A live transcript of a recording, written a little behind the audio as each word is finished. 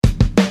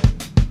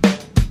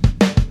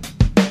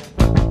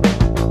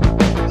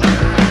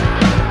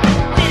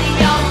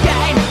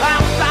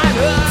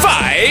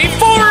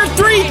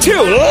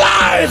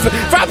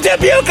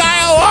Dubuque,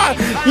 Iowa,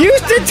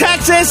 Houston,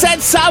 Texas, and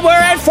somewhere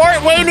at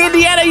Fort Wayne,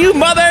 Indiana, you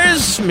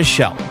mothers.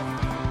 Michelle.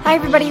 Hi,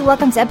 everybody.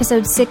 Welcome to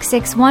episode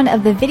 661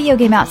 of the Video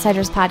Game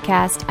Outsiders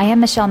podcast. I am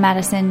Michelle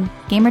Madison,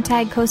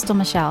 gamertag Coastal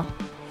Michelle.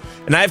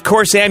 And I, of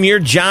course, am your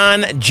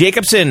John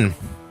Jacobson.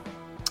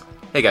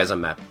 Hey, guys,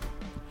 I'm Matt.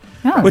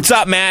 Oh. What's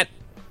up, Matt?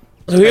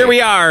 So here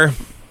we are.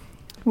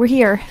 We're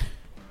here.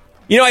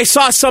 You know, I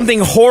saw something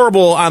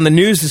horrible on the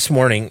news this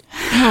morning.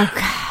 Oh,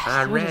 God.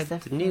 I read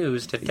the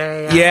news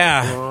today.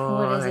 Yeah.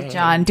 What is it,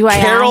 John? Do I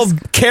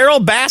ask? Carol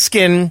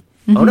Baskin.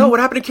 Mm-hmm. Oh, no, what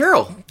happened to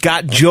Carol?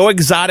 Got Joe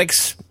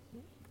Exotic's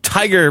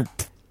Tiger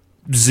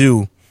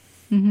Zoo.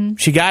 Mm-hmm.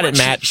 She got it,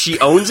 Matt. She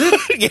owns it?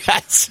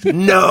 Yes.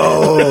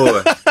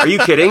 No. Are you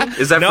kidding?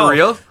 Is that for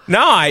real?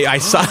 No, I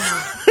saw.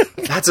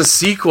 That's a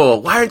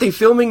sequel. Why aren't they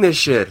filming this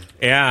shit?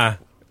 Yeah.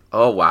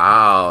 Oh,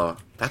 wow.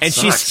 That and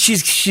sucks.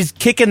 she's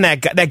kicking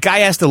that guy. That guy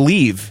has to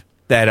leave.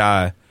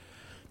 That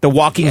the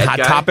walking Hot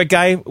Topic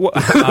guy.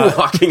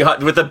 Walking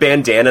hot with a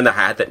bandana and the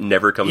hat that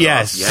never comes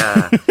off.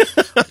 Yeah.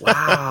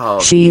 Wow.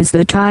 She's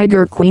the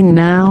Tiger Queen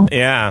now.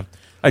 Yeah.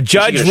 A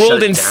judge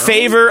ruled in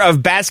favor of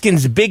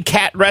Baskin's big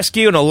cat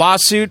rescue in a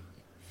lawsuit.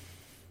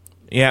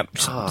 Yeah.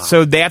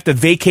 So they have to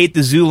vacate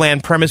the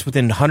Zooland premise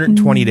within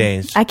 120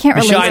 days. I can't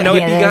relate to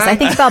any of this. I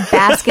think about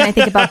Baskin. I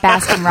think about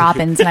Baskin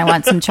Robbins, and I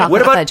want some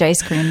chocolate fudge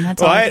ice cream.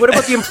 That's all. What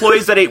about the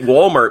employees that ate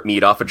Walmart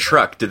meat off a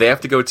truck? Do they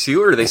have to go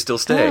too, or do they still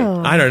stay?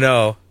 Oh. I don't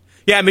know.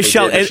 Yeah,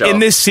 Michelle. In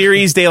this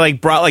series, they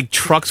brought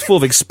trucks full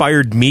of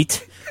expired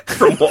meat.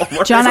 From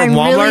Walmart. John, I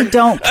really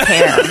don't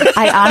care.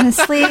 I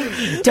honestly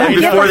don't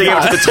give Before a they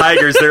fuck. get to the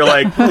Tigers, they're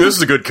like, this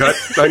is a good cut.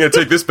 I'm going to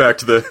take this back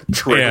to the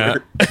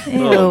trailer. Yeah.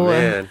 Oh,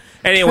 man.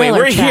 Anyway, Trailer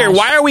we're here. trash.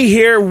 Why are we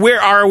here? Where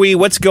are we?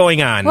 What's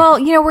going on?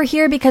 Well, we're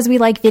here because we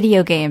like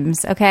video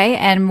games, okay?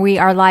 And we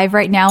are live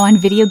right now on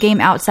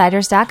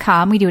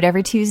videogameoutsiders.com. We do it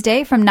every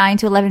Tuesday from 9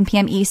 to 11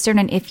 p.m. Eastern,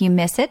 and if you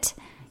miss it,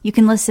 you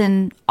can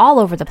listen all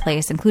over the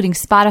place, including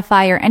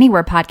Spotify or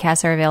anywhere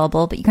podcasts are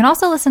available. But you can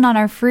also listen on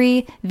our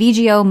free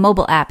VGO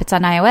mobile app. It's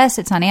on iOS.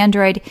 It's on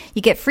Android.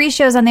 You get free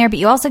shows on there, but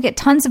you also get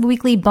tons of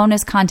weekly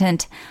bonus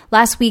content.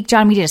 Last week,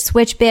 John, we did a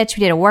Switch Bitch.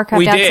 We did a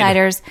Warcraft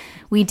Outsiders.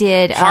 We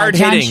did Hard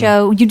John hitting.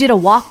 Show. You did a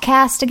walk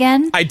cast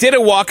again? I did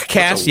a walk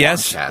cast,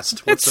 yes.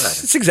 What's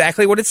that? It's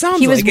exactly what it sounds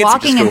He was like.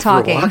 walking and just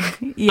go for a talking. walk?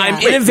 Yeah. I'm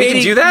Wait, innovating.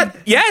 you can do that?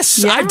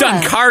 Yes, Yeah. I've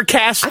done car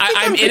casts. I think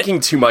I'm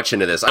thinking too much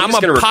into this. I'm just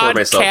a going to record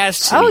myself.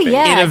 podcast Oh,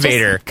 yeah.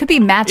 innovator. Just could be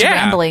Matt's Yeah.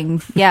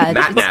 rambling. Yeah,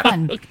 Matt it's nap.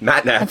 fun.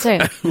 Matt nap. That's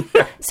right.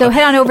 So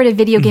head on over to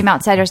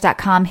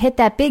videogameoutsiders.com, hit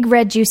that big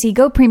red juicy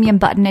Go Premium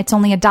button. It's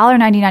only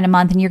 $1.99 a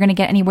month, and you're going to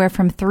get anywhere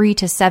from 3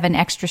 to 7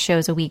 extra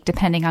shows a week,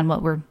 depending on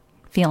what we're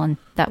feeling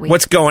that week.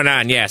 What's going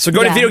on? Yeah. So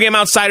go to Video Game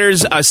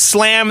Outsiders,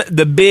 slam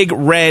the big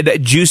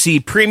red juicy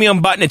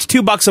premium button. It's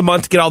 $2 a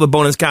month to get all the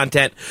bonus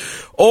content,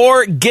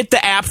 or get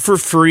the app for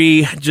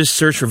free. Just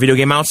search for Video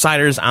Game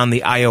Outsiders on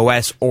the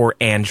iOS or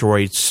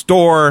Android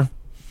store,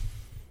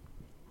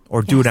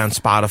 or do it on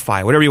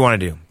Spotify, whatever you want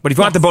to do. But if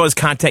you want the bonus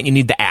content, you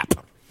need the app.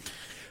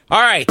 All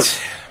right.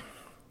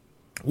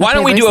 Why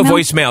don't we do a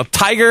voicemail?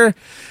 Tiger,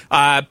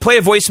 play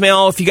a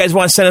voicemail. If you guys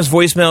want to send us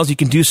voicemails, you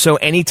can do so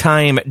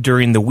anytime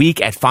during the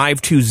week at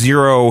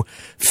 520-FEEL-VGO,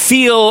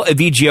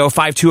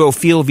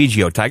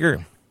 520-FEEL-VGO.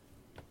 Tiger.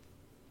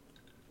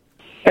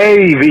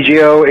 Hey,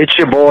 VGO, it's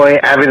your boy,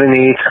 Avid and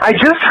Eat. I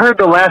just heard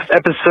the last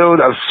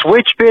episode of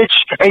Switch Bitch,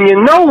 and you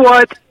know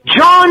what?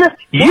 John,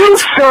 you,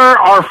 sir,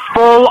 are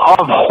full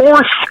of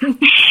horse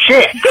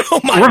shit.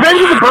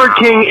 Revenge of the Bird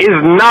King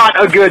is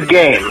not a good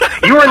game.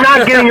 You are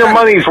not getting your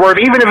money's worth,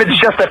 even if it's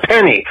just a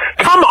penny.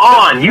 Come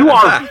on, you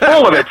are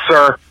full of it,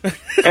 sir.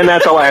 And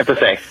that's all I have to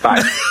say.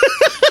 Bye.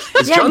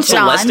 Is John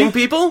molesting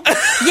people?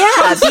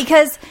 Yeah,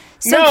 because...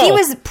 So he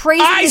was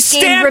praising this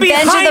game,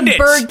 Revenge of the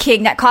Bird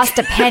King, that cost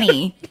a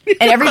penny.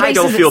 And everybody I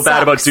don't feel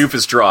bad about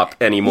Doofus Drop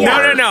anymore.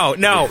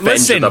 No.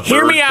 Listen,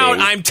 hear me out.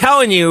 I'm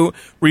telling you,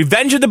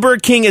 Revenge of the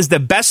Bird King is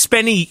the best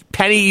penny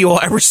you'll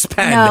ever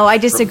spend. No, I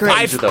disagree.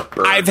 I've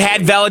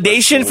had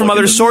validation from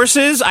other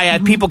sources. I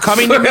had people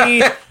coming to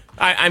me.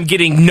 I'm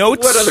getting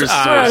notes. What other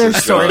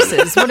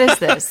sources? What is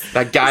this?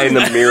 That guy in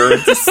the mirror.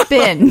 It's a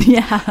spin,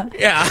 yeah.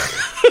 Yeah.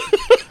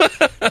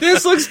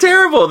 This looks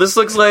terrible. This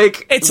looks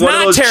like it's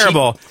not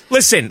terrible.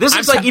 Listen, this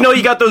looks like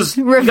you got those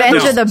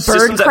Revenge of the Bird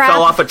systems that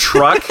fell off a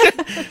truck.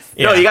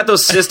 No, you got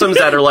those systems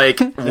that are like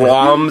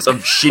ROMs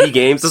of shitty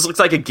games. This looks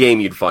like a game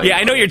you'd find. Yeah,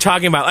 I know what you're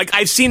talking about. Like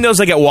I've seen those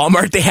at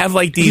Walmart. They have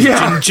these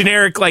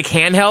generic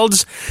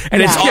handhelds,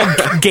 and it's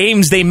all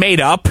games they made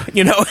up.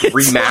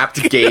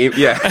 Remapped game.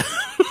 Yeah.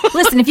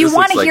 Listen, if you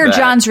want to hear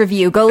John's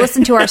review, go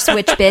listen to our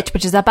Switch Bitch,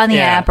 which is up on the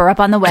app or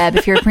up on the web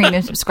if you're a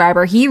premium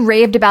subscriber. He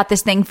raved about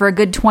this thing for a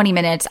good 20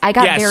 minutes. I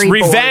got very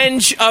bored.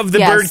 Revenge of the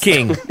Bird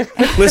King.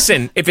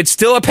 Listen, if it's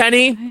still a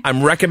penny,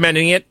 I'm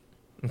recommending it.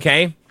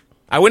 Okay?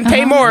 I wouldn't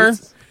pay more.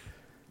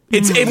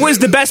 It was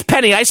the best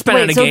penny I spent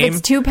on a game. So if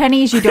it's 2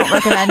 pennies, you don't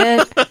recommend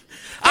it?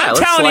 I'm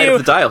telling you,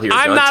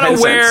 I'm not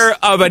aware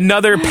of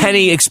another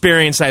penny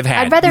experience I've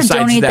had. I'd rather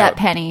donate that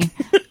penny.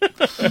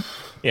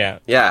 Yeah.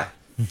 Yeah.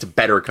 To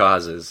better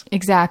causes.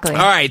 Exactly. All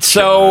right,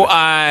 so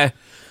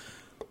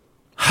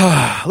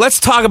Let's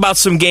talk about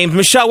some games.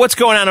 Michelle, what's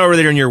going on over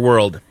there in your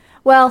world?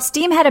 Well,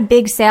 Steam had a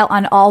big sale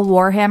on all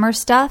Warhammer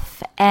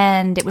stuff,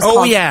 and it was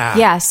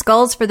called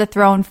Skulls for the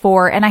Throne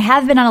 4, and I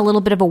have been on a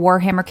little bit of a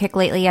Warhammer kick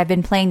lately. I've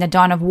been playing the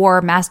Dawn of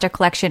War Master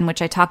Collection,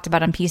 which I talked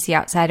about on PC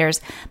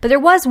Outsiders, but there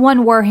was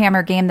one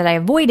Warhammer game that I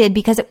avoided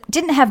because it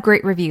didn't have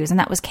great reviews, and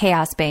that was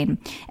Chaosbane,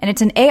 and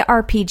it's an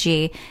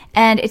ARPG,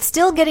 and it's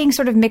still getting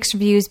sort of mixed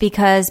reviews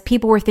because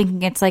people were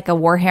thinking it's like a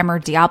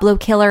Warhammer Diablo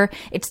killer.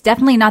 It's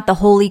definitely not the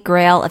holy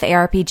grail of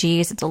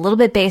ARPGs. It's a little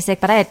bit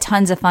basic, but I had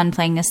tons of fun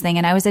playing this thing,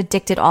 and I was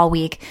addicted all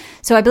week.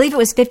 So I believe it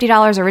was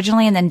 $50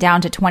 originally and then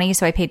down to $20.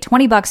 So I paid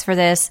 $20 for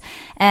this.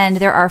 And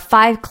there are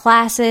 5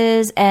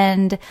 classes,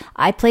 and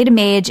I played a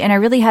mage, and I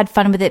really had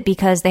fun with it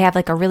because they have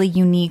like a really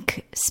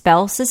unique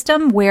spell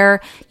system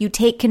where you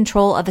take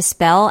control of a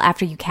spell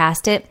after you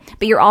cast it,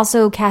 but you're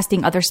also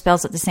casting other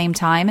spells at the same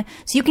time.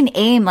 So you can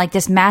aim like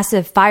this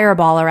massive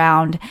fireball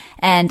around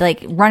and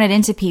like run it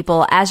into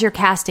people as you're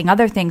casting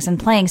other things and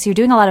playing. So you're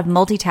doing a lot of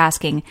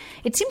multitasking.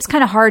 It seems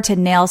kind of hard to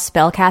nail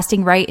spell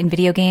casting right in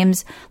video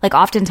games. Like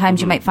oftentimes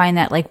you might find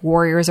that like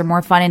warriors are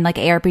more fun in like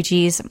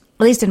ARPGs, at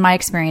least in my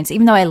experience.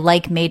 Even though I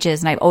like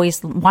mages and I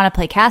always want to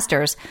play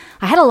casters,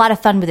 I had a lot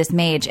of fun with this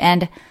mage,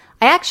 and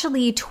I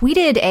actually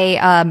tweeted a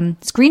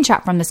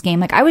screenshot from this game.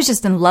 Like I was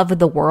just in love with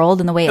the world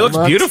and the way it looks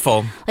looked.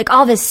 Beautiful. Like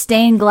all this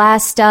stained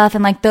glass stuff,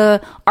 and like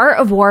the art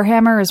of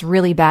Warhammer is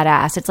really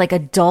badass. It's like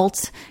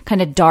adult,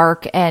 kind of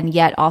dark, and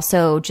yet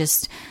also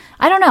just,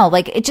 I don't know,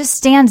 like it just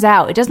stands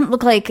out. It doesn't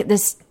look like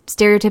this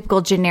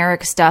stereotypical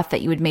generic stuff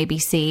that you would maybe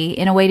see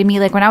in a way to me.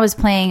 Like when I was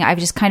playing, I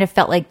just kind of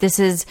felt like this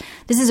is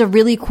a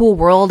really cool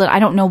world, and I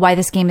don't know why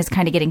this game is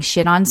kind of getting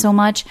shit on so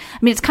much. I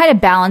mean, it's kind of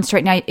balanced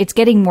right now. It's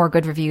getting more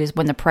good reviews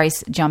when the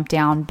price jumped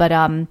down, but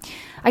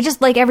I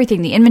just like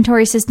everything. The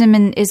inventory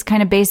system is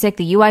kind of basic.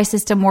 The UI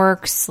system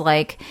works.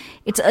 Like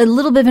it's a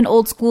little bit of an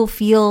old school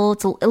feel.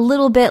 It's a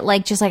little bit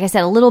like, just like I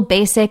said, a little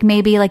basic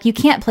maybe. Like you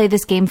can't play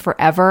this game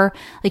forever.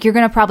 Like you're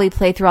going to probably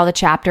play through all the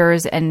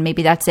chapters and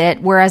maybe that's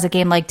it. Whereas a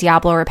game like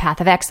Diablo or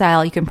Path of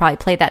Exile, you can probably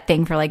play that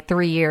thing for like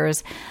 3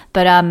 years.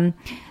 But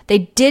they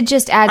did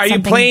just add Are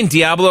something. you playing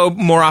Diablo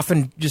more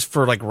often just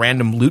for like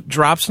random loot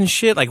drops and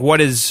shit? Like why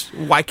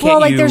can't you? Well,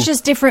 like there's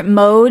just different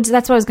modes.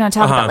 That's what I was going to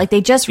talk about. Like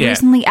they just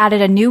recently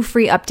added a new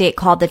free update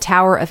called the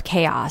Tower of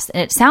Chaos.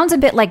 And it sounds a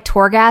bit like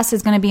Torghast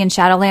is going to be in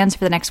Shadowlands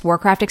for the next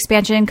Warcraft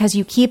expansion, because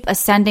you keep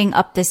ascending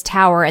up this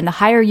tower, and the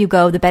higher you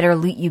go, the better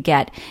loot you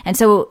get. And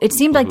so it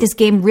seemed like this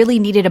game really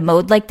needed a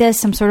mode like this,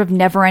 some sort of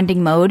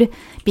never-ending mode,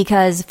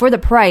 because for the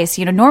price,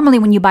 you know, normally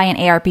when you buy an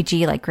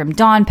ARPG like Grim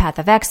Dawn, Path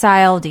of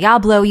Exile,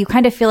 Diablo, you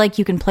kind of feel like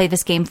you can play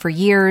this game for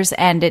years,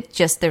 and it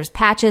just, there's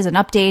patches and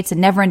updates and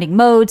never-ending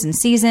modes and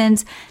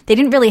seasons. They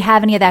didn't really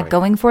have any of that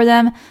going for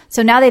them.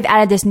 So now they've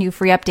added this new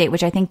free update,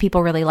 which I think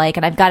people really like,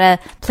 and I've got to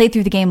play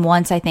through the game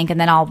once, I think,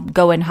 and then I'll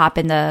go and hop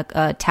in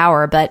the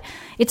tower. But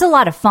it's a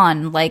lot of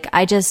fun. Like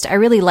I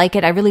really like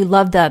it. I really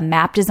love the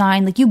map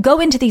design. Like you go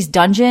into these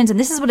dungeons, and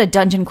this is what a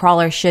dungeon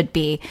crawler should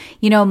be.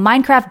 You know,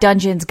 Minecraft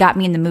Dungeons got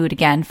me in the mood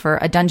again for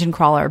a dungeon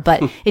crawler,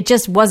 but it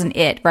just wasn't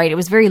it, right? It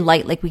was very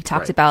light, like we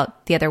talked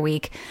about the other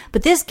week.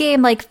 But this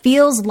game like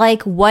feels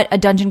like what a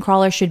dungeon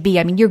crawler should be.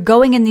 I mean, you're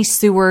going in these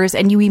sewers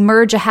and you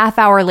emerge a half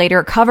hour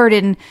later covered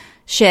in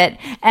shit.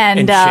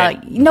 And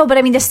no, but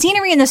I mean, the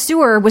scenery in the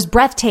sewer was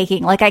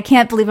breathtaking. Like, I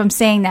can't believe I'm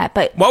saying that,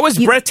 but what was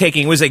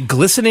breathtaking? Was it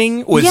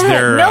glistening? Was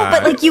there no,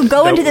 but like you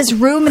go into this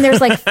room and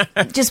there's like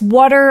just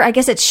water. I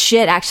guess it's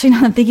shit. Actually,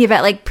 now I'm thinking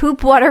about like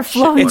poop water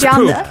flowing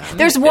down.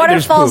 There's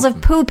waterfalls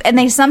of poop, and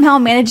they somehow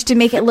managed to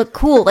make it look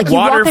cool. Like you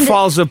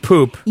waterfalls of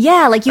poop.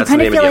 Yeah, like you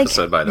kind of feel like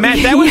episode, by the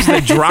Matt, that was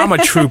the drama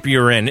troupe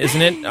you're in,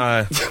 isn't it?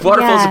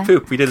 Waterfalls of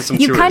poop. We did some.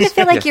 You kind of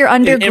feel like you're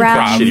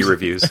underground. Shitty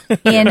reviews.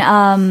 In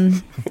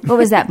what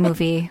was that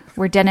movie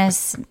where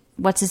Dennis,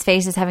 what's his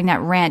face, is having that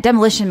rant?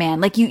 Demolition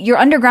Man. Like you're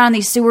underground in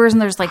these sewers,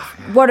 and there's like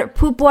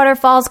poop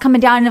waterfalls coming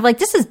down, and I'm like,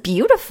 this is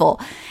beautiful.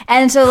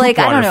 And so like,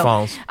 I don't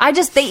know.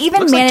 They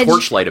even looks managed like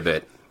Torchlight a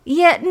bit.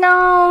 Yeah,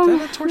 no, is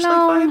that a Torchlight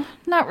vibe?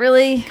 Not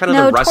really. Kind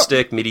of the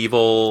rustic,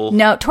 medieval.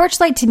 No,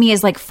 Torchlight to me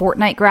is like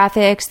Fortnite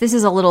graphics. This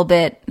is a little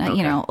bit,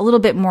 you know, a little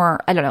bit more,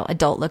 I don't know,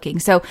 adult looking.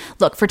 So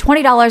look, for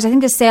 $20, I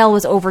think the sale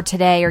was over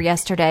today or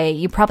yesterday.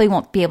 You probably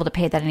won't be able to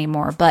pay that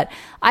anymore, but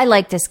I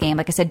like this game.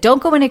 Like I said,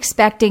 don't go in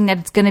expecting that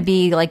it's going to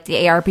be like the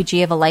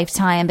ARPG of a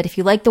lifetime, but if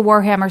you like the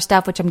Warhammer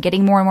stuff, which I'm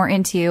getting more and more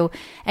into,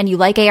 and you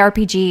like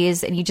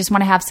ARPGs and you just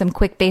want to have some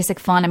quick basic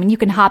fun, I mean, you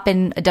can hop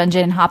in a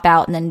dungeon and hop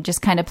out and then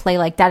just kind of play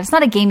like that. It's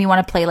not a game you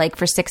want to play like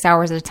for 6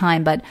 hours at a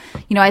time, but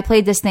you know, I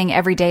played this thing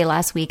every day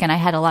last week and I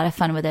had a lot of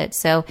fun with it.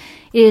 So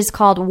it is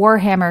called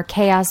Warhammer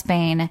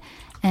Chaosbane.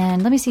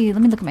 And let me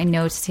look at my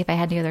notes to see if I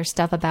had any other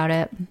stuff about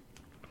it.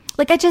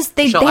 Like they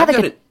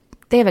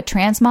have a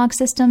transmog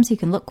system so you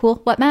can look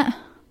cool. What, Matt?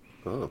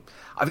 Oh.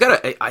 I've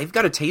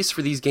got a taste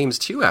for these games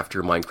too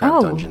after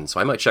Minecraft Dungeons, so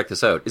I might check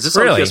this out. Is this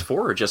on PS4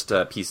 or just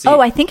PC? Oh,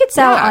 I think it's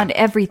out on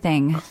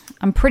everything.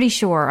 I'm pretty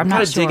sure. I'm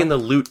not sure. Digging the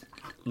loot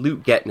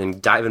getting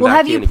and diving well, back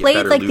have in you and get played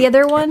better like loot. the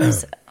other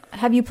ones?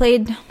 Have you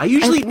played?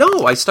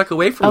 I stuck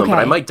away from them, but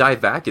I might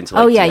dive back into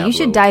like Diablo. You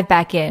should dive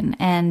back in.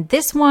 And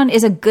this one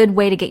is a good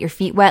way to get your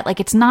feet wet.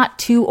 Like, it's not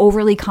too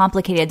overly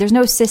complicated. There's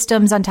no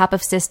systems on top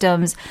of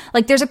systems.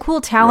 Like, there's a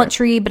cool talent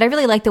tree, but I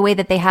really like the way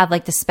that they have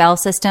like the spell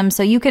system,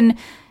 so you can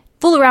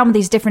fool around with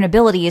these different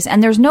abilities,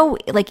 and there's no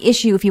like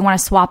issue if you want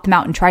to swap them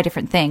out and try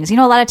different things. You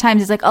know, a lot of times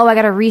it's like, oh, I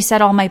got to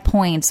reset all my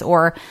points,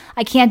 or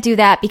I can't do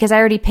that because I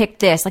already picked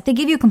this. Like, they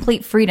give you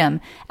complete freedom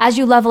as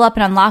you level up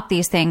and unlock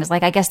these things.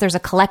 Like, I guess there's a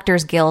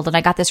collector's guild, and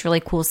I got this really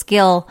cool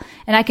skill,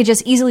 and I could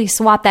just easily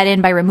swap that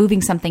in by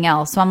removing something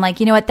else. So I'm like,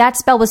 you know what, that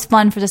spell was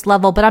fun for this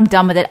level, but I'm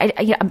done with it.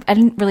 I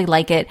didn't really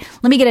like it.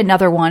 Let me get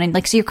another one. And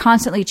like, so you're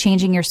constantly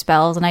changing your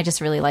spells, and I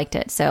just really liked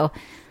it. So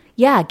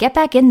yeah, get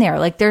back in there.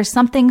 Like, there's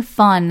something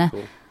fun.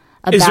 Cool.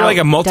 Is there like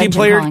a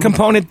multiplayer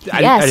component?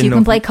 Yes, you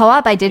can play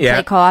co-op. I did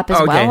play co-op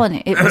as well,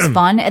 and it was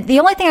fun.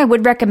 The only thing I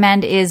would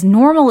recommend is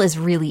normal is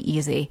really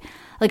easy.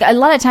 Like, a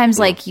lot of times,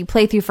 like, you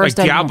play through first.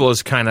 Like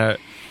Diablo's kind of.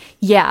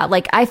 Yeah,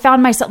 like, I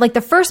found myself, like,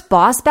 the first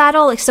boss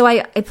battle, like, so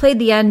I played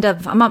the end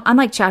of, I'm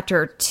like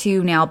chapter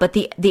 2 now, but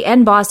the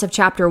end boss of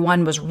chapter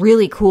 1 was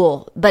really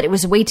cool, but it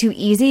was way too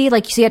easy.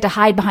 Like, so you had to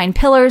hide behind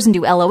pillars and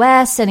do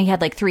LOS, and he had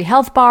like 3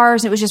 health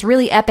bars. It was just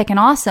really epic and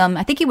awesome.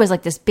 I think he was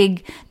like this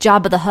big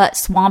Jabba the Hutt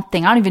swamp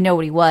thing. I don't even know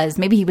what he was.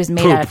 Maybe he was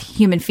made out of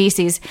human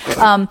feces.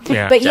 But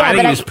yeah, I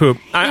think it was poop.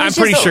 I'm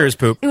pretty sure it's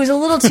poop. It was a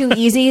little too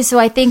easy, so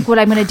I think what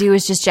I'm going to do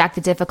is just jack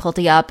the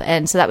difficulty up,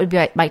 and so that would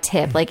be my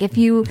tip. Like, if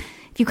you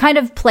kind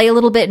of play a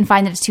little bit and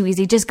find that it's too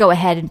easy, just go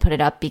ahead and put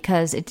it up,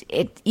 because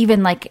it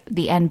even like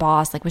the end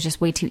boss like was just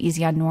way too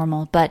easy on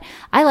normal. But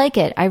I like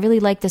it. I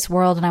really like this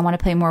world, and I want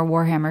to play more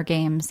Warhammer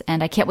games,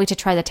 and I can't wait to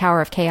try the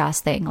Tower of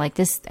Chaos thing. Like,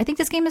 this, I think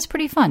this game is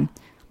pretty fun.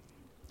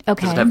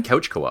 Okay. Does it have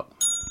couch co-op?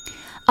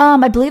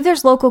 I believe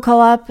there's local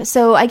co-op.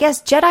 So I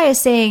guess Jedi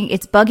is saying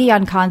it's buggy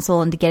on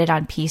console and to get it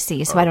on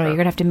PC. So I don't know. You're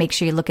going to have to make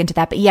sure you look into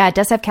that. But yeah, it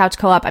does have couch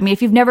co-op. I mean,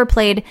 if you've never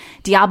played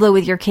Diablo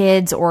with your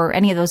kids or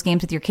any of those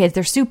games with your kids,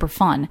 they're super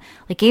fun.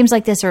 Like, games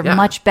like this are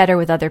much better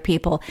with other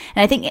people.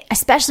 And I think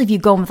especially if you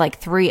go with like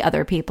 3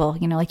 other people,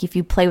 you know, like if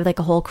you play with like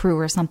a whole crew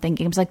or something,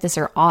 games like this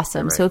are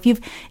awesome. Right. So if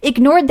you've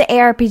ignored the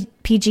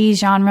ARPG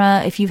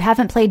genre, if you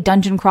haven't played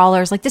dungeon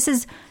crawlers, like, this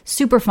is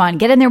super fun.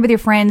 Get in there with your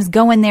friends,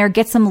 go in there,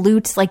 get some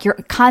loot. Like, you're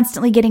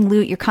constantly getting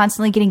loot, you're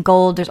constantly getting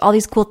gold. There's all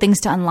these cool things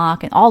to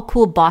unlock and all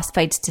cool boss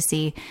fights to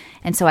see.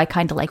 And so I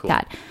kind of like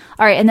that.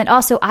 All right. And then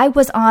also, I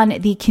was on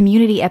the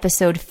community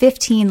episode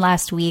 15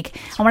 last week.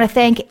 I want to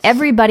thank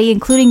everybody,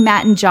 including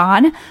Matt and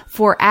John,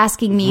 for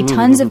asking me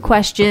tons of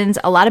questions,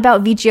 a lot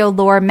about VGO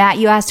lore. Matt,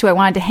 you asked who I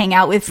wanted to hang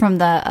out with from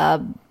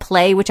the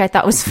play, which I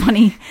thought was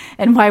funny.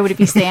 And why would it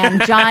be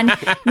Sam? John,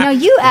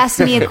 you asked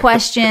me a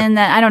question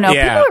that, I don't know.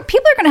 Yeah.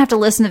 People are going to have to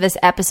listen to this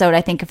episode,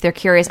 I think, if they're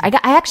curious. I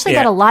actually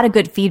got a lot of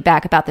good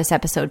feedback about this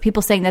episode.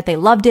 People saying that they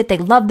loved it. They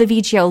loved the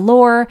VGO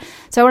lore.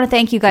 So I want to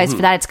thank you guys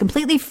for that. It's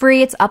completely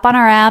free. It's up on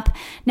our app.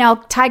 Now,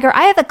 Tiger,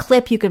 I have a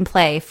clip you can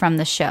play from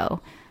the show.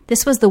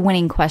 This was the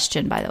winning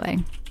question, by the way.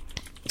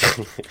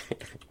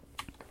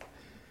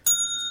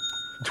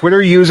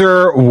 Twitter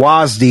user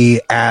Wazdi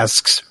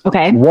asks,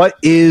 "Okay, what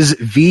is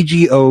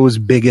VGO's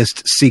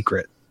biggest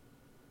secret?"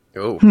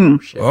 Oh,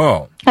 shit.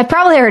 I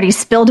probably already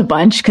spilled a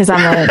bunch because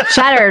I'm a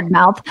shattered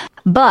mouth,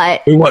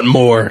 but we want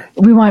more.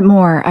 We want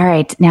more. All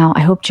right, now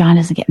I hope John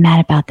doesn't get mad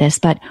about this,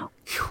 but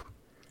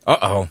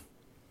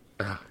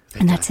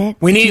and that's it.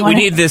 We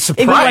need the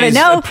surprise. If you want to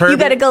know, you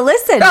got to go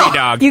listen.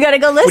 Dog. You got to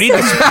go listen.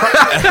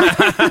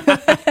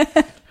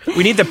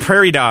 We need the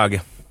prairie dog.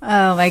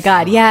 Oh my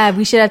God. Yeah,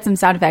 we should add some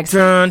sound effects.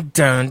 Dun,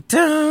 dun,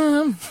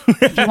 dun.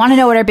 If you want to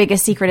know what our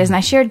biggest secret is, and I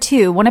shared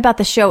 2, one about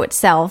the show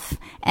itself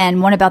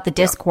and one about the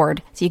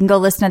Discord. So you can go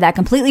listen to that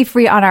completely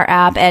free on our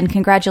app. And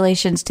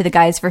congratulations to the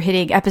guys for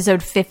hitting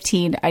episode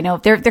 15. I know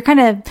they're kind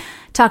of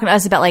talking to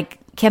us about like,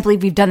 can't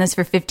believe we've done this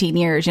for 15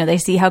 years. You know, they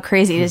see how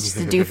crazy it is just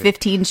to do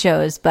 15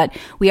 shows. But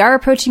we are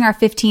approaching our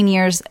 15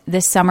 years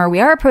this summer. We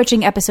are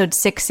approaching episode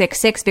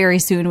 666 very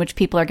soon, which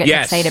people are getting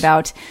excited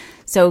about.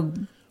 So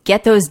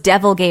get those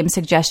devil game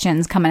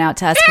suggestions coming out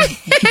to us.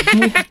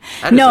 That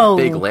is a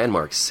big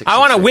landmark. I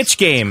want a witch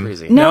game.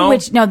 No,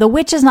 the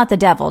witch is not the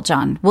devil,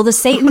 John. Well, the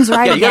Satan's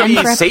right again. You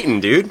gotta be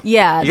Satan, dude.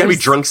 Yeah. You gotta be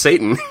drunk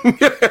Satan.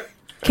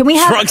 Can we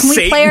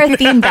play our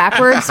theme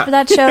backwards for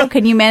that show?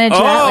 Can you manage that?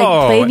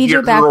 Like, play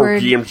VG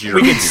backwards.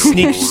 We can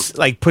sneak,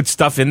 like, put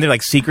stuff in there,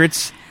 like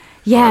secrets.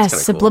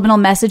 Yes, subliminal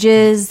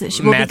messages.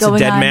 Matt's a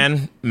dead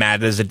man.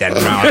 Matt is a dead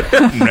man.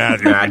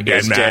 Matt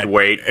is dead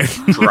weight.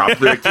 Drop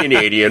the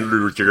Canadian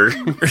loser.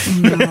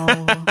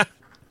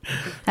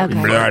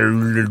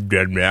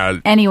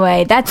 Okay.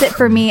 Anyway, that's it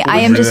for me. I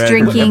am just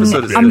drinking.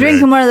 I'm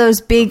drinking one of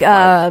those big.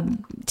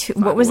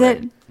 What was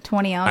it?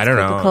 20-ounce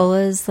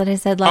Coca-Colas that I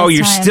said last time. Oh,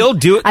 you're still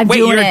doing? I'm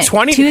doing it.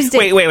 20?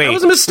 Tuesday. Wait. That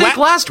was a mistake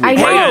last week.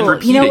 I know.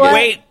 You know what?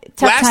 Wait.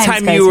 Last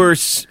time you were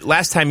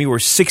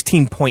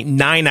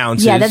 16.9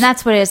 ounces. Yeah, then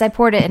that's what it is. I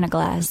poured it in a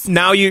glass.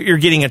 Now you're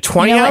getting a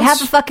 20 ounce? ounce?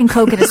 Have a fucking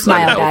Coke and a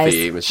smile,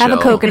 guys. Have a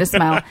Coke and a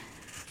smile.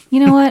 You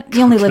know what?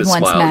 You only live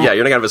Gonna once, smile. Matt. Yeah,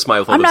 you're not gonna have a smile.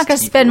 With all I'm not those going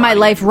to teeth spend my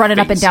rotting life in your running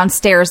up and face. down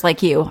stairs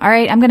like you. All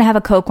right, I'm going to have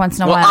a Coke once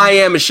in a Well, while. I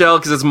am, Michelle,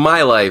 because it's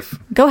my life.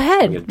 Go I'm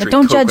ahead, gonna but drink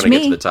don't Coke judge when I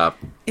get to me. the top.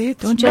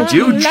 Don't judge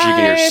You me.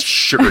 drinking your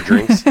sugar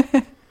drinks.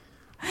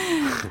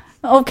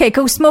 Okay,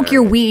 go smoke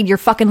your weed. Your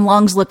fucking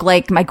lungs look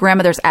like my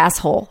grandmother's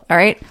asshole. All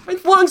right. My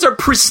lungs are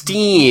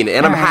pristine,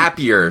 and I'm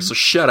happier. So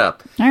shut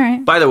up. All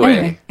right. By the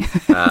way,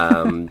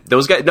 Anyway.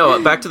 those guys.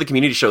 No, back to the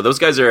community show. Those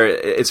guys are.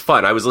 It's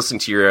fun. I was listening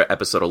to your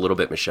episode a little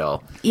bit,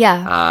 Michelle.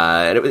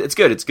 Yeah. And it's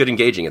good. It's good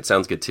engaging. It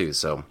sounds good too.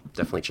 So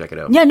definitely check it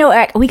out. Yeah,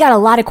 no, we got a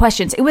lot of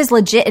questions. It was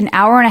legit an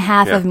hour and a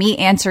half Yeah. of me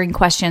answering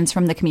questions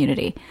from the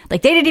community.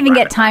 Like, they didn't even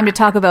get time to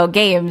talk about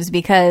games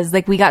because,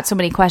 like, we got so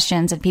many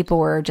questions and people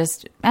were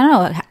just, I don't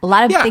know, a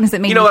lot of things that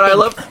made You know me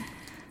what think.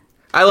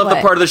 I love the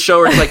What? part of the show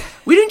where it's like,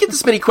 we didn't get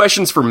this many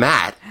questions for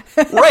Matt.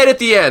 Right at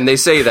the end, they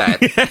say that.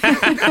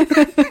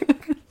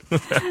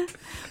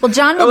 Well,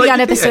 John will I be like on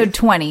it, episode yeah.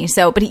 20,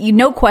 so, but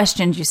no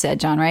questions, you said,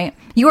 John, right?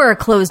 You are a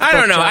closed I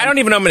don't book, know. John. I don't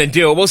even know what I'm going to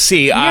do. We'll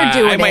see. You're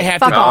doing I might it. have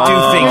Fuck to off. do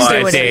things You're that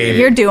doing day. it.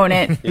 You're doing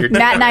it. You're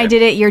Matt and I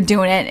did it. You're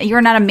doing it.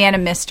 You're not a man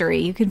of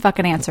mystery. You can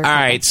fucking answer. All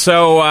right,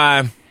 so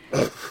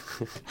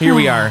here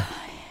we are.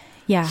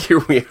 Yeah. Here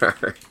we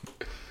are.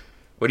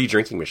 What are you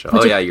drinking, Michelle?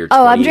 Oh, yeah, you're.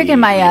 Oh, I'm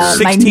drinking my my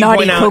 16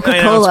 naughty ounce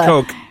Coca-Cola.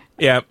 Coke.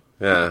 Yep.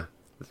 Yeah,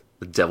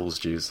 the devil's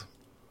juice.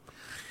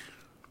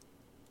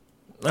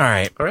 All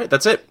right. All right,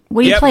 that's it.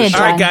 What are you Yep. playing, All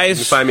John? right, You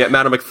guys. find me at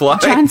Madam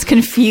McFly. John's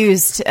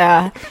confused.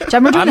 John, we're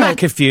doing I'm not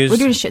confused. We're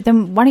doing shit.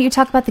 Then why don't you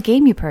talk about the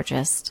game you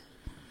purchased?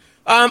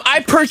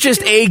 I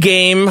purchased a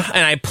game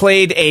and I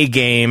played a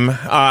game.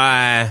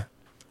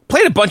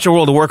 Played a bunch of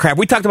World of Warcraft.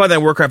 We talked about that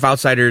in Warcraft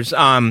Outsiders.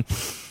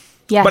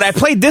 Yes. But I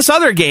played this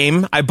other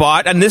game I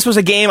bought, and this was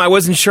a game I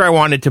wasn't sure I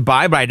wanted to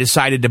buy, but I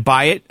decided to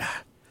buy it,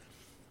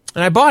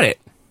 and I bought it.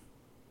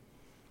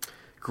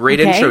 Great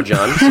Okay. intro,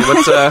 John. So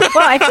let's Well,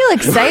 I feel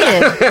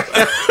excited.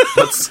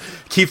 let's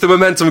keep the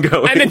momentum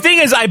going. And the thing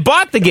is, I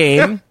bought the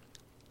game,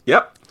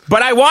 Yep.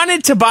 but I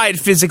wanted to buy it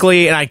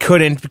physically, and I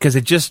couldn't because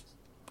I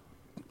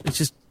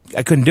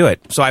couldn't do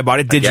it. So I bought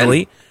it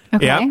digitally.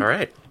 Okay. Yeah. All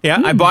right.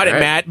 Yeah, I bought it, All right.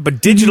 Matt,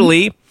 but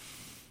digitally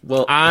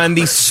Well, on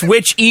the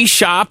Switch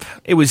eShop.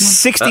 It was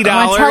 $60,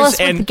 Want to tell us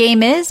what and the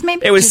game is,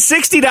 maybe? it was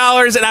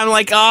 $60, and I'm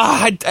like,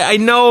 I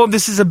know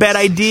this is a bad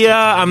idea.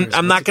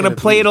 I'm not going to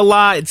play it a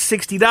lot. It's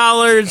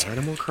 $60,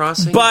 Animal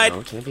Crossing. but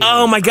No, can't be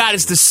oh my god,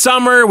 it's the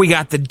summer. We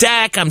got the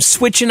deck. I'm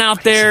switching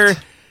out there.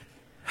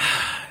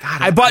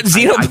 I bought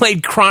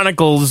Xenoblade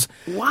Chronicles,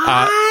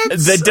 What?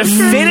 the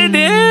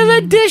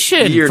definitive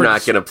edition. You're for-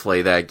 not going to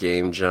play that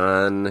game,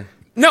 John.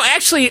 No,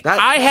 actually, That-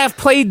 I have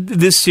played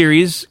this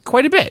series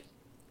quite a bit.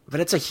 But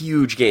it's a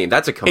huge game.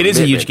 That's a It commitment. is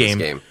a huge this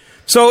game.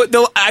 So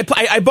I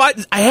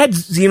had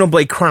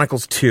Xenoblade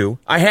Chronicles 2.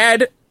 I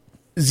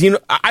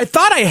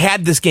thought I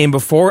had this game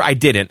before. I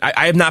didn't.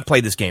 I have not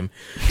played this game.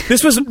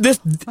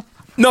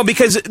 No,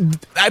 because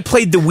I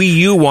played the Wii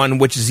U one,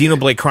 which is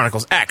Xenoblade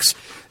Chronicles X.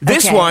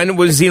 This Okay. one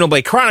was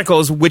Xenoblade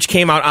Chronicles, which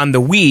came out on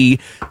the Wii.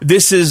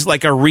 This is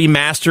like a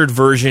remastered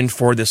version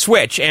for the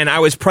Switch, and I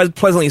was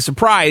pleasantly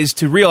surprised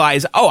to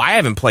realize, I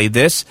haven't played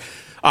this.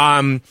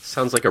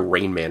 Sounds like a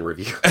Rain Man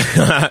review.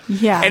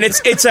 yeah. And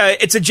it's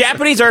a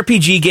Japanese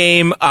RPG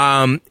game.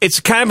 It's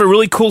kind of a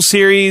really cool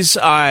series.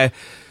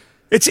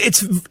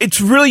 It's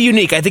really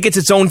unique. I think it's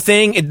its own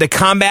thing. The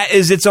combat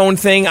is its own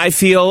thing. I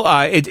feel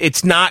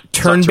it's not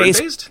turn-based.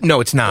 turn-based?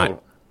 No, it's not.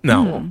 Oh.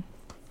 No.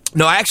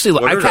 I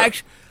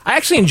What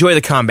actually enjoy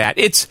the combat.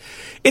 It's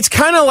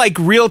kind of like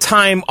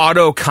real-time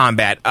auto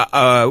combat,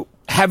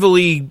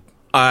 heavily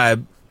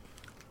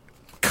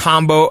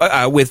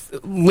combo with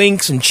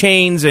links and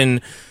chains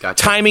and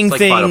Gotcha. timing It's like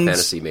things. Final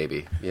Fantasy,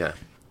 maybe. Yeah.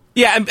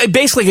 Yeah, and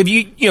basically, if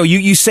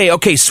you say,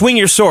 okay, swing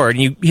your sword,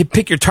 and you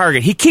pick your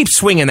target, he keeps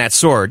swinging that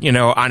sword,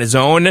 on his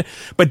own,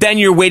 but then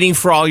you're waiting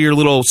for all your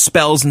little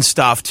spells and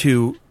stuff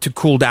to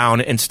cool down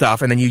and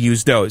stuff, and then you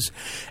use those.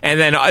 And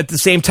then at the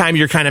same time,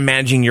 you're kind of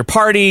managing your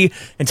party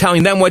and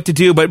telling them what to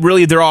do, but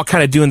really they're all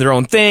kind of doing their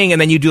own thing, and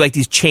then you do like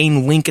these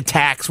chain link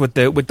attacks with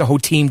the whole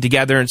team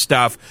together and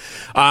stuff.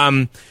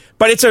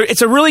 But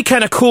it's a really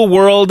kind of cool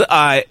world.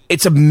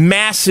 It's a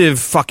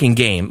massive fucking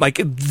game. Like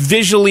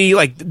visually,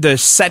 like the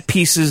set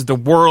pieces, the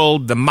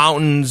world, the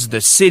mountains, the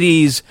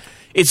cities.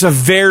 It's a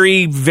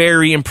very,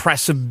 very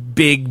impressive,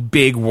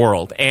 big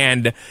world.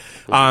 And,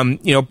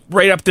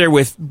 right up there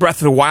with Breath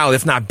of the Wild,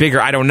 if not bigger,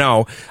 I don't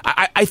know.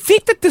 I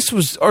think that this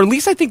was, or at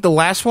least I think the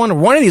last one, or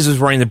one of these was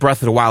running the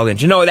Breath of the Wild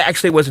engine. No, it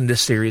actually wasn't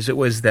this series. It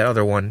was that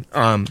other one.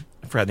 I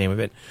forgot the name of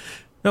it.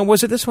 No,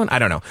 was it this one? I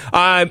don't know.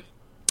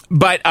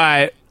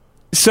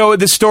 So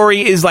the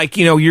story is like,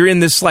 you're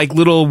in this like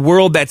little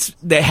world that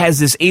has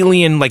this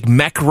alien like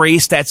mech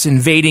race that's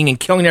invading and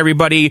killing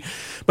everybody,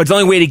 but the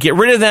only way to get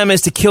rid of them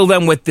is to kill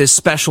them with this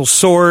special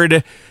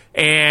sword,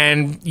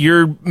 and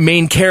your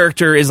main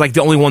character is like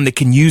the only one that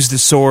can use the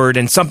sword,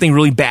 and something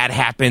really bad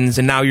happens,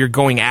 and now you're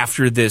going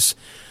after this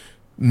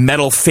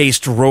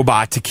metal-faced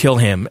robot to kill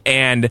him.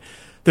 And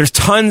there's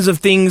tons of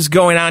things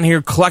going on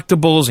here,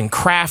 collectibles and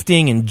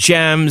crafting and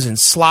gems and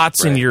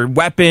slots in your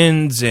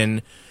weapons,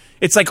 and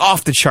it's like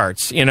off the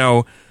charts.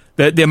 The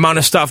the amount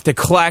of stuff to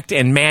collect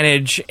and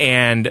manage,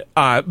 and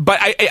but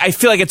I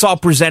feel like it's all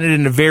presented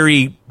in a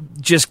very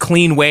just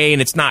clean way,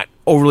 and it's not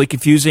overly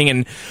confusing.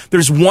 And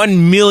there's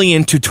 1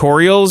 million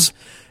tutorials,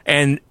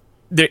 and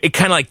it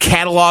kind of like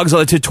catalogs all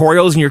the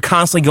tutorials, and you're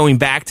constantly going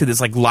back to this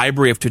like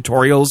library of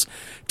tutorials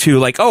to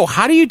like, oh,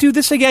 how do you do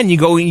this again? You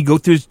go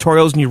through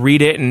tutorials and you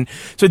read it, and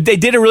so they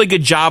did a really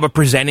good job of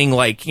presenting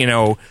like, you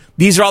know,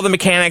 these are all the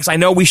mechanics. I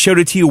know we showed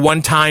it to you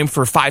one time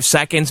for 5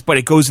 seconds, but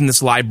it goes in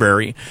this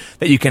library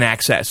that you can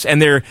access,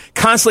 and they're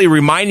constantly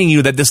reminding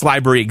you that this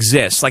library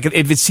exists. Like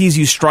if it sees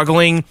you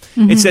struggling,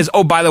 it says,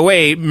 oh, by the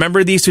way,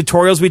 remember these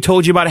tutorials we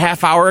told you about a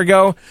half hour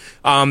ago?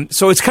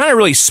 So it's kind of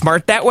really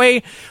smart that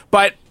way,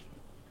 but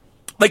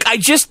like, I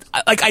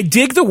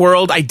dig the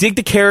world. I dig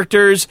the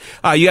characters.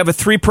 You have a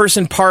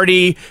 3-person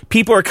party.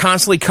 People are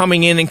constantly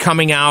coming in and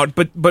coming out,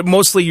 but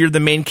mostly you're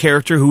the main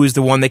character who is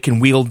the one that can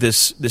wield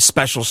this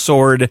special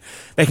sword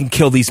that can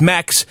kill these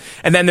mechs.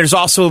 And then there's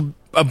also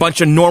a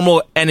bunch of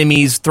normal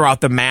enemies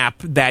throughout the map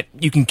that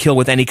you can kill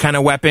with any kind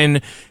of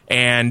weapon,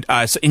 and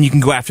you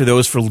can go after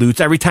those for loot.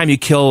 Every time you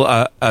kill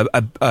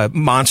a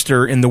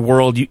monster in the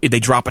world, they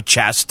drop a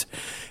chest.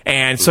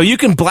 And so you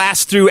can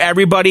blast through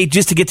everybody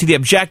just to get to the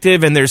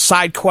objective, and there's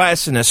side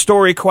quests and a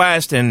story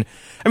quest, and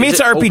I mean, it's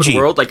an RPG. Open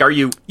world? Like, are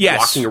you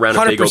walking around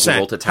a big open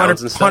world to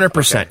towns and stuff?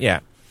 100%, okay.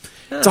 Yeah.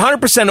 It's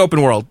 100%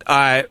 open world.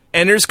 And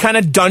there's kind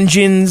of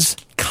dungeons,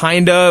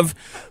 kind of,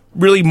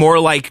 really more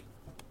like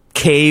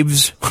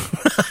caves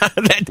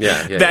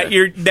that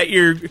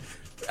you're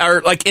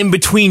are like in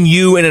between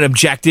you and an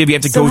objective. You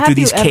have to go through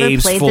these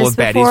caves full of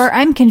baddies. Before?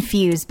 I'm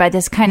confused by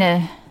this kind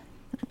of...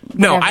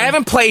 No, I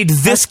haven't played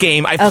this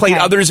game. I've played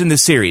others in the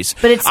series.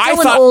 But it's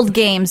still old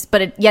games,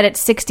 but yet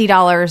it's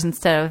 $60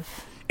 instead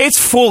of... It's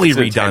fully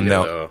redone,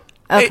 though.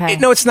 Okay.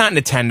 No, it's not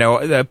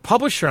Nintendo. The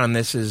publisher on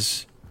this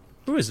is...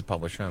 Who is the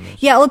publisher on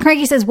this? Yeah, well,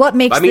 Cranky says, what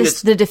makes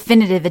this the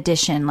definitive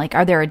edition? Like,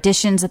 are there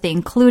additions that they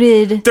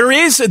included? There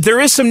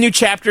is some new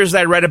chapters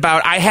that I read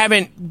about. I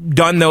haven't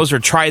done those or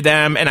tried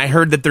them, and I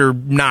heard that they're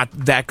not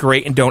that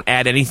great and don't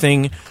add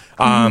anything.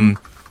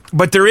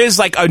 But there is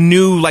like a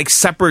new like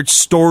separate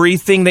story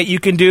thing that you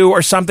can do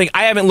or something.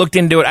 I haven't looked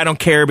into it. I don't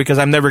care because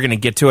I'm never going to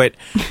get to it.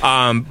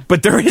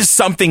 But there is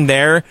something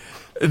there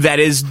that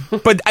is...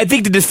 But I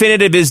think the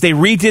definitive is they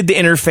redid the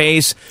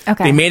interface.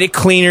 Okay. They made it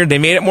cleaner. They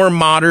made it more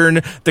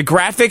modern. The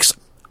graphics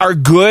are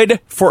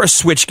good for a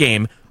Switch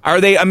game. Are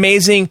they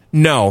amazing?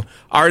 No.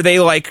 Are they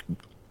like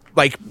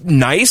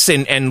nice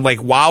and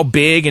like wow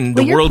big and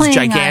the world's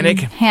gigantic?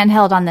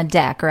 Handheld on the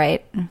deck,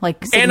 right?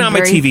 Like, and on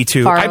my TV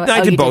too.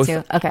 I did both.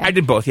 Okay, I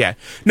did both. Yeah.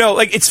 No,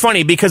 like it's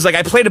funny because like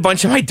I played a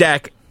bunch of my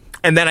deck,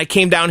 and then I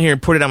came down here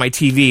and put it on my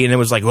TV, and it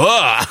was like,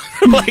 ugh.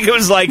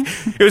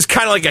 It was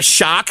kind of like a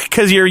shock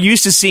because you're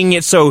used to seeing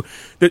it so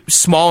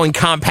small and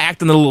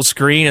compact on the little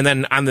screen, and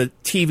then on the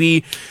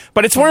TV.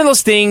 But it's one of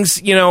those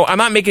things, you know, I'm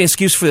not making an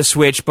excuse for the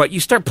Switch, but you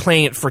start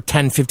playing it for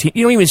 10, 15,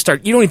 you don't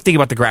even think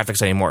about the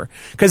graphics anymore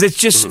because it's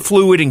just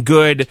fluid and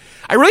good.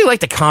 I really like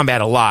the combat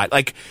a lot.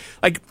 Like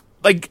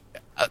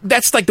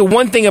that's like the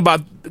one thing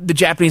about the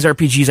Japanese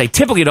RPGs I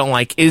typically don't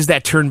like is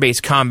that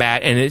turn-based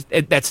combat, and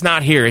that's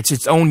not here. It's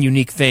its own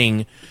unique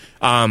thing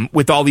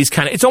with all these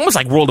kind of... It's almost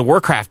like World of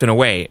Warcraft in a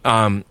way.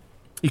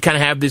 You kind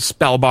of have this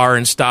spell bar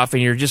and stuff,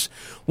 and you're just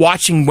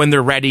watching when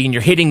they're ready, and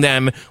you're hitting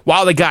them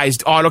while the guy's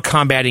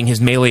auto-combating his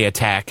melee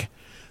attack.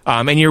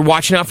 And you're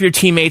watching out for your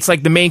teammates.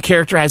 Like, the main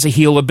character has a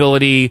heal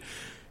ability,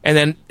 and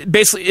then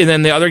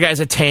the other guy's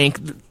a tank...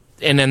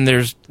 And then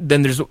there's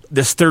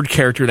this third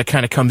character that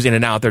kind of comes in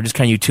and out. They're just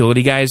kind of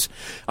utility guys.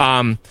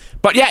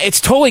 But yeah,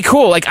 it's totally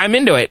cool. Like, I'm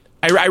into it.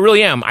 I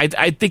really am.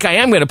 I think I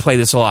am going to play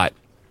this a lot.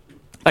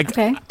 Like,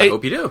 okay. I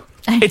hope you do.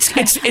 I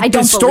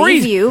don't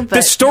believe you. But...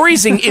 The story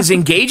is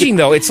engaging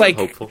though. It's like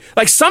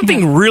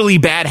something really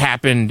bad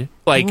happened.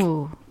 Like,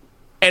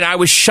 and I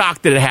was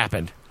shocked that it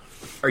happened.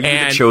 Are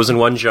you the chosen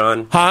one,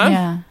 John? Huh?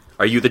 Yeah.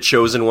 Are you the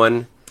chosen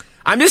one?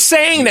 I'm just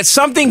saying that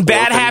something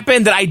bad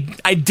happened that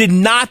I did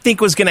not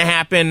think was going to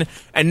happen,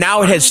 and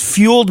now it has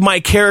fueled my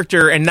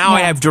character, and now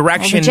I have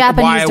direction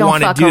why I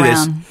want to do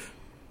this.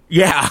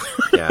 Yeah.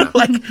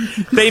 Like,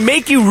 they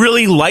make you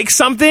really like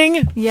something,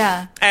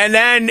 and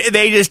then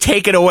they just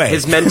take it away.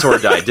 His mentor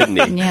died, didn't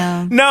he?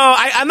 Yeah. No,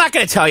 I'm not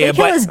going to tell you. They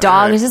kill his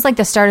dog. Is this like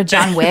the start of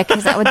John Wick?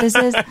 Is that what this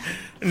is?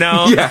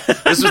 No. Yeah.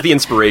 This was the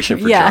inspiration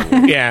for John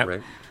Wick. Yeah.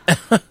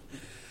 Right?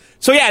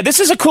 So yeah, this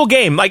is a cool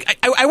game. Like,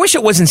 I wish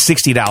it wasn't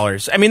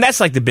 $60. I mean,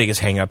 that's like the biggest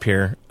hang up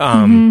here.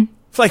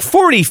 It's like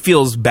 $40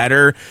 feels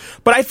better,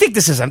 but I think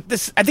this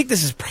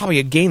is probably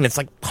a game that's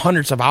like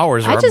hundreds of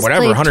hours or whatever. I just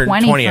played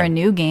 120 20 for a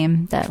new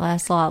game that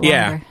lasts a lot longer.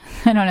 Yeah.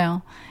 I don't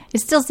know.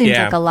 It still seems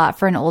like a lot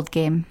for an old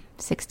game.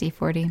 60,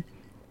 40.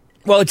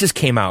 Well, it just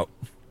came out.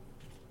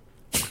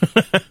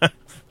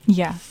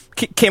 Yeah.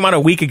 Came out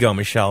a week ago,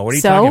 Michelle. What are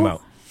you talking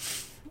about?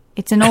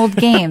 It's an old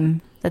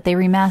game that they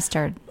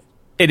remastered.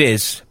 It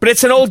is, but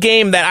it's an old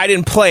game that I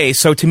didn't play,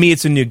 so to me,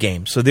 it's a new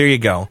game. So there you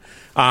go.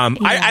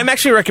 I'm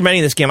actually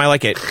recommending this game. I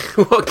like it.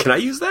 Well, can I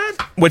use that?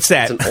 What's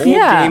that? It's an old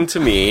game to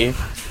me. No.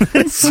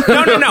 It's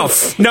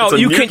a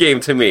new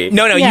game to me.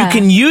 No, you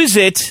can use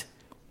it.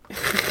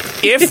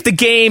 if the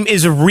game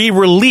is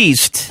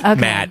re-released,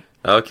 Matt,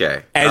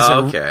 Okay.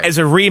 as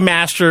a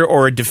remaster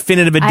or a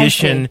definitive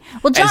edition.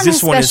 Well, John as has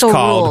this one is special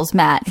called. rules,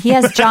 Matt. He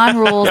has John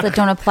rules that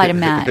don't apply to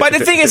Matt. But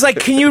the thing is, like,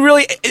 can you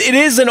really? It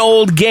is an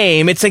old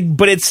game. It's like,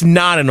 but it's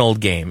not an old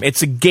game.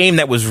 It's a game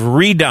that was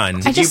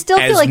redone. I just still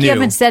feel like you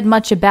haven't said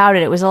much about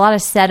it. It was a lot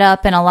of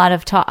setup and a lot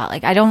of talk.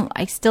 Like,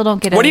 I still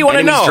don't get it. What do you want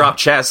to know? Drop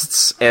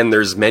chests and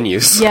there's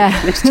menus. Yeah.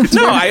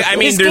 No, I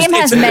mean, this game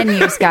has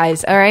menus,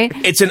 guys. All right.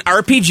 It's an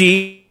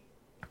RPG.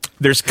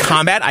 There's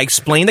combat. I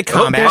explained the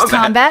combat. There's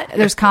combat.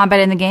 There's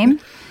combat in the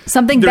game.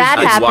 Something bad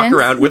I happens. walk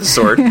around with a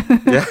sword.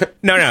 Yeah.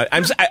 No.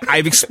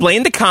 I've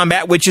explained the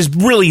combat, which is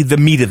really the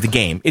meat of the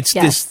game. It's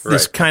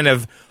this kind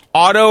of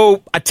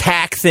auto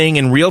attack thing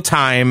in real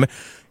time.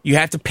 You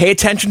have to pay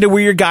attention to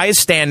where your guy is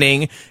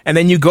standing, and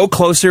then you go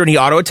closer and he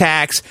auto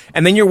attacks,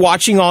 and then you're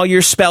watching all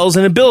your spells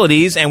and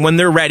abilities, and when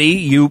they're ready,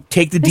 you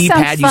take the This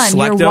D-pad, sounds you fun.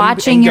 select You're them,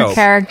 watching and your go.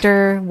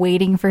 character,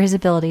 waiting for his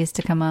abilities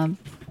to come up.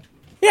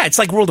 Yeah, it's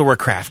like World of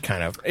Warcraft,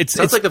 kind of. It's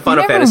like the You're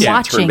Final never Fantasy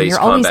watching. turn-based You're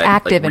always combat,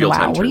 active like in WoW.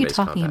 real-time What are you turn-based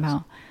talking combats.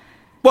 about?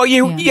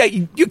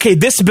 Well, okay,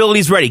 this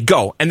ability's ready,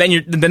 go. And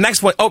then the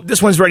next one,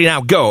 this one's ready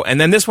now, go. And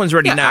then this one's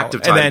ready now.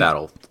 Active time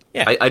battle.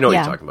 Yeah. I know what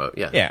you're talking about.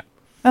 Yeah. Yeah.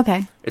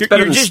 Okay. It's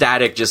better than just-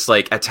 static, just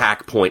like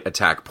attack point.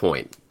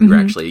 You're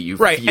actually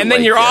Right, feel and then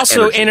like, you're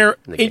also energy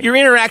in the game. you're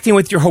interacting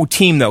with your whole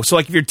team though. So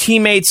like if your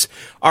teammates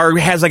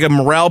has like a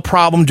morale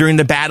problem during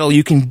the battle,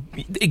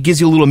 it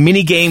gives you a little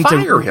mini game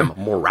Fire him.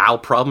 Morale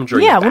problem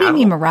during the Yeah, battle? what do you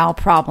mean morale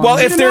problem? Well,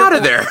 if Get him they're out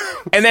of there.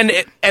 and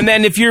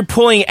then if you're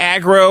pulling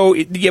aggro,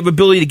 you have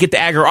ability to get the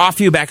aggro off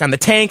you back on the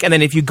tank. And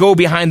then if you go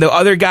behind the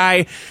other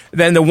guy,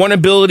 then the one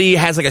ability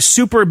has like a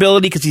super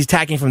ability because he's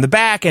attacking from the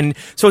back. And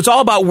so it's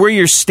all about where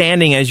you're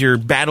standing as you're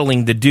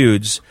battling the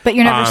dudes. But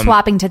you're never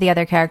swapping to the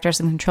other characters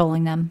and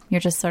controlling them.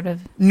 You're just sort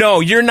of... No,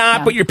 you're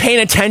not, but you're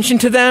paying attention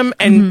to them.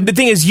 And the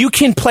thing is, you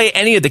can play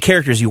any of the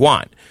characters you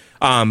want.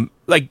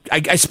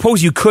 I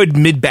suppose you could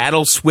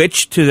mid-battle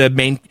switch to the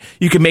main...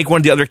 You could make one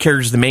of the other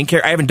characters the main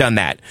character. I haven't done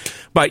that.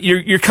 But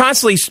you're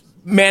constantly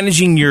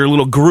managing your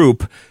little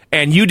group,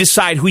 and you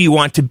decide who you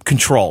want to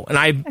control. And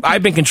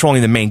I've been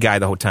controlling the main guy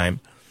the whole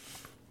time.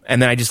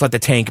 And then I just let the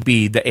tank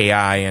be the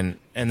AI, and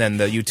then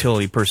the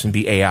utility person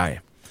be AI.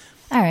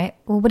 All right.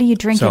 Well, what are you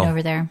drinking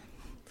over there?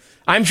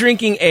 I'm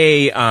drinking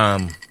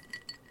a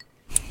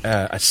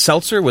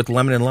seltzer with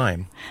lemon and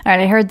lime. All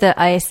right. I heard the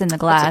ice in the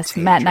glass.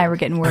 Matt and I were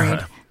getting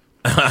worried.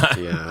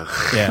 Yeah.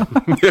 Yeah.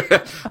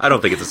 I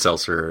don't think it's a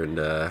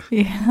seltzer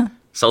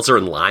seltzer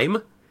and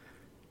lime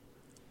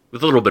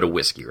with a little bit of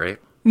whiskey, right?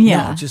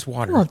 Yeah. No, just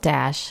water. A little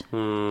dash.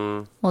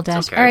 Little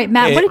dash. okay. All right,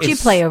 Matt, what did you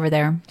play over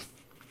there?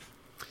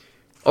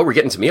 Oh, we're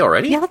getting to me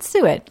already? Yeah, let's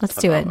do it. Let's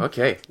do it.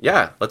 Okay,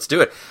 yeah, let's do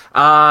it.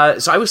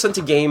 So I was sent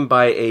a game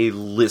by a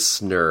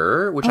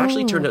listener, which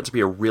actually turned out to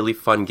be a really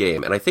fun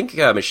game. And I think,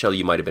 Michelle,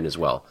 you might have been as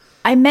well.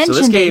 I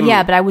mentioned game- it,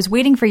 yeah, but I was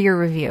waiting for your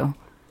review.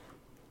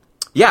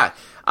 Yeah,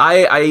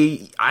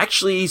 I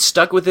actually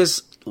stuck with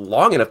this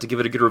long enough to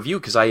give it a good review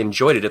because I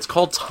enjoyed it. It's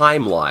called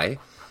Timelie.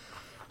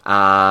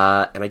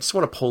 And I just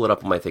want to pull it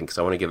up on my thing because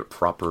I want to give it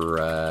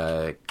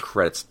proper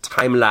credits.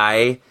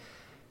 Timelie.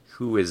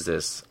 Who is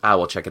this?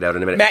 We'll check it out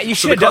in a minute. Matt, you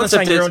should have done this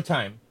on your own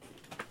time.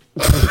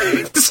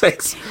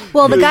 Thanks.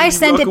 Well, the guy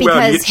sent it Walk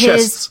around and because get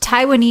his chests.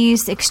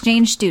 Taiwanese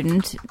exchange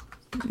student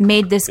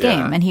made this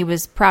game, and he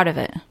was proud of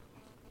it.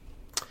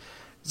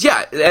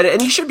 Yeah,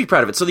 and you should be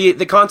proud of it. So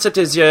the concept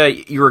is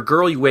you're a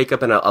girl, you wake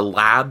up in a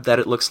lab that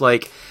it looks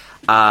like,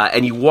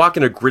 and you walk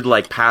in a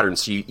grid-like pattern.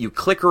 So you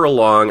click her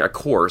along a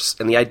course,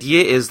 and the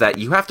idea is that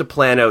you have to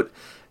plan out...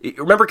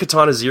 Remember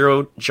Katana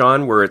Zero,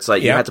 John, where it's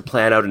like you had to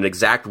plan out an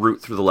exact route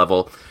through the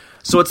level?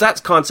 So it's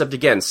that concept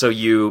again. So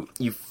you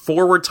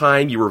forward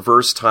time, you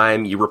reverse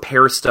time, you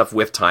repair stuff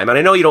with time. And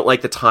I know you don't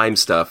like the time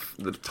stuff,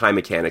 the time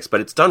mechanics,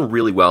 but it's done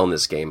really well in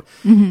this game.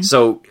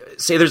 So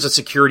say there's a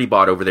security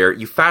bot over there,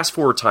 you fast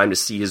forward time to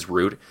see his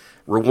route,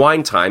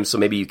 rewind time, so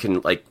maybe you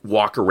can like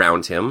walk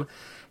around him.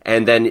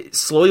 And then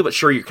slowly but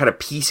surely, you're kind of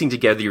piecing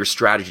together your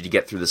strategy to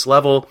get through this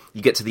level.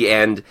 You get to the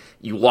end,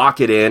 you lock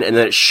it in, and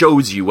then it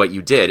shows you what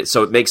you did.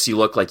 So it makes you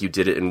look like you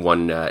did it in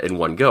one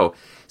go.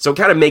 So it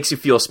kind of makes you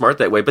feel smart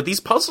that way. But these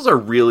puzzles are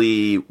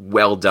really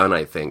well done,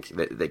 I think.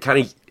 They kind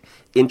of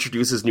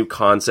introduces new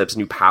concepts,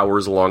 new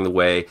powers along the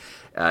way.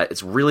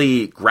 It's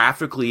really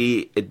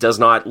graphically, it does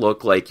not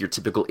look like your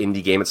typical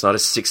indie game. It's not a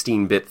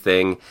 16-bit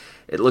thing.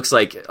 It looks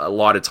like a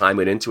lot of time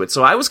went into it.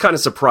 So I was kind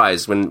of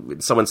surprised when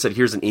someone said,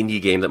 here's an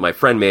indie game that my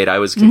friend made. I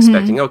was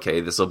expecting,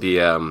 okay, this will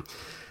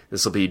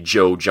be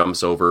Joe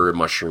jumps over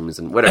mushrooms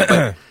and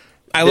whatever.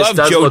 I love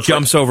Joe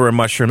jumps over a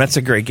mushroom. That's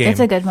a great game. It's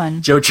a good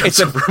one. Joe jumps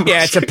over a mushroom.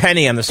 Yeah, it's a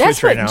penny on the Switch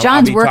That's right what now.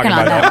 John's I'll be working talking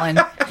on about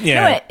that one. Yeah. You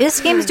know what? This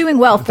game's doing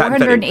well. Patent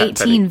pending,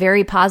 418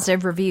 very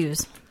positive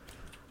reviews.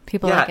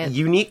 People like it.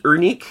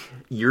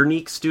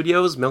 Unique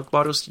Studios, Milk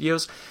Bottle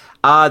Studios.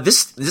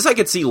 This I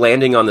could see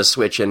landing on the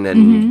Switch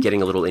and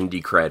getting a little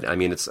indie cred. I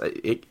mean,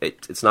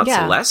 it's not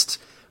Celeste,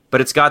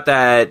 but it's got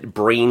that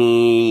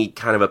brainy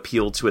kind of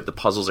appeal to it. The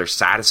puzzles are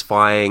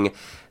satisfying.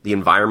 The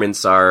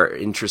environments are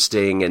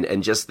interesting,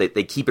 and just they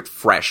keep it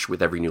fresh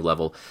with every new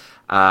level.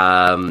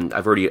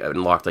 I've already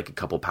unlocked like a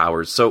couple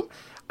powers. So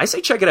I say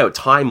check it out.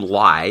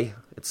 Timelie.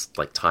 It's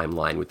like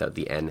timeline without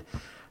the N.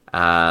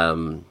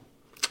 And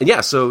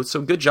yeah, so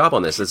good job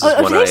on this. This is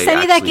one did they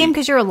send you that game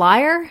because you're a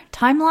liar?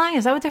 Timeline?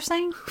 Is that what they're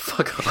saying?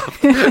 Fuck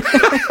off.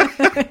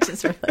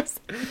 Just realized.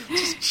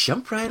 Just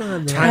jump right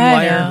on there.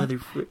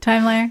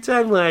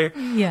 Timeline.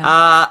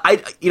 Yeah.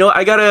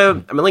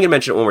 I'm only gonna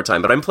mention it one more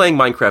time, but I'm playing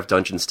Minecraft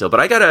Dungeons still. But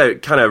I gotta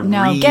kind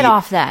of get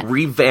off that.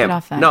 Revamp. Get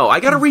off that. No, I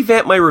gotta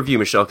revamp my review,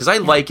 Michelle, because I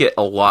like it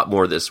a lot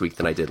more this week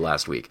than I did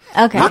last week.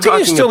 Okay. How can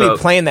you still be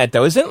playing that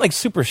though? Isn't it like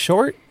super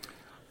short?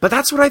 But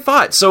that's what I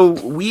thought. So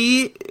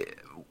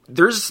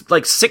there's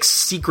like 6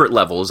 secret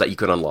levels that you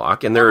can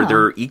unlock, and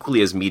they're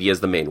equally as meaty as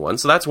the main one.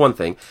 So that's one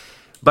thing.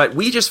 But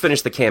we just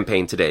finished the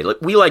campaign today.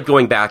 We like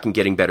going back and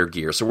getting better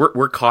gear, so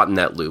we're caught in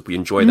that loop. We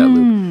enjoy that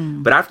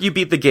loop. But after you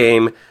beat the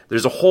game,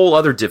 there's a whole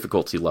other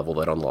difficulty level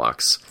that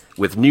unlocks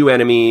with new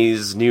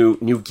enemies,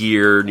 new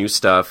gear, new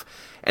stuff.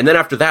 And then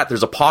after that,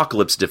 there's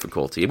Apocalypse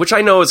difficulty, which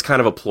I know is kind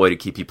of a ploy to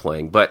keep you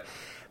playing, but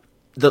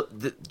the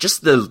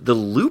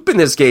loop in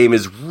this game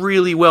is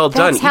really well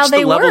done. How Each of the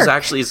they levels work.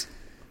 actually is.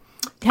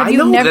 Have I you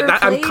know never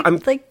that played I'm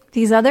like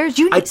these others?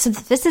 So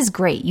this is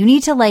great. You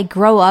need to like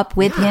grow up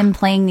with him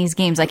playing these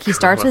games. Like he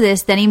starts with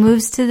this, then he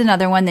moves to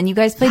another one, then you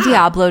guys play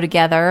Diablo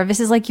together. This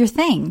is like your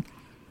thing.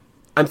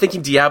 I'm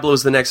thinking Diablo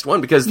is the next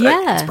one because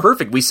it's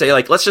perfect. We say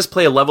like, let's just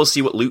play a level,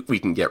 see what loot we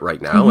can get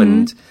right now,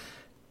 and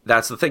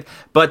that's the thing.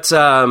 But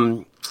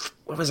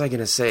what was I going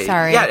to say?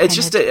 Sorry. Yeah, it's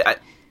just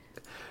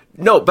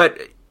no, but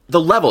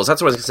the levels.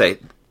 That's what I was going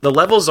to say. The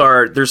levels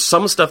there's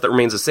some stuff that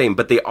remains the same,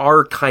 but they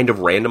are kind of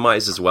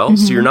randomized as well.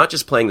 So you're not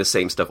just playing the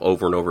same stuff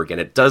over and over again.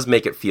 It does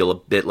make it feel a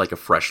bit like a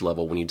fresh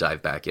level when you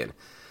dive back in.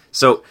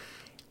 So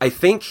I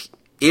think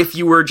if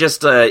you were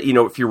just,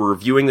 if you were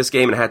reviewing this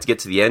game and had to get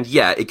to the end,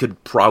 yeah, it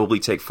could probably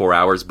take 4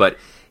 hours. But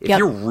if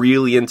you're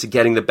really into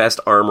getting the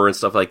best armor and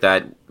stuff like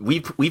that,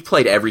 we've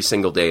played every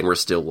single day and we're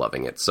still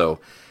loving it.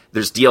 So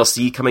there's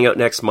DLC coming out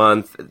next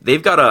month.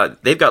 They've got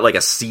like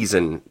a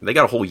season. They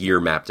got a whole year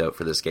mapped out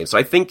for this game. So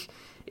I think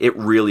it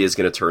really is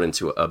going to turn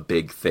into a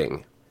big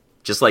thing.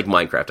 Just like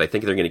Minecraft. I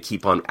think they're going to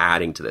keep on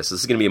adding to this. This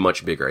is going to be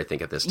much bigger, I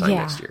think, at this time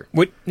next year.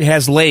 It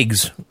has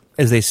legs,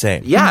 as they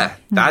say. Yeah,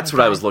 that's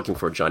what I was looking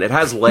for, John. It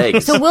has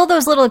legs. So will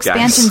those little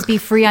expansions be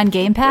free on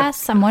Game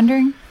Pass? I'm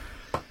wondering.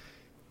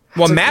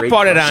 Well, Matt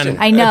bought it on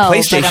I know,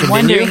 PlayStation. but I'm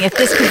wondering if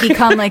this could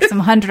become like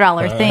some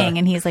 $100 thing.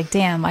 And he's like,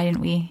 damn, why didn't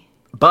we?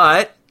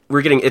 But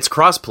it's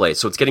crossplay,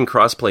 so it's getting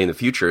crossplay in the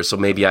future. So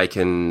maybe I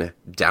can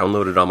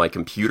download it on my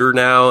computer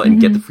now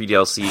and get the free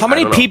DLC. How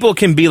many people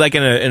can be like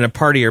in a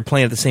party or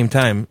playing at the same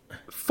time?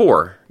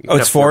 4.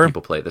 It's 4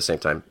 people play at the same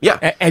time.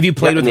 Yeah. Have you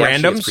played with randoms?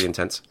 Actually, it's pretty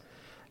intense.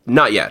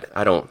 Not yet.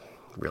 I don't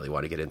really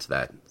want to get into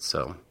that.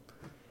 So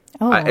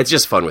it's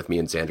just fun with me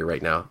and Xander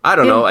right now. I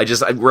don't know.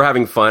 We're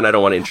having fun. I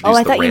don't want to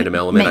introduce the random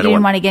element. You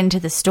didn't want to get into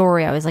the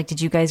story. I was like,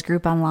 did you guys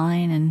group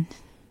online and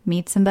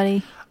meet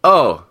somebody?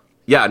 Oh.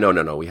 Yeah,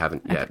 no, we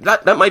haven't yet.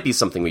 That might be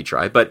something we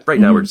try, but right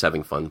now we're just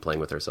having fun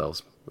playing with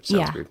ourselves, which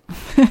sounds weird.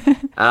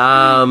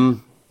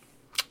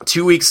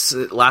 2 weeks,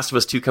 Last of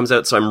Us 2 comes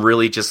out, so I'm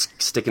really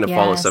just sticking to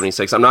Fallout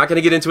 76. I'm not going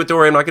to get into it,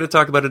 Dory. I'm not going to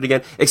talk about it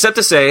again, except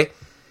to say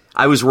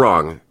I was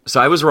wrong.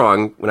 So I was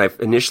wrong when I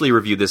initially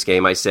reviewed this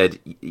game. I said,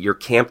 your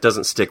camp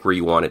doesn't stick where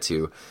you want it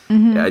to.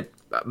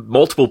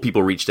 Multiple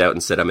people reached out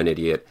and said I'm an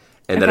idiot,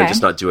 and that I'm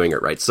just not doing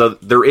it right. So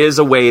there is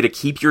a way to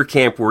keep your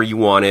camp where you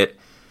want it.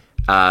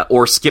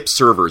 Or skip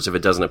servers if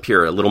it doesn't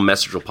appear. A little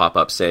message will pop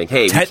up saying,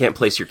 "Hey, we can't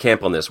place your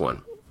camp on this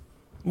one."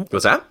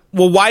 What's that?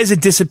 Well, why is it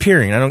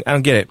disappearing? I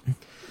don't get it.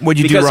 What'd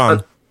you do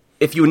wrong?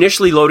 If you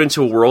initially load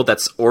into a world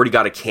that's already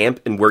got a camp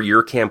and where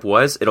your camp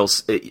was,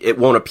 it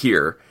won't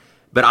appear.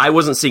 But I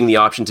wasn't seeing the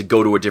option to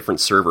go to a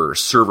different server.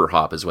 Server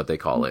hop is what they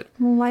call it.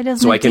 Well, why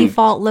doesn't it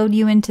default load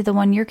you into the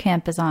one your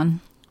camp is on?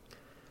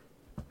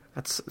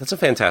 That's a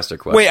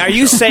fantastic question. Wait, are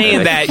you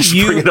saying that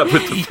you bring it up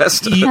with the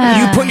best?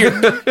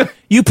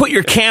 You put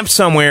your camp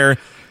somewhere,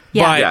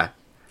 but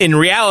in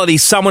reality,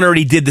 someone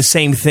already did the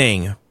same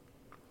thing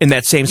in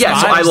that same spot?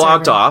 Yeah, so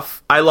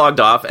I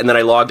logged off, and then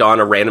I logged on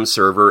a random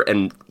server,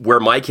 and where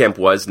my camp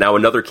was, now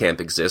another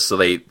camp exists, so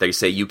they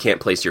say you can't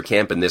place your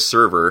camp in this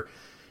server.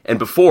 And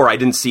before, I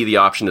didn't see the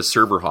option to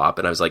server hop,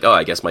 and I was like, oh,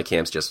 I guess my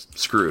camp's just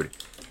screwed.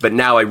 But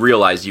now I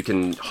realize you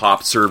can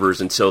hop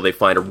servers until they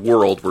find a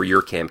world where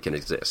your camp can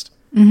exist.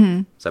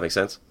 Does that make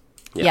sense?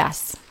 Yeah.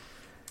 Yes.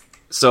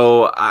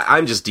 So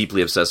I'm just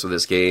deeply obsessed with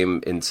this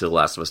game until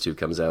Last of Us 2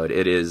 comes out.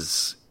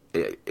 It's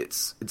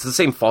the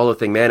same Fallout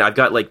thing, man. I've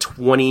got like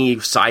 20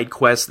 side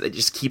quests that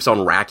just keeps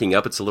on racking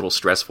up. It's a little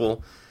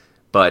stressful,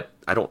 but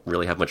I don't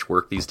really have much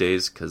work these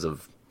days because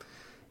of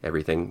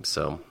everything.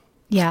 So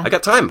I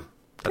got time.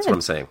 That's what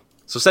I'm saying.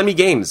 So send me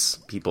games,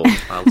 people.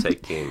 I'll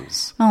take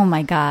games. Oh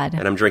my God.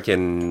 And I'm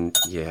drinking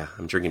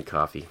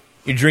coffee.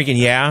 You're drinking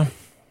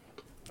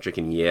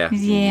Drinking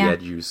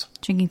juice.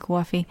 Drinking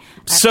coffee.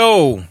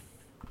 So,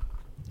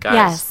 guys.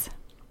 Yes.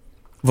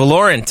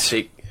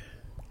 Valorant.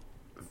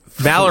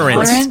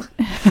 Valorant.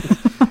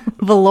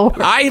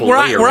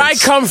 Where I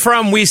come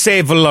from, we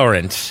say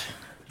Valorant.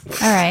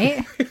 All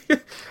right.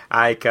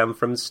 I come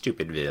from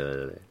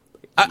Stupidville.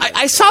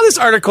 I saw this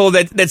article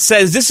that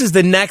says this is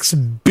the next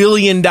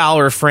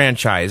billion-dollar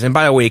franchise. And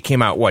by the way, it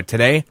came out, what,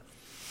 today?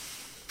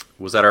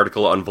 Was that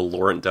article on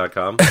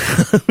Valorant.com?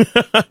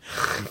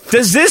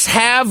 Does this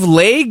have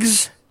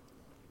legs?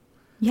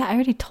 Yeah, I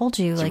already told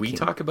you. Did we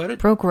talk about it?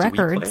 Broke Did we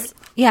play records. it?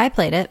 Yeah, I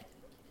played it.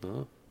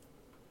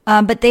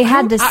 But they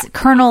had this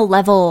kernel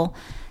level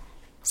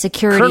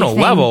security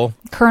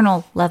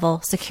kernel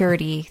level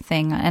security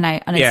thing, and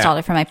I uninstalled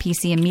it from my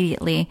PC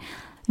immediately.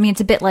 I mean,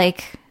 it's a bit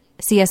like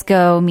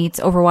CSGO meets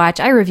Overwatch.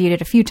 I reviewed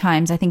it a few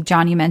times. I think,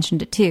 John, you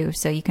mentioned it too,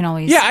 so you can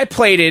always... Yeah, I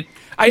played it.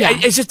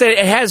 It's just that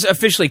it has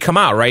officially come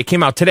out, right? It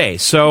came out today.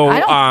 So,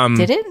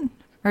 did it?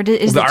 Or is the it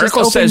just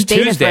article open says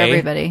beta Tuesday. for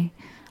everybody?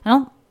 I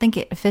don't think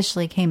it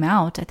officially came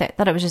out. I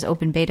thought it was just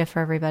open beta for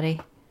everybody.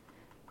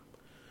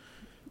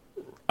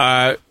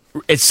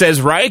 It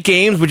says Riot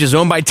Games, which is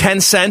owned by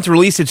Tencent,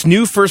 released its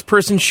new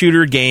first-person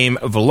shooter game,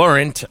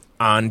 Valorant,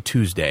 on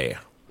Tuesday.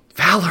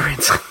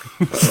 Valorant.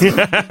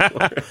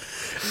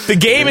 The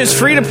game is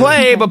free to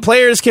play, but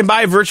players can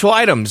buy virtual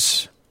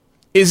items.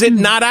 Is it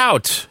not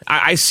out?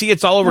 I see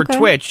it's all over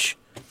Twitch.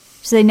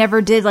 So they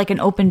never did like an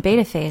open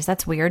beta phase.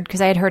 That's weird, because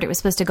I had heard it was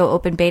supposed to go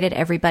open beta to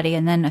everybody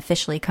and then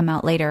officially come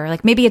out later.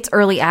 Like maybe it's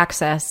early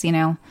access, you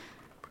know.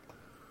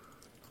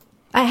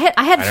 I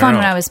had fun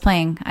when I was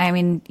playing. I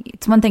mean,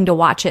 it's one thing to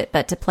watch it,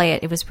 but to play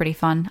it, it was pretty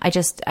fun.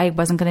 I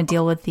wasn't going to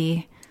deal with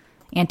the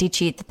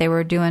anti-cheat that they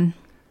were doing.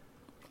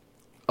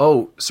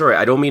 Oh, sorry.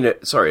 I don't mean to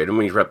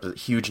interrupt.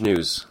 Huge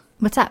news.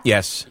 What's up?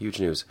 Yes. Huge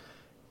news.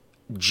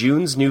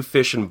 June's new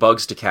fish and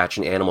bugs to catch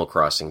in Animal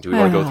Crossing. Do we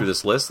want to go through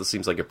this list? This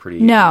seems like a pretty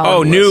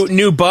no.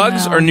 New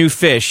bugs or new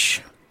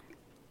fish?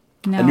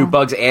 No. New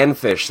bugs and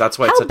fish. That's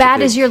why. How it's such bad a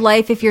big, is your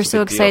life if you're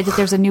so excited deal. that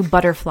there's a new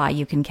butterfly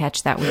you can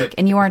catch that week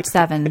and you aren't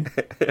 7?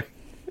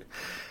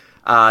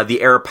 The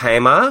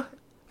Arapaima.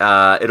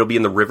 It'll be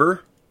in the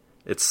river.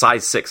 It's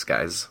size 6,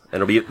 guys,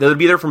 and they'll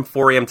be there from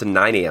 4 a.m. to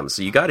 9 a.m.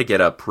 So you got to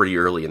get up pretty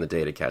early in the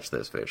day to catch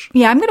those fish.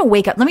 Yeah, I'm going to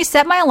wake up. Let me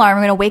set my alarm.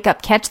 I'm going to wake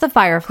up, catch the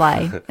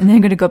firefly, and then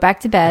I'm going to go back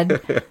to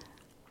bed.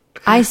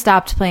 I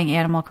stopped playing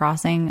Animal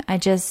Crossing. I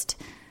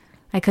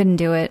couldn't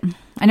do it.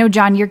 I know,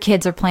 John, your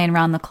kids are playing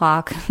around the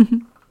clock.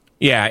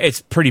 Yeah,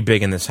 it's pretty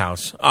big in this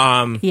house.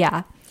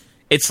 Yeah.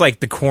 It's like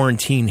the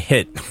quarantine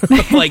hit.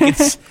 Like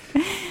it's...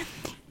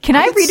 Can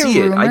I read a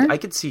rumor? I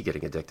could see you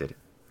getting addicted.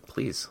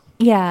 Please.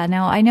 Yeah,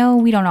 no, I know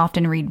we don't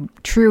often read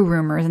true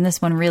rumors, and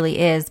this one really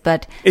is,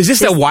 but... Is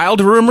this a wild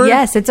rumor?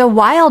 Yes, it's a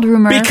wild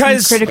rumor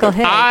because from Critical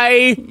Hit.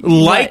 I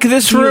like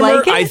this You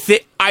rumor. like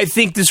it? I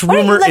think this Why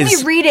don't rumor you let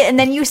is... me read it, and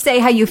then you say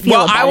how you feel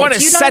about it. Well, I want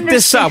to set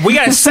this up. We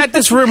got to set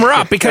this rumor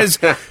up, because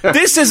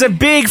this is a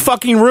big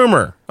fucking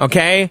rumor,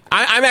 okay?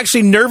 I'm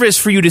actually nervous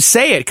for you to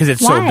say it, because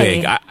it's so Why?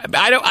 big.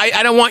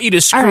 I don't want you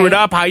to screw right. it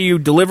up, how you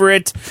deliver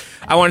it.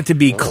 I want it to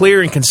be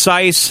clear and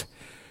concise.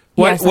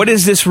 Yes. What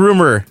is this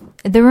rumor?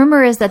 The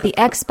rumor is that the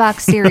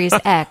Xbox Series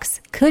X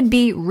could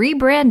be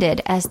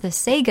rebranded as the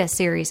Sega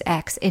Series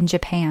X in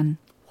Japan.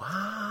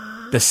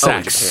 The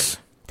sex.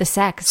 The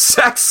sex.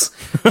 Sex.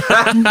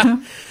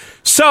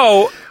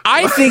 So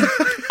I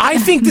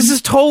think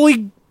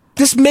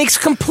this makes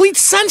complete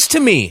sense to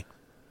me.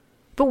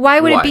 But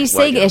why would it be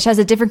Why? Sega-ish? Has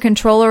a different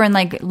controller and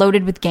like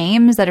loaded with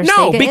games that are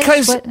No, Sega-ish?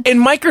 because What? in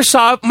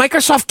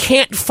Microsoft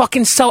can't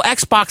fucking sell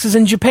Xboxes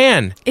in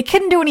Japan. It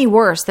couldn't do any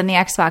worse than the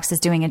Xbox is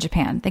doing in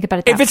Japan. Think about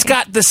it that If it's way.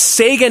 got the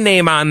Sega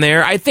name on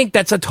there, I think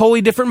that's a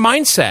totally different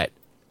mindset.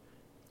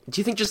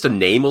 Do you think just a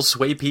name will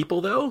sway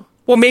people, though?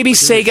 Well, maybe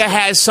Sega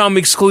has some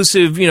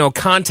exclusive,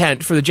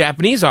 content for the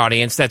Japanese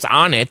audience that's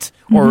on it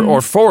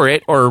or for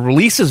it or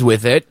releases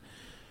with it.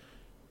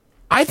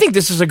 I think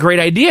this is a great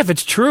idea if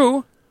it's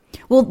true.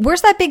 Well,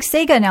 where's that big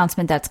Sega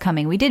announcement that's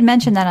coming? We did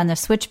mention that on the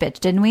Switch Bitch,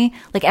 didn't we?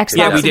 Like Xbox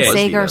Yeah, we and did.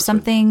 Sega or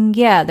something.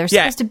 Yeah, they're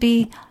supposed to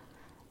be...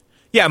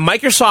 Yeah,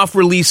 Microsoft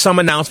released some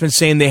announcement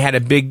saying they had a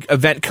big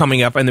event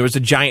coming up and there was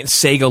a giant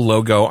Sega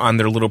logo on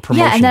their little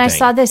promotion Yeah, and then thing. I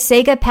saw this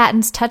Sega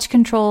patents touch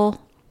control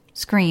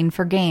screen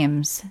for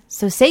games.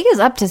 So Sega's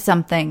up to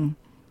something.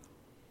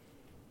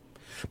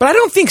 But I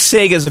don't think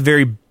Sega is a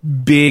very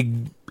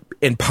big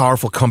and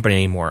powerful company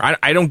anymore.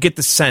 I don't get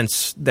the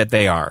sense that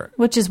they are.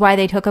 Which is why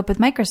they'd hook up with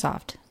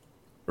Microsoft.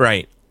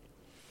 Right.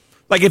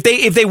 Like if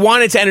they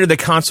wanted to enter the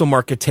console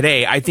market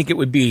today, I think it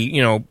would be,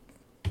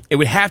 it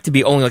would have to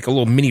be only like a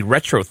little mini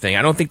retro thing.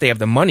 I don't think they have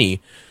the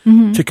money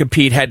to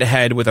compete head to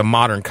head with a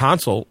modern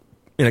console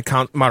in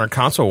a modern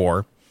console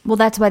war. Well,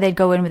 that's why they'd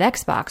go in with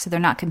Xbox, so they're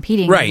not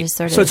competing. They're Right. just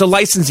sort So of... it's a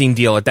licensing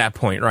deal at that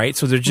point, right?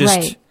 So they're just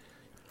Right.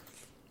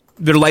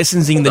 they're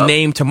licensing the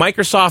name to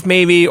Microsoft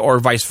maybe, or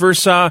vice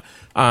versa,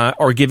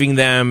 or giving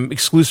them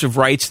exclusive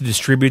rights to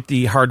distribute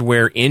the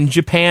hardware in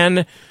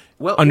Japan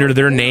under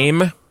their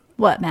name.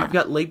 What, Matt? I've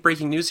got late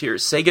breaking news here.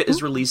 Sega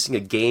is releasing a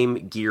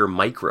Game Gear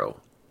Micro.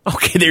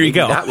 Okay, there you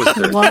go. That was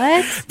their, What?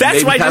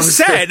 That's maybe what I that just was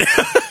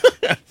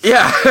said.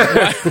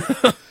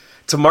 Yeah.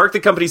 To mark the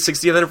company's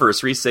 60th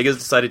anniversary, Sega has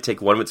decided to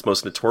take one of its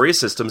most notorious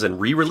systems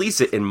and re-release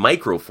it in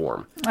micro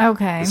form.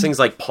 Okay. This thing's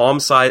like palm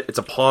size. It's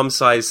a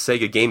palm-sized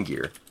Sega Game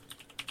Gear.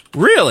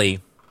 Really?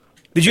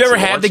 Did you ever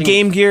have the launching-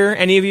 Game Gear?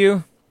 Any of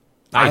you?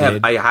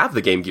 I have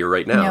the Game Gear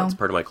right now. No. It's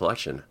part of my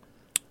collection.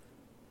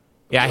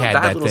 Yeah, I had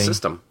bad that little thing.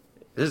 system.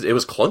 It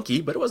was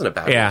clunky, but it wasn't a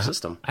bad little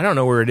system. I don't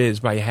know where it is,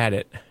 but I had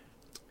it.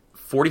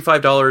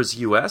 $45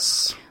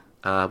 US.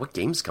 What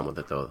games come with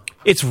it though?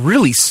 It's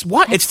really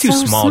what? It's too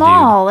so small,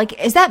 small.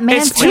 Like, is that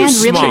man's It's too hand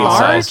really small.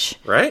 large?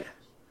 Right? dude.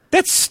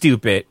 That's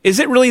stupid. Is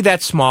it really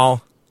that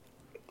small?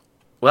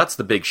 Well, that's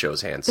the Big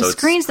Show's hand. The So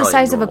screen's the it's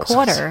size of a normal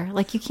quarter. size.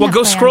 Like, you can't. Well,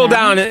 go play on scroll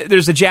that. down.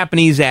 There's a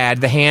Japanese ad.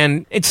 The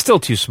hand, it's still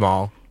too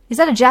small. Is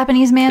that a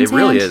Japanese man's It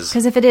really hand? is.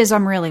 Because if it is,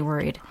 I'm really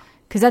worried.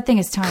 Because that thing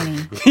is tiny.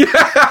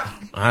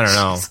 I don't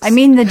know. I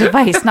mean the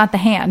device, not the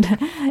hand.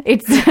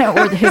 It's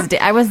or his.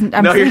 I wasn't.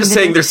 I'm No, you're just the-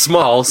 saying they're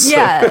small. So.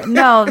 Yeah,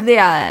 no,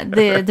 yeah.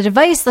 The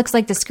device looks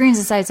like the screen's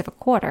the size of a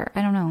quarter.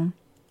 I don't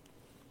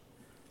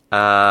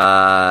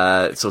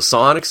know. So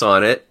Sonic's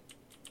on it.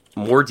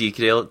 More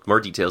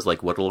details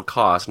like what it'll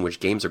cost and which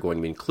games are going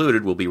to be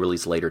included will be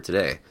released later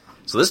today.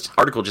 So this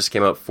article just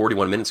came out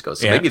 41 minutes ago.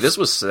 So Yeah. maybe this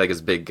was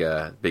Sega's big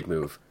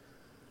move.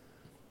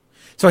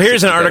 So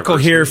here's an 60th article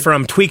here anniversary.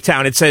 from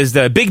Tweaktown. It says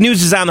the big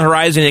news is on the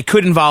horizon. It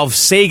could involve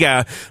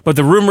Sega, but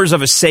the rumors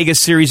of a Sega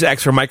Series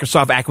X or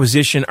Microsoft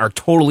acquisition are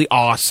totally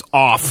off.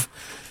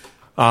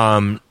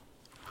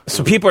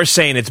 So people are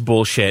saying it's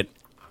bullshit.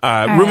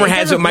 Rumor it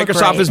has it doesn't look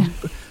Microsoft is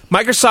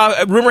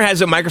right. Rumor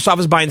has it Microsoft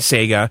is buying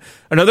Sega.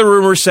 Another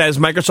rumor says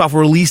Microsoft will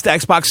release the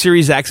Xbox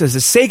Series X as the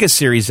Sega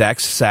Series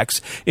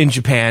X in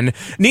Japan.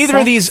 Neither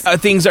of these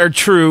things are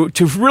true.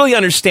 To really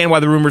understand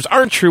why the rumors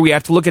aren't true, we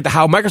have to look at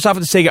how Microsoft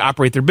and Sega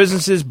operate their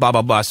businesses. Blah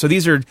blah blah. So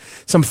these are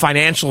some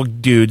financial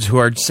dudes who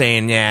are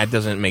saying, yeah, it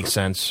doesn't make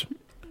sense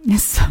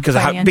because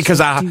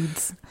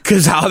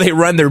how they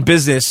run their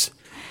business.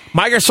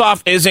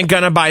 Microsoft isn't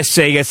going to buy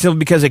Sega simply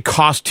because it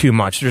costs too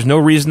much. There's no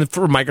reason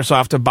for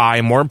Microsoft to buy.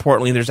 And more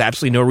importantly, there's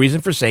absolutely no reason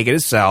for Sega to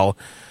sell.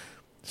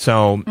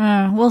 So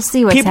We'll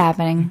see what's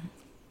happening.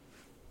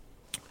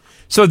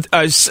 So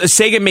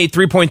Sega made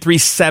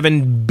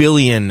 $3.37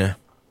 billion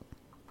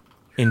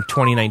in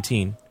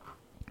 2019.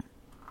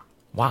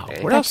 Wow.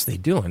 What else are they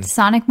doing?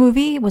 Sonic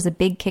movie was a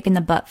big kick in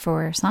the butt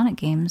for Sonic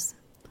games.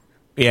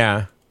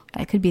 Yeah.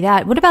 It could be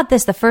that. What about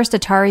this? The first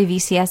Atari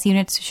VCS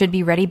units should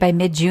be ready by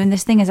mid-June.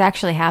 This thing is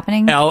actually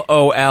happening.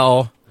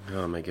 LOL.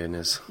 Oh my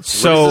goodness.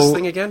 So what is this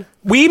thing again?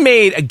 We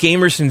made a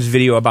Gamersons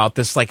video about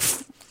this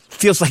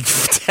feels like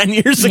 10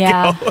 years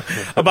ago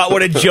about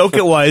what a joke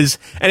it was,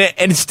 and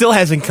it still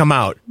hasn't come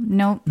out.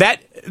 Nope.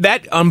 That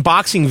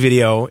unboxing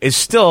video is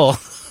still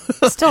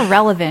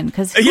relevant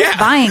because who's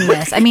buying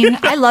this? I mean,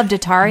 I loved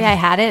Atari. I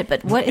had it,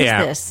 but what is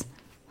this?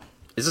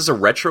 Is this a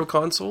retro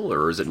console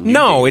or is it new?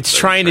 No, it's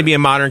trying to be a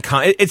modern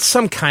it's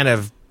some kind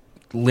of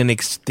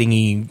Linux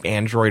thingy,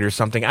 Android or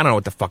something. I don't know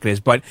what the fuck it is,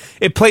 but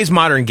it plays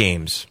modern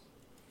games.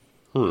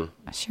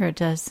 Sure it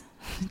does.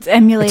 It's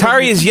emulated.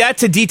 Atari is yet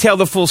to detail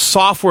the full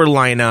software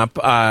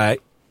lineup,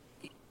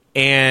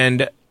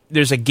 and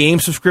there's a game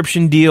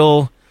subscription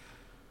deal.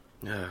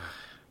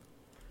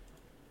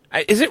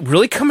 Is it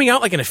really coming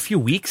out like in a few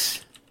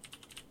weeks?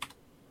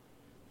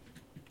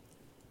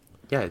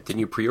 Yeah, didn't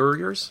you pre-order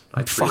yours?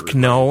 Fuck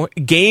no.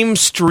 Game,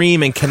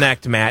 stream, and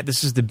connect, Matt.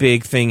 This is the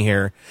big thing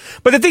here.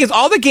 But the thing is,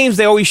 all the games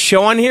they always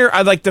show on here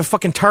are like the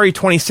fucking Atari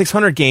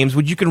 2600 games,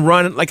 which you can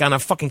run like on a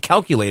fucking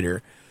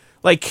calculator.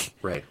 Like,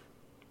 right.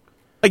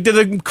 Like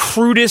they're the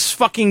crudest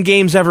fucking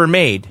games ever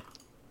made.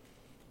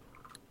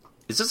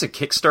 Is this a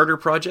Kickstarter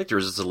project or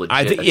is this a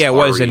legit Atari it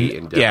was.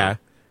 endeavor?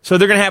 So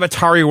they're going to have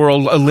Atari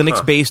World, a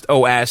Linux-based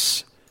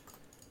OS.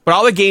 But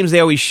all the games they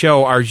always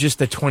show are just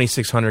the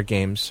 2600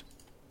 games.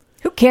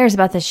 Who cares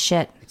about this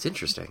shit? It's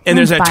interesting. And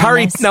there's an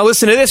Atari. This? Now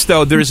listen to this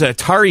though. There's an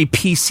Atari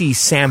PC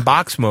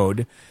sandbox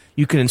mode.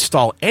 You can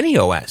install any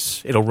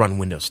OS. It'll run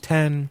Windows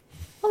 10.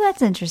 Well,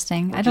 that's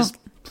interesting. I Just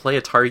don't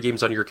play Atari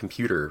games on your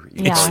computer.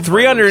 It's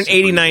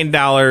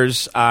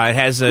 $389. It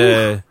has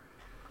a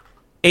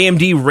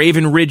AMD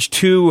Raven Ridge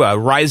 2, a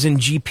Ryzen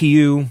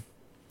GPU.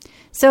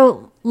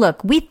 So,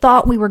 look, we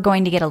thought we were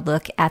going to get a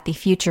look at the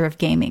future of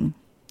gaming,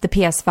 the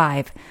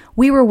PS5.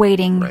 We were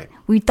waiting. Right.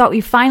 We thought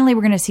we finally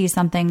were going to see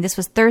something. This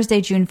was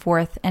Thursday, June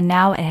 4th, and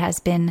now it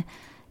has been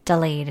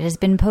delayed. It has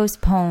been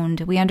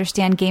postponed. We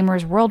understand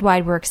gamers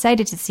worldwide were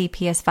excited to see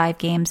PS5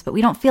 games, but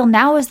we don't feel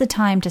now is the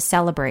time to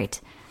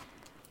celebrate.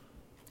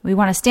 We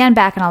want to stand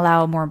back and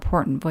allow more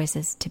important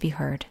voices to be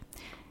heard.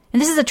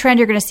 And this is a trend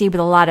you're going to see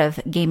with a lot of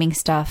gaming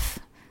stuff.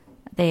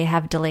 They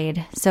have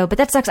delayed. But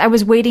that sucks. I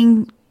was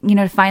waiting,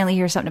 to finally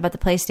hear something about the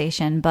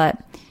PlayStation, but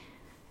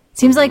it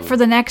seems like for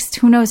the next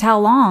who knows how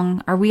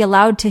long, are we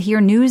allowed to hear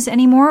news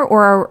anymore,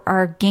 or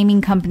are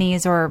gaming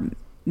companies or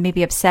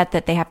maybe upset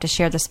that they have to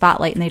share the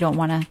spotlight and they don't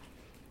want to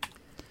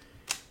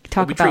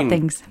talk about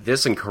things?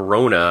 This and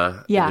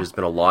Corona, Yeah. there's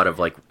been a lot of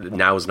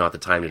now is not the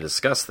time to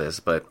discuss this,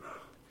 but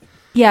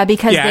Yeah,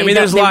 because they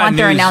there's a lot of want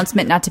their news.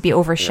 announcement not to be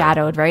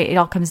overshadowed, right? It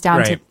all comes down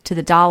Right. to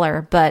the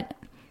dollar, but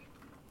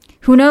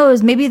who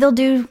knows? Maybe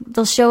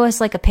they'll show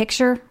us like a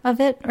picture of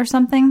it or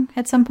something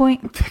at some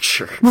point.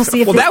 picture. We'll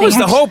see if Well, this that thing was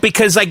the actually- hope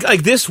because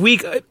like this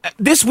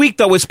week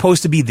though was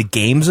supposed to be the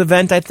games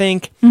event, I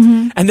think.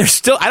 Mm-hmm. And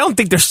I don't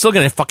think they're still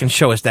going to fucking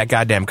show us that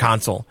goddamn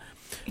console.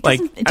 Like,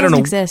 It I don't doesn't know.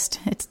 exist.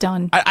 It's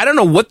done. I don't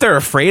know what they're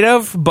afraid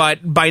of, but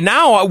by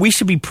now we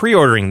should be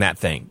pre-ordering that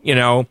thing, you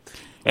know.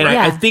 And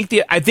Yeah.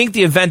 I think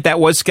the event that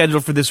was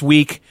scheduled for this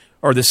week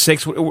or the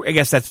 6th, I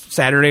guess that's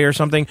Saturday or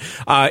something,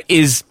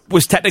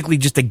 was technically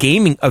just a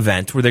gaming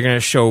event where they're going to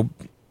show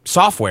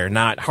software,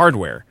 not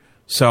hardware.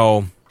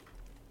 So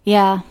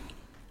Yeah.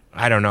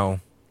 I don't know.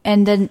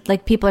 And then,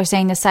 like, people are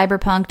saying the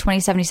Cyberpunk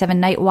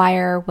 2077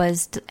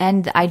 Nightwire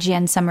and the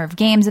IGN Summer of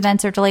Games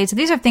events are delayed. So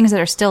these are things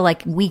that are still,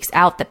 like, weeks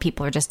out that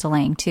people are just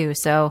delaying, too.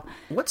 So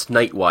What's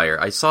Nightwire?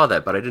 I saw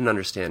that, but I didn't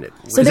understand it.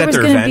 So Is there that was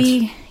their going to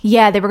event?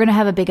 be, they were going to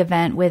have a big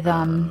event with,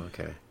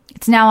 Okay.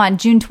 it's now on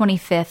June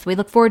 25th. We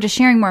look forward to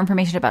sharing more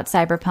information about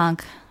Cyberpunk.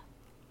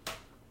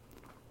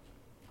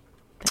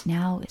 But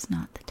now is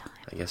not the time.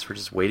 I guess we're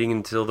just waiting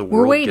until the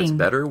We're world gets waiting.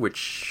 better,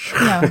 which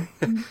No.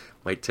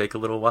 might take a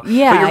little while.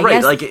 Yeah, but you're I right.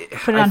 guess Like,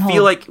 put it on I feel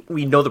hold. like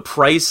we know the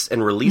price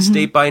and release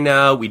date by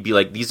now. We'd be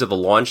like, these are the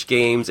launch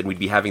games, and we'd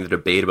be having the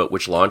debate about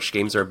which launch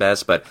games are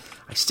best. But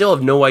I still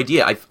have no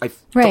idea. I Right.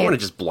 don't want to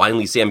just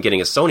blindly say I'm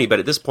getting a Sony, but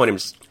at this point, I'm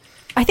just.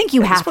 I think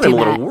you At this have point, to, I'm a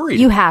little Matt. worried.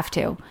 You have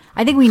to.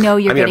 I think we know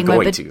you're I mean, I'm getting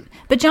going one, to.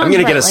 but John's I'm going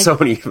to right, get a like,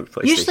 Sony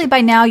PlayStation. Usually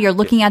by now you're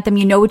looking at them,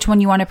 you know which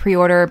one you want to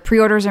pre-order.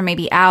 Pre-orders are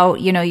maybe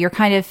out. You know, you're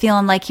kind of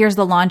feeling like, here's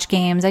the launch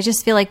games. I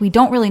just feel like we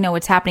don't really know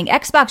what's happening.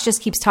 Xbox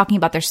just keeps talking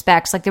about their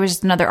specs. Like there was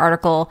just another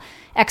article.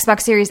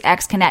 Xbox Series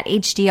X can add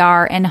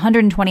HDR and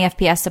 120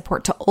 FPS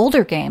support to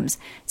older games.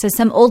 So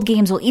some old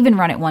games will even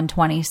run at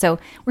 120. So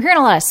we're hearing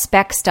a lot of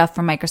spec stuff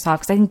from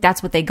Microsoft because I think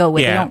that's what they go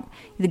with. Yeah. They don't,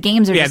 the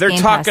games are Yeah, just they're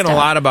Game Pass talking a stuff.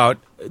 lot about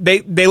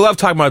they love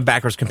talking about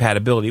backwards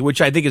compatibility,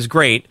 which I think is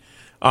great.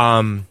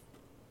 And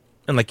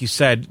like you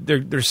said,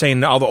 they're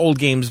saying all the old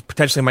games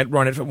potentially might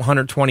run at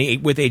 120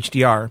 with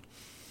HDR.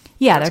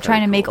 Yeah, they're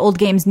trying to make old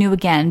games new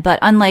again, but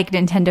unlike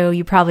Nintendo,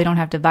 you probably don't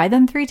have to buy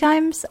them 3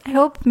 times. I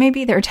hope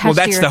maybe they're attached. Well, to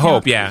that's your the account.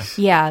 hope, yeah.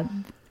 Yeah,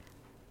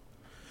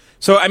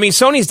 So, I mean,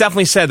 Sony's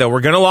definitely said, though,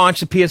 we're going to launch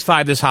the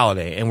PS5 this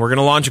holiday, and we're going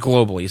to launch it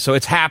globally. So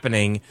it's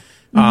happening.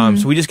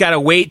 So we just got to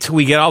wait till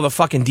we get all the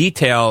fucking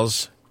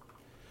details.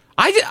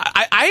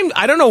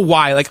 I don't know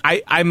why. Like,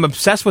 I'm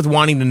obsessed with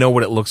wanting to know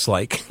what it looks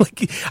like.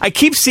 Like, I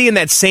keep seeing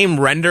that same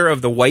render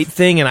of the white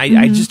thing, and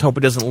I just hope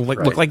it doesn't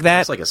look like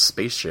that. It's like a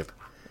spaceship.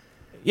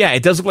 Yeah,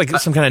 it does look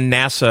like some kind of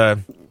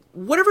NASA.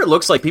 Whatever it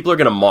looks like, people are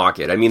going to mock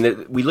it. I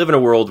mean, we live in a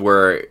world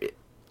where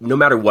no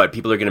matter what,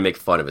 people are going to make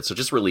fun of it. So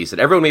just release it.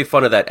 Everyone made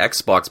fun of that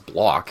Xbox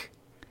block.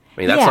 I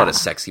mean, that's Yeah. not a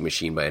sexy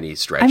machine by any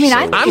stretch. I mean,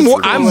 so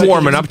I'm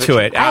warming up to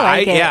it. I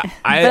like it. Yeah, but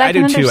I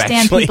can do too, understand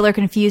actually. people are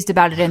confused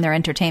about it in their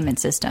entertainment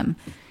system.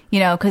 You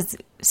know, because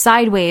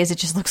sideways, it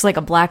just looks like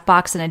a black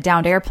box in a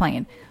downed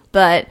airplane.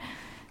 But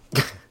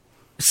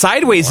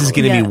Sideways is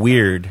going to Yeah. be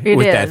weird it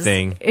with is. that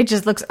thing. It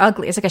just looks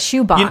ugly. It's like a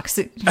shoebox.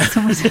 It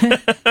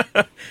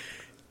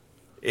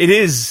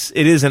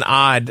is an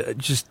odd,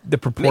 just the It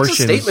makes proportions.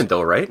 a statement,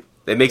 though, right?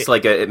 It makes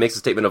a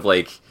statement of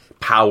like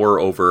power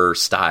over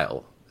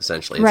style.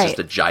 Essentially, it's Right. just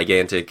a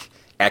gigantic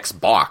X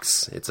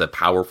box. It's a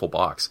powerful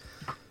box.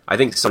 I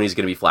think Sony's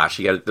going to be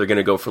flashy. They're going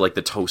to go for like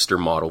the toaster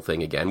model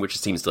thing again, which it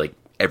seems like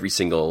every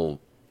single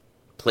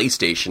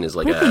PlayStation is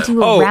like What if they a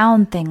do a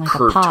round thing, like a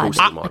curved pod?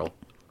 toaster model.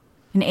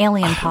 An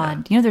alien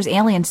pod. You know, there's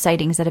alien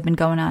sightings that have been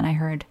going on, I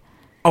heard.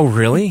 Oh,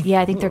 really?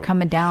 Yeah, I think they're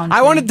coming down.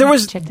 I wanted. There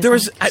was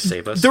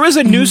Save us. there was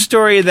a news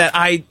story that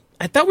I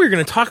thought we were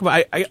going to talk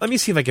about. Let me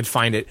see if I could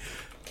find it.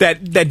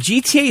 That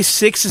GTA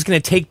 6 is going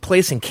to take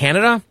place in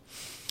Canada.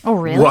 Oh,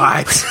 really?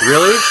 What?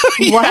 Really?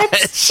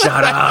 What?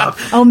 Shut up.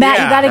 Oh, Matt,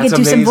 Yeah, you got to that's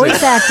do some amazing.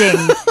 voice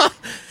acting.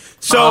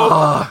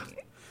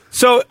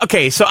 So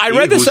okay, so I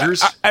read this.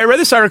 Hoosiers. I read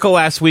this article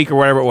last week or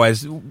whatever it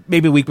was,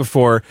 maybe a week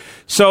before.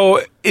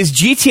 So is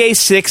GTA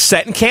 6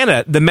 set in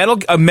Canada?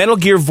 A Metal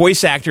Gear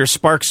voice actor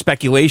sparked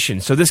speculation.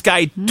 So this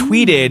guy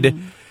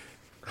tweeted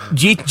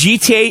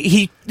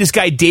GTA. This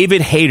guy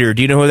David Hayter.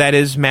 Do you know who that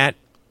is, Matt?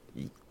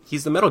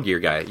 He's the Metal Gear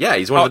guy. Yeah,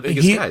 he's one of the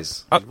biggest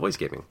guys in voice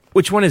gaming.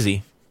 Which one is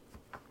he?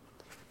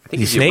 I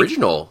think Is he's he the Snake?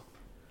 original.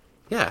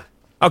 Yeah.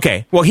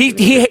 Okay. Well, he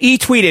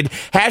tweeted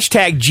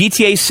hashtag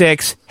GTA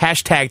 6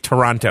 hashtag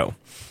Toronto.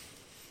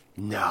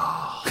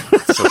 No,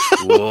 that's so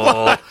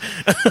cool.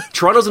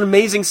 Toronto's an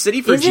amazing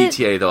city for Is it?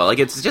 GTA, though. Like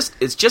it's just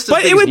as But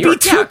big it as would New be York.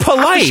 too Yeah, half the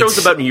polite. show's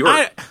about New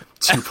York.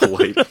 Too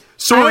polite. I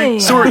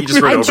Sorry, you just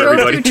ran over drove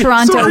everybody. through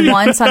Toronto Sorry.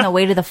 once on the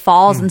way to the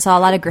falls and saw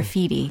a lot of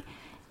graffiti.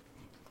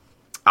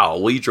 Oh,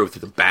 well, you drove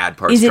through the bad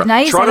parts. Is it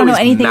nice? Toronto I don't know is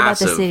anything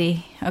massive. about the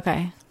city.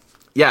 Okay.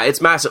 Yeah,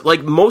 it's massive.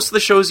 Like most of the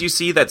shows you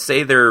see that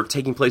say they're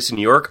taking place in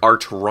New York are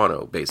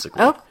Toronto,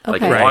 basically. Oh,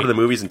 Like okay. a lot Right. of the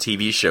movies and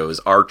TV shows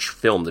are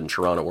filmed in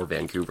Toronto or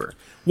Vancouver.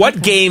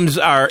 What games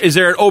are? Is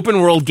there an open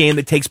world game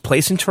that takes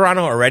place in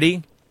Toronto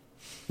already?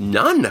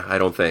 None, I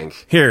don't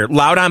think. Here,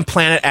 Loud on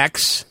Planet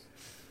X.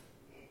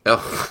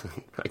 Oh,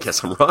 I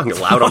guess I'm wrong.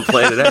 Loud on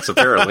Planet X,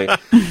 apparently.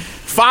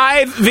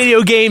 5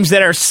 video games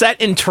that are set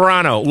in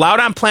Toronto. Loud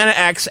on Planet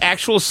X,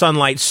 Actual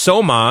Sunlight,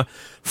 Soma,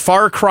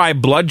 Far Cry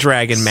Blood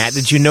Dragon, Matt.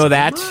 Did you know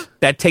that?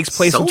 That takes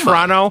place in Soma?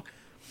 Toronto.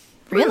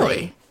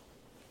 Really?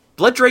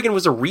 Blood Dragon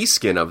was a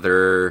reskin of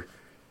their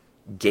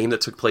game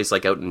that took place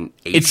like out in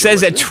Asia. It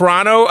says that wasn't it?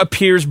 Toronto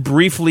appears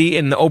briefly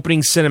in the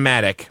opening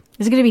cinematic.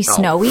 Is it going to be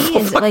snowy?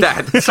 Is Fuck it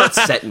like that. It's not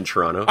set in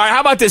Toronto. All right,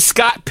 how about this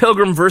Scott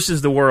Pilgrim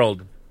versus the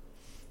World?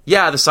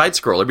 Yeah, the side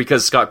scroller,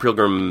 because Scott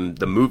Pilgrim,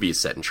 the movie, is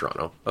set in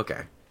Toronto.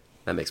 Okay.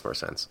 That makes more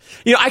sense.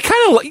 You know, I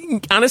kind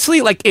of honestly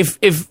like if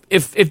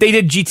they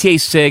did GTA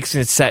 6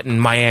 and it's set in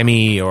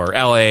Miami or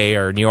LA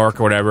or New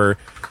York or whatever,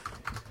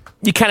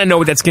 you kind of know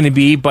what that's going to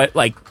be. But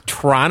like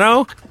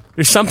Toronto,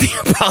 there's something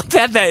about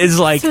that is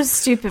like so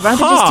stupid? Why don't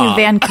they just do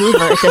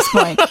Vancouver at this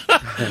point?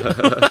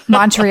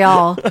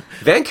 Montreal.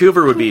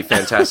 Vancouver would be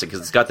fantastic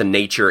because it's got the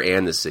nature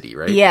and the city,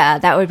 right? Yeah,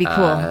 that would be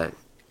cool.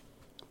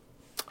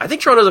 I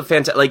think Toronto's a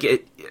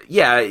fantastic.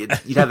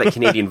 You'd have that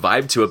Canadian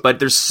vibe to it, but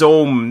there's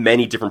so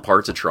many different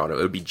parts of Toronto.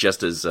 It would be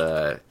just as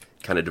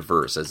kind of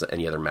diverse as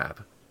any other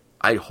map.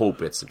 I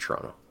hope it's in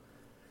Toronto.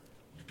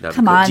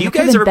 Come on, Do you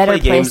there guys could ever have been play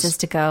better games? places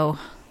to go.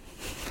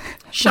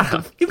 Shut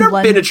up! You've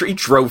never been to. You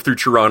drove through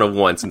Toronto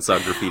once and saw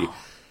graffiti.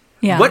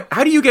 Yeah.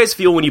 How do you guys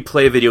feel when you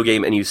play a video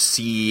game and you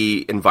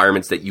see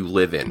environments that you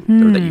live in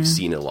or that you've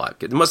seen a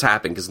lot? It must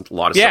happen because a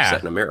lot of stuff's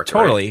set in America.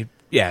 Totally. Right?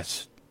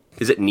 Yes.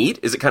 Is it neat?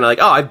 Is it kind of like,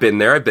 oh, I've been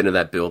there. I've been to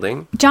that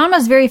building. John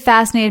was very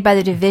fascinated by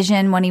the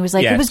Division when he was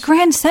like, Yes. it was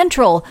Grand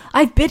Central.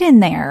 I've been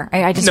in there.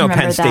 I just remember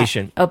Penn that.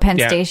 Station. Oh, Penn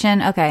Yeah.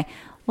 Station? Okay.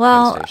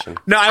 Well, Penn Station.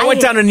 No, I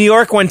went down to New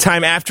York one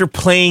time after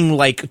playing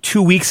like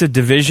 2 weeks of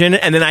Division,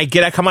 and then I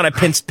come out of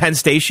Penn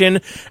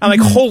Station. I'm like,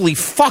 holy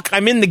fuck,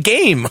 I'm in the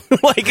game!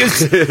 Like,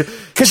 because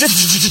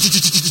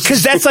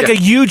that's like a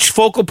huge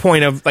focal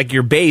point of like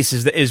your base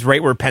is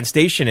right where Penn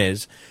Station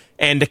is,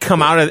 and to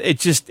come out of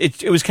it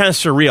was kind of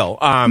surreal.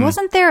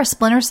 wasn't there a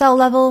Splinter Cell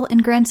level in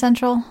Grand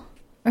Central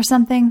or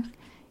something?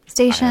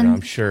 Station? I don't know,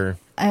 I'm sure.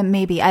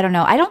 Maybe. I don't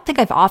know. I don't think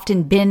I've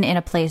often been in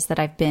a place that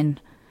I've been.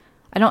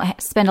 I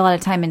don't spend a lot of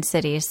time in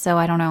cities, so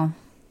I don't know.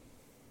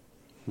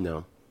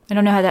 No. I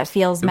don't know how that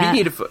feels, Matt.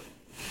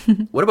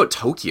 What about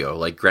Tokyo?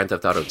 Like Grand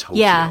Theft Auto Tokyo?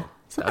 Yeah,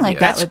 something like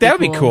that. That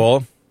would be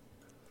cool.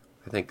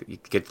 I think you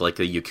could get like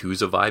a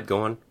Yakuza vibe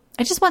going.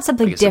 I just want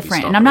something guess it'd be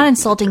different, Stalker and I'm not Yakuza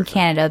insulting different.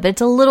 Canada, but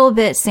it's a little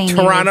bit samey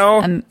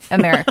Toronto? with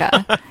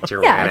America. Yeah,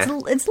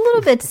 Toronto. it's a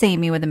little bit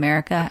samey with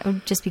America. It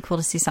would just be cool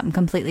to see something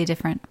completely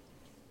different.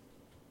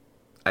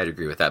 I'd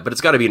agree with that. But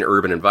it's got to be an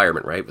urban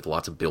environment, right? With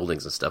lots of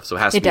buildings and stuff. So it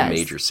has to It be a does.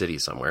 major city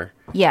somewhere.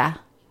 Yeah,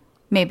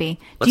 maybe.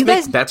 Let's Do you make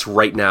guys? bets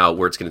right now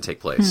where it's going to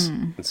take place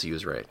and see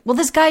who's right. Well,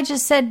 this guy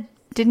just said,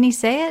 didn't he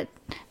say it?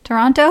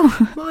 Toronto?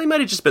 Well, he might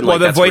have just been Well, like,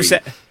 the that's where voice.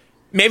 he-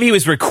 Maybe he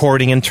was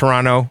recording in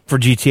Toronto for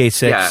GTA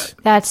 6. Yeah,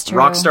 That's true.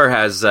 Rockstar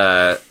has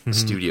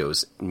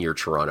studios near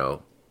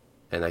Toronto,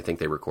 and I think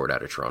they record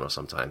out of Toronto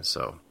sometimes.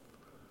 So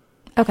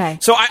Okay.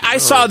 So I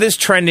saw this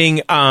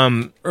trending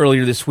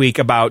earlier this week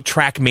about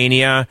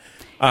Trackmania.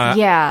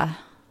 Yeah.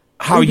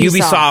 How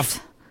Ubisoft.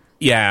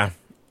 Yeah,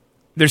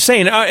 they're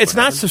saying it's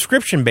not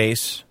subscription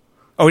based.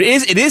 Oh,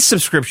 it is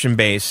subscription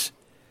based.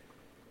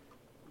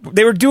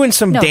 They were doing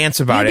some dance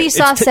about it.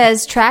 Ubisoft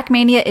says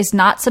Trackmania is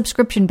not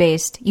subscription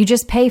based. You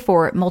just pay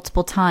for it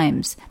multiple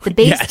times. The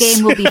base Yes.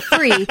 game will be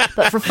free,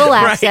 but for full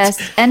Right.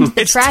 access and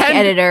the It's track 10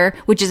 editor,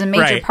 which is a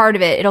major Right. part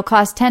of it, it'll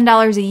cost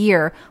 $10 a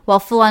year, while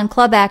full on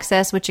club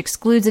access, which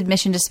excludes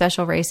admission to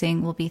special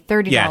racing, will be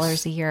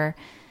 $30 a year.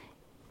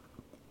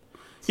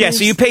 Yeah,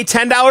 so you pay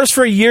 $10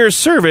 for a year's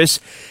service,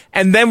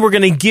 and then we're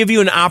going to give you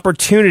an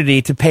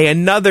opportunity to pay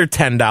another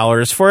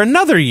 $10 for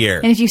another year.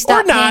 And if you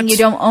stop Or not, paying, you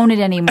don't own it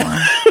anymore.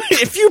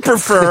 if you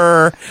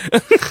prefer.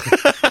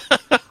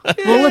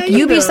 Well, look,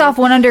 Ubisoft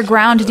went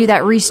underground to do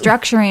that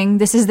restructuring.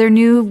 Is this their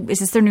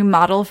new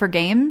model for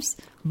games?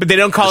 But they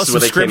don't call This it is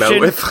what they came subscription.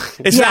 out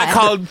with? It's Yeah. not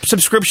called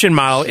subscription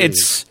model.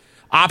 It's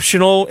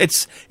optional.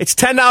 It's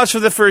 $10 for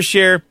the first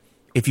year.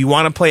 If you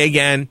want to play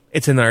again,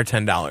 it's another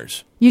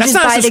 $10. That's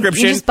not a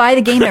subscription. You just buy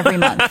the game every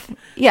month.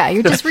 Yeah,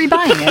 you're just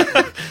rebuying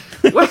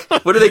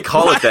it. what do they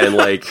call it then?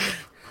 Like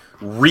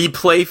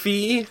replay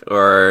fee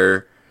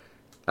or?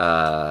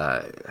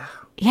 Yeah,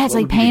 it's What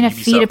like would be paying the a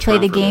fee to Ubisoft play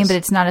the term for game, this? but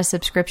it's not a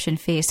subscription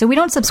fee. So we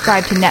don't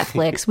subscribe to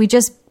Netflix. We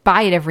just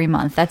buy it every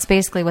month. That's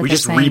basically what We they're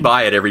just saying.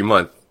 rebuy it every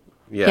month.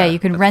 Yeah, you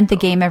can rent the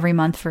game every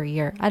month for a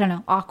year. I don't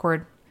know.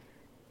 Awkward.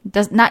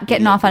 Not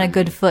getting off on a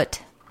good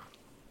foot.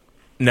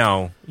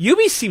 No.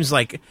 Ubi seems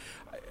like...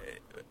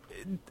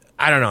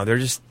 I don't know. They're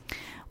just...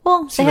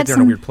 Well, Seems like they're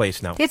in a weird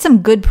place now. They had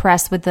some good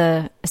press with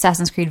the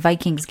Assassin's Creed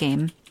Vikings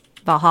game,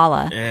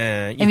 Valhalla. you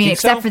I mean, think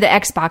except so? for the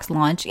Xbox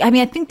launch. I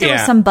mean, I think there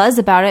was Yeah. some buzz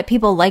about it.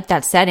 People like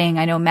that setting.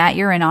 I know, Matt,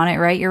 you're in on it,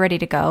 right? You're ready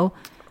to go.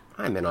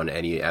 I'm in on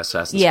any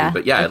Assassin's Yeah, Creed,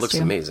 but yeah, it that's looks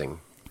true. amazing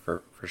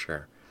for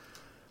sure.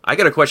 I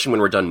got a question when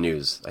we're done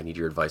news. I need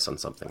your advice on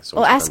something. So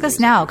Well, once we're ask done us news,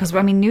 now, because,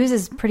 I mean, news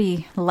is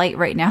pretty light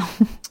right now.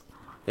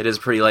 It is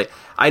pretty light.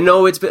 I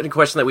know it's been a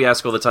question that we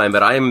ask all the time,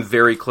 but I am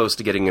very close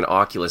to getting an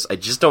Oculus. I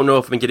just don't know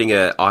if I'm getting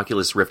a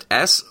Oculus Rift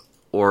S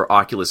or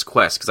Oculus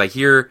Quest, because I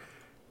hear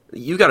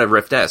you got a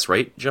Rift S,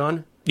 right,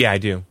 John? Yeah, I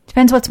do.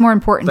 Depends what's more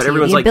important But to you.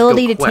 everyone's The like,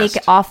 ability go to take Quest.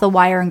 it off the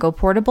wire and go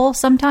portable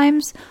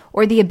sometimes,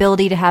 or the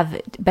ability to have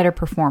better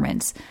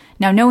performance.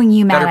 Now, knowing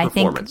you, Matt, Better I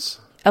think... performance.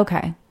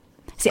 Okay.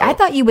 See, I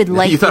thought you would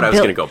like. You thought I was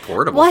going to go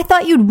portable. Well, I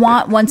thought you'd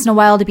want once in a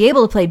while to be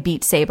able to play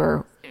Beat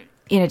Saber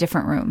in a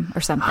different room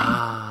or something.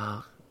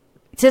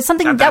 So it's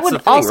something that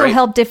would also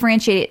help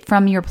differentiate it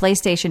from your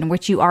PlayStation,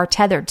 which you are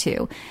tethered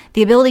to.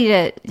 The ability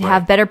to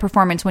have better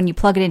performance when you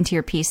plug it into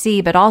your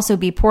PC, but also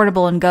be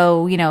portable and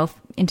go,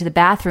 into the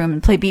bathroom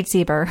and play Beat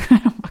Saber. I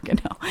don't fucking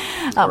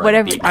know.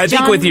 Whatever. I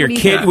think with your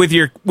kid, with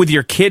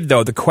your kid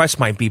though, the Quest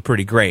might be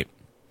pretty great.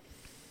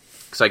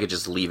 Because I could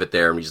just leave it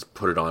there and we just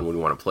put it on when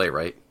we want to play,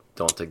 right?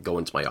 Don't have to go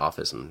into my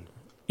office and.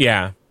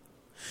 Yeah,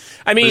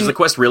 I mean, is the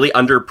Quest really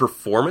under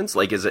performance?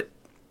 Like, is it?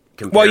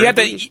 Well, you have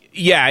to.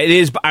 Yeah, it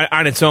is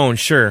on its own.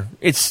 Sure,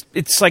 it's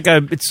like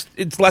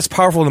it's less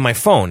powerful than my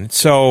phone.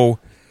 So.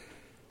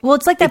 Well,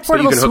 it's like that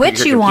portable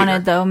Switch you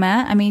wanted, though,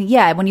 Matt. I mean,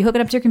 yeah, when you hook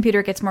it up to your computer,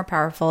 it gets more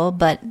powerful.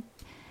 But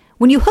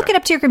when you hook it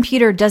up to your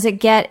computer,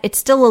 it's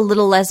still a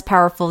little less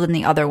powerful than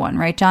the other one,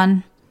 right,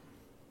 John?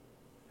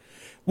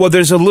 Well,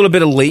 there's a little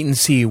bit of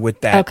latency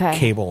with that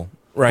cable,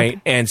 right?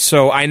 Okay. And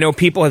so I know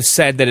people have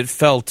said that it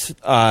felt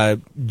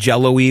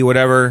jello-y,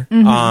 whatever.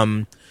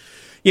 Mm-hmm.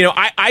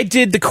 I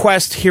did the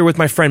Quest here with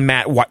my friend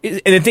Matt.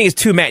 And the thing is,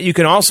 too, Matt, you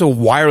can also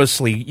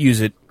wirelessly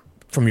use it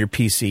from your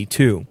PC,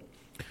 too.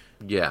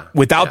 Yeah.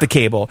 Without the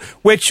cable,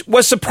 which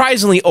was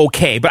surprisingly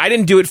okay, but I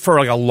didn't do it for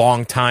like a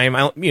long time.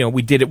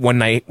 We did it one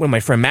night when my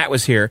friend Matt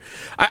was here.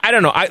 I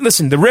don't know.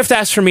 Listen, the Rift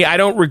S for me, I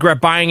don't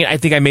regret buying it. I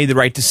think I made the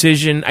right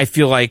decision. I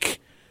feel like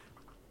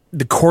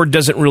the cord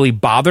doesn't really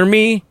bother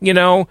me,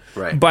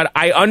 Right. But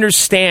I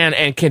understand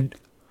and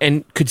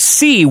could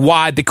see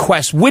why the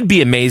Quest would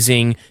be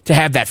amazing to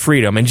have that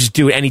freedom and just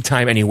do it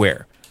anytime,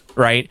 anywhere,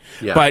 right?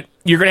 Yeah. But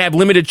you're going to have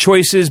limited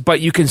choices, but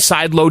you can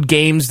sideload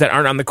games that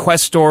aren't on the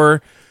Quest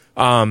store.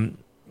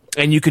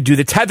 And you could do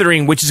the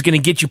tethering, which is going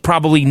to get you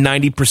probably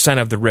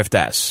 90% of the Rift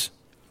S.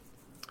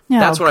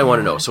 That's what I want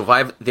to know. So if I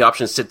have the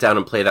option to sit down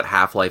and play that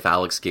Half-Life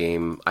Alyx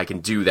game, I can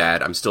do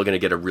that. I'm still going to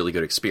get a really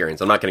good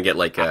experience. I'm not going to get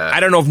like I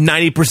don't know if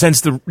 90%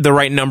 is the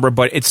right number,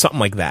 but it's something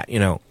like that,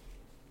 Yeah.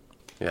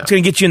 It's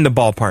going to get you in the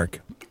ballpark.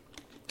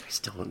 I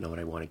still don't know what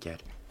I want to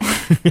get.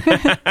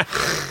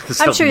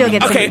 I'm sure you'll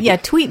get some.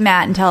 Tweet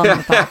Matt and tell him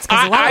your thoughts,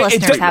 because a lot of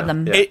listeners have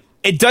them.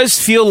 It does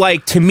feel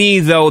like, to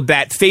me, though,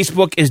 that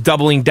Facebook is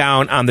doubling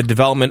down on the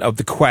development of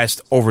the Quest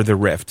over the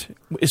Rift,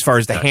 as far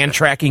as the hand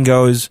tracking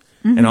goes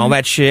and all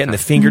that shit, and the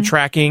finger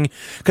tracking.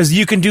 Because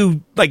you can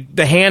do like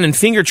the hand and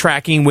finger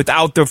tracking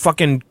without the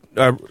fucking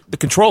the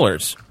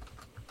controllers.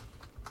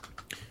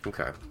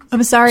 Okay.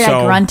 I'm sorry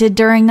I grunted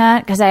during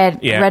that, because I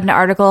had read an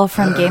article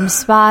from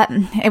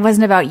GameSpot. It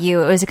wasn't about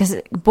you. It was because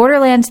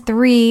Borderlands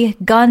 3,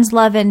 Guns,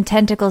 Love, and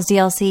Tentacles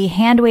DLC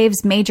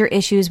handwaves major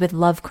issues with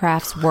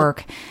Lovecraft's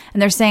work.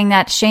 And they're saying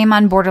that shame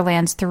on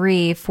Borderlands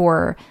 3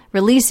 for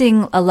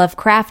releasing a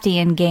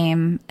Lovecraftian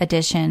game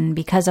edition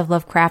because of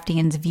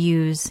Lovecraftian's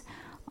views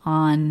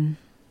on...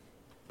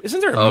 Isn't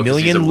there a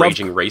million... He's a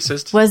raging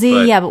racist? Was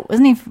he? Yeah, but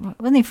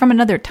wasn't he from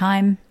another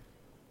time?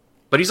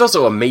 But he's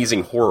also an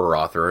amazing horror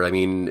author. I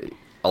mean...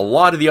 A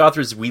lot of the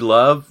authors we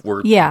love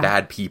were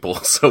bad people,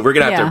 so we're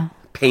going to have to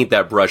paint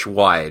that brush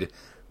wide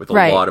with a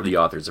lot of the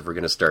authors if we're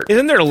going to start.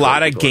 Isn't there a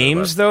lot of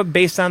games, though,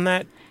 based on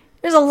that?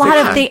 There's a lot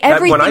of things.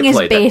 Everything is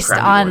based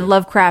on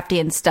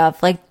Lovecraftian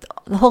stuff. Like,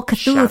 the whole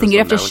Cthulhu thing, you'd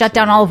have to shut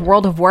down all of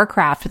World of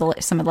Warcraft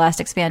with some of the last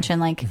expansion.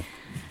 Like,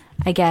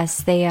 I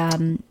guess they...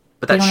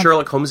 but that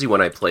Sherlock Holmesy one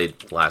I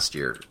played last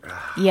year,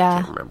 I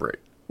can't remember it.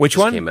 Which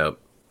one? Came out.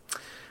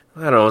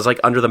 I don't know, it was like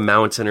Under the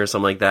Mountain or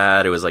something like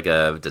that. It was like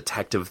a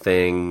detective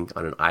thing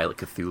on an island,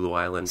 Cthulhu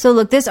Island. So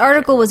look, this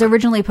article was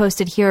originally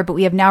posted here, but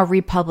we have now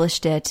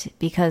republished it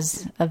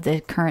because of the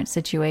current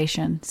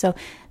situation. So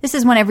this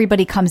is when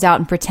everybody comes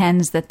out and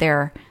pretends that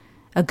they're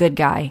a good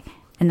guy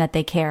and that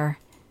they care,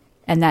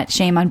 and that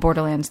shame on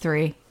Borderlands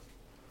 3.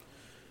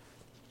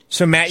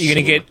 So Matt, you're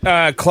going to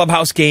get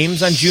Clubhouse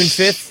Games on June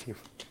 5th?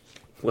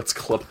 What's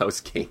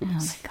Clubhouse Games? Oh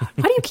my god!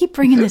 Why do you keep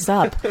bringing this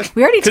up?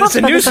 We already talked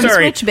about this on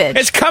Switch, bitch.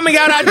 It's coming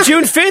out on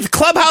June 5th.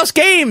 Clubhouse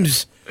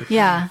Games.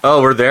 Yeah.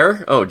 Oh, we're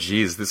there? Oh,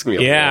 geez. This is going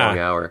to be a long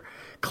hour.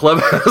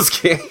 Clubhouse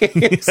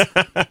Games.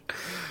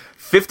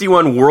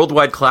 51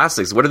 worldwide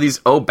classics. What are these?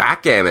 Oh,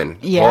 backgammon.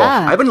 Yeah.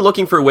 Oh, I've been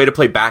looking for a way to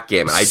play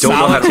backgammon. I don't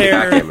know how to play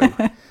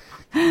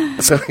backgammon.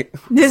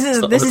 This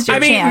is your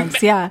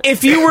chance, yeah.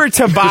 If you were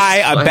to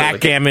buy a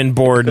backgammon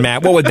board,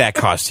 Matt, what would that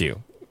cost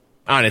you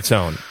on its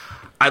own?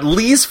 At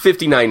least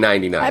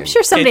 $59.99. I'm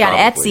sure somebody on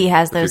Etsy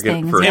has those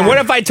things. And what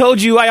if I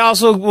told you I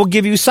also will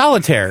give you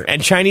solitaire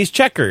and Chinese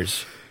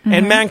checkers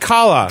and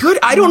Mancala? Good.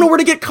 I don't know where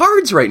to get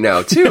cards right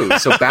now, too.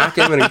 So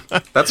backgammon,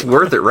 that's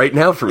worth it right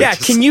now for me. Yeah,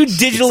 can you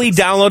digitally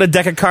download a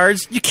deck of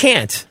cards? You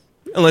can't,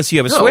 unless you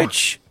have a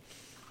Switch.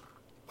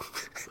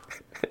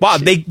 Wow,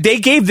 they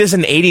gave this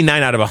an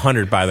 89 out of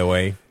 100, by the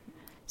way.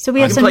 So we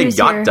have some news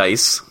Yacht here.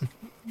 Dice.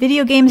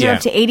 Video games are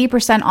up to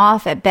 80%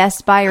 off at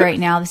Best Buy right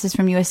now. This is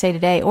from USA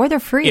Today. Or they're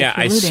free. Yeah,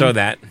 I saw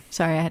that.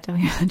 Sorry, I had to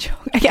hear the joke.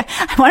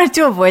 I wanted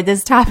to avoid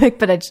this topic,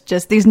 but it's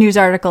just these news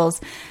articles.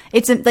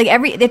 It's like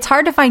it's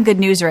hard to find good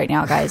news right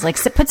now, guys. Like,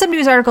 put some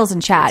news articles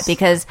in chat,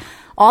 because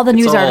all the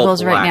news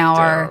articles right now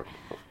are...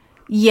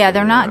 Yeah,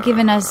 they're not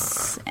giving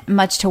us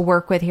much to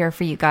work with here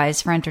for you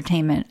guys for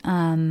entertainment.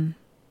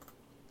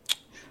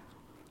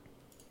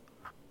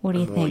 What do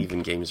you think?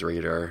 Even Games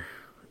Radar.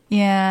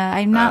 Yeah,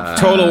 I'm not.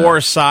 Total War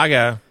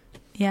Saga.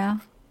 Yeah.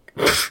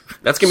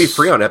 That's going to be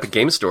free on Epic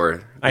Game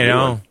Store. I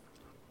know.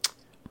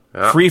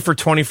 Yeah. Free for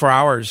 24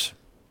 hours.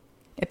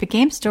 Epic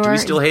Game Store. Do we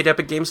still hate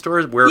Epic Game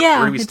Store? Where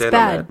do we it's stand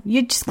bad. on that?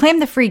 You just claim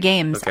the free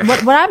games. Okay.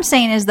 What I'm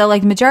saying is, though,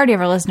 like, the majority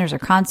of our listeners are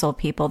console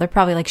people. They're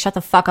probably like, shut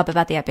the fuck up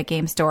about the Epic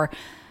Game Store.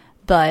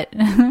 But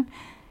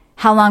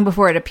how long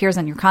before it appears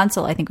on your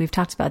console? I think we've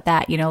talked about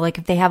that. You know, like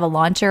if they have a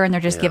launcher and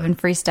they're just giving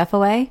free stuff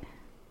away.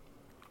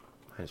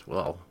 Might as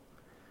well.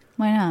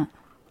 Why not?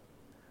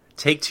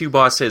 Take-Two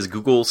boss says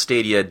Google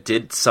Stadia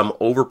did some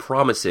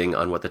over-promising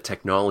on what the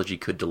technology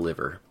could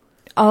deliver.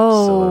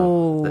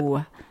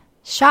 Oh,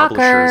 shocker.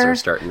 Publishers are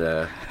starting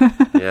to...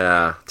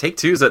 yeah.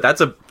 Take-Two's...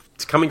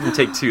 coming from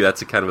Take-Two,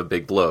 that's a kind of a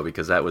big blow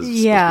because that was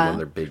supposed to be one of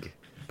their big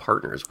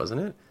partners,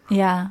 wasn't it?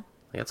 Yeah.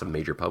 That's a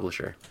major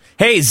publisher.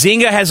 Hey,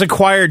 Zynga has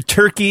acquired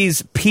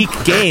Turkey's Peak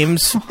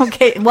Games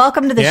Okay,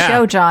 welcome to the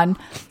show, John.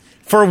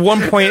 for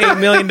 $1.8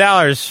 million.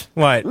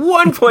 What?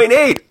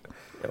 1.8!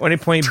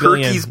 1.8 billion.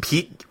 Turkey's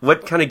Peak...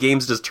 What kind of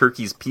games does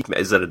Turkey's Peak...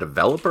 Is that a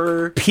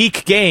developer?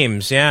 Peak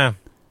Games, yeah.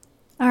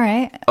 All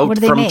right. Oh, what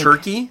do they from make?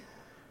 Turkey?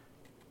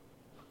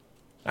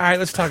 All right,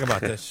 let's talk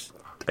about this.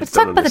 Let's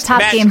talk about the top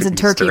Matt, games in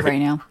Turkey right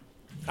now.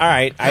 All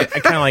right, I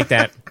kind of like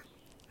that.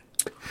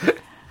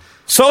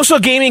 Social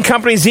gaming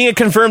company Zynga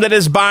confirmed that it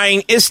is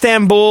buying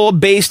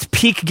Istanbul-based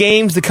Peak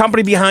Games, the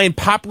company behind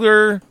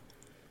popular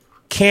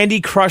Candy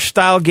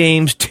Crush-style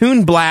games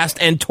Toon Blast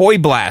and Toy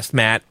Blast,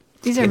 Matt.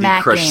 These are Candy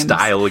Mac Crush games.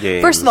 style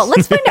games. First of all,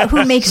 let's find out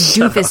who makes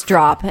Doofus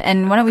Drop,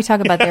 and why don't we talk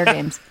about their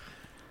games?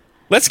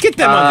 Let's get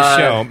them on the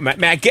show.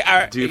 Matt,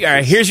 all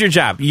right, here's your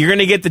job. You're going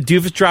to get the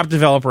Doofus Drop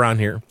developer on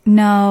here.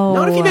 No.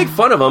 Not if you make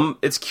fun of them.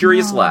 It's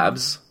Curious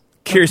Labs.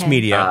 Curious Okay.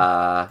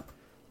 Media.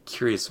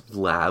 Curious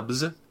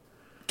Labs.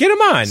 Get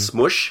them on.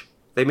 Smush.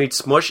 They made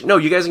Smush. No,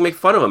 you guys can make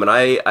fun of them, and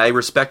I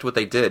respect what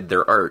they did.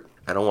 Their art.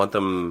 I don't want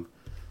them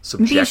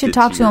subjected Maybe you should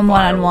talk to your him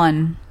vile-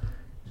 one-on-one.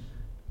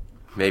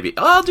 Maybe.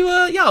 I'll do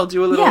a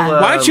little...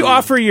 Yeah. Why don't you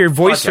offer your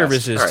voice podcast.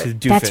 services All right. to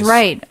Doofus? That's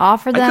right.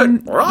 Offer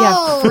them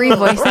could. free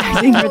voice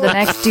acting for the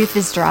next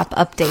Doofus Drop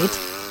update.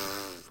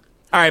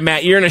 All right,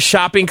 Matt, you're in a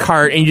shopping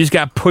cart and you just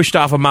got pushed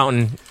off a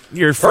mountain.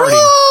 You're farting.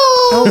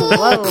 Oh,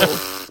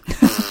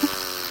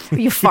 whoa. Are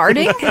you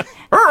farting?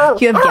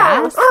 You have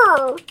gas?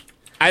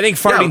 I think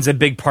farting's a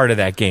big part of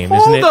that game, isn't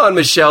Hold it? on,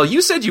 Michelle.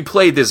 You said you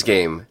played this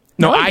game.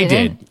 No, No, I I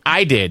didn't. did.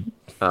 I did.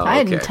 Oh,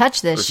 I didn't okay.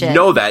 touch this If shit. You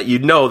know that. You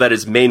know that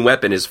his main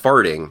weapon is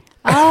farting.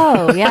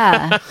 Oh,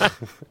 yeah.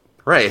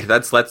 Right.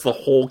 That's the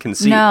whole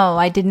conceit. No,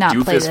 I did not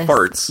play Doofus this.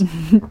 farts.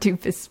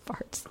 Doofus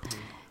farts.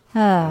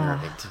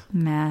 Right.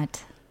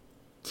 Matt.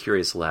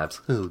 Curious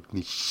Labs. Oh,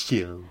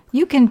 Michelle.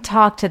 You can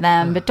talk to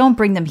them, but don't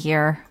bring them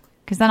here.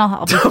 Because then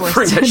I'll be forced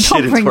bring that to.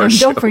 shit into our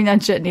show. Don't bring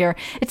that shit in here.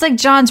 It's like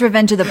John's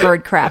Revenge of the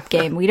Bird crap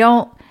game. We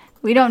don't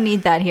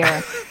need that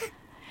here.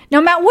 Now,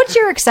 Matt, what's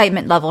your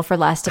excitement level for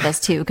Last of Us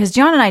 2? Because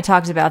John and I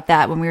talked about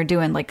that when we were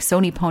doing like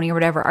Sony Pony or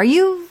whatever. Are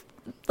you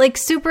like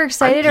super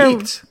excited I'm or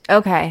geeked.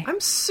 okay? I'm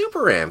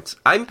super amped.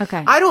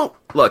 Okay. I don't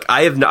look.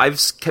 I've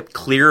kept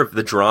clear of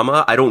the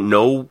drama. I don't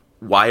know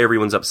why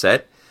everyone's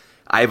upset.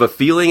 I have a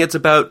feeling it's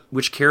about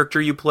which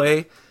character you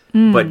play.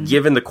 But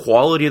given the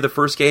quality of the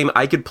first game,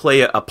 I could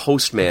play a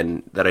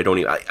postman that I don't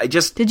even. I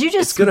just Did you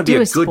just It's going to do be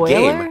a a good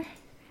spoiler? game.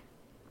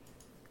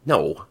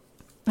 No.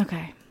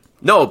 Okay.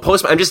 No,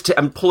 Postman.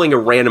 I'm pulling a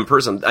random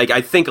person. Like I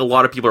think a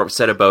lot of people are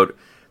upset about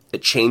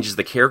it changes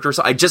the character.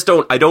 So I just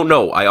don't. I don't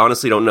know. I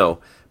honestly don't know.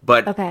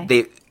 But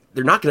Okay.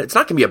 they're not gonna. It's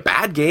not gonna be a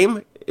bad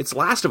game. It's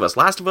Last of Us.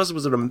 Last of Us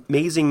was an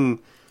amazing,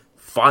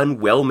 fun,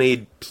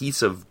 well-made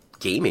piece of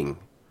gaming.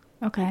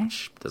 Okay.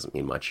 Which doesn't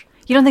mean much.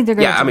 You don't think they're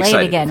going Yeah, to I'm delay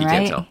it excited. again, If you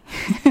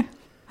right? can't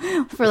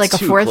tell. For like It's a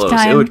too fourth close.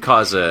 time. It would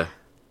cause a.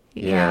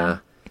 Yeah.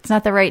 It's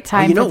not the right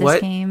time you know for this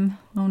what? game.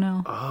 Oh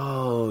no.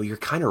 Oh, you're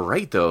kind of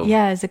right though.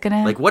 Yeah, is it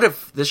gonna Like, what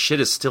if this shit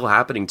is still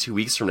happening 2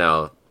 weeks from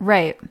now?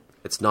 right?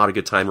 It's not a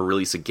good time to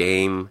release a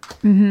game.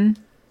 Mm-hmm.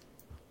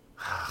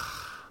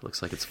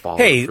 Looks like it's falling.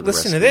 Hey, for the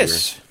listen rest to of the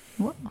this.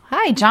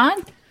 Hi,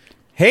 John.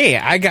 Hey,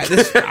 I got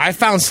this. I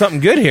found something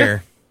good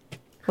here.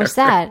 What's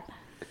that?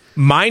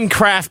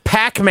 Minecraft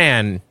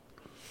Pac-Man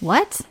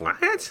What? year.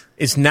 What?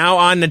 is now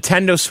on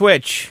Nintendo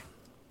Switch.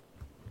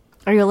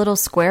 Are you a little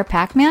square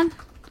Pac-Man?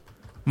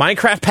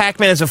 Minecraft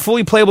Pac-Man is a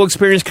fully playable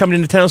experience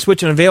coming to Nintendo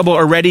Switch and available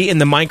already in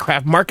the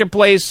Minecraft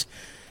Marketplace.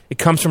 It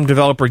comes from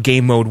developer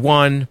Game Mode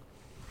 1.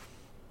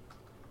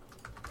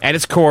 At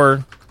its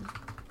core,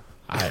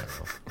 I don't know.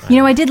 You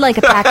know, I did like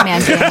a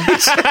Pac-Man game.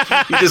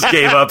 You just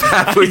gave up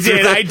halfway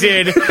through. I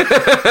did.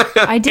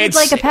 I did It's-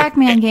 like a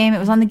Pac-Man game. It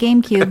was on the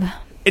GameCube.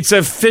 It's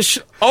a fish.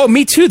 Oh,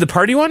 me too. The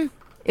party one.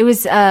 It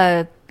was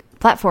a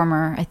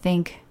platformer, I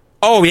think.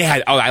 Oh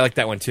yeah. Oh, I like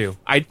that one too.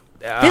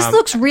 This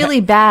looks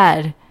really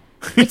bad.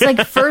 It's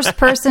like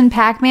first-person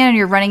Pac-Man, and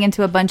you're running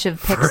into a bunch of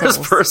pixels.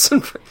 First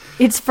person.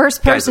 It's Guys,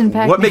 first-person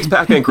Pac-Man. what makes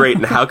Pac-Man great,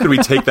 and how can we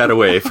take that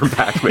away from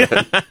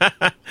Pac-Man?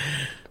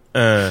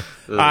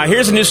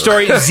 Here's a new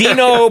story.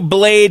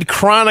 Xenoblade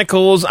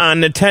Chronicles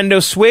on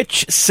Nintendo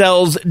Switch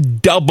sells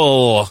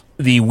double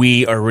the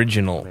Wii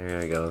original.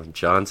 There you go.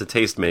 John's a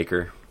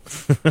tastemaker.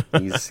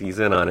 He's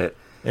in on it.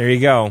 There you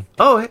go.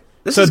 Oh,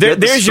 this is good.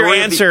 There's your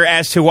answer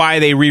as to why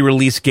they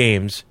re-release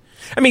games.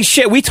 I mean,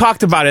 shit, we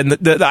talked about it in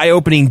the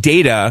eye-opening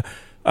data.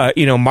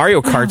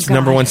 Mario Kart's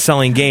number one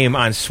selling game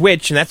on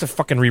Switch, and that's a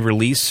fucking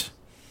re-release.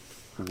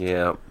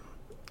 Yeah.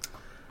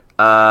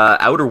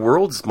 Outer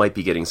Worlds might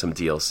be getting some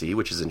DLC,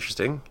 which is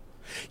interesting.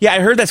 Yeah, I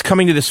heard that's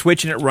coming to the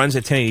Switch, and it runs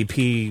at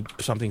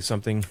 1080p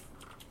something.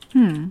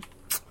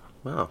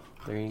 Well,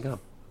 there you go.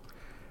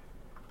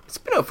 It's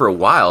been out for a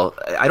while.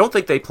 I don't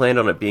think they planned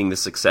on it being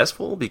this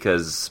successful,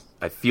 because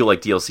I feel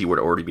like DLC would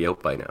already be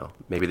out by now.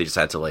 Maybe they just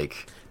had to,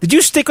 Did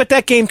you stick with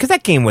that game? Because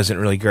that game wasn't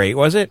really great,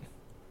 was it?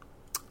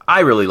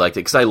 I really liked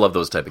it, because I love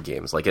those type of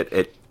games.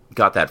 It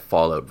got that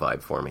Fallout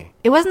vibe for me.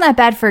 It wasn't that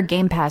bad for a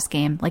Game Pass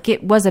game.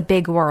 It was a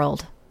big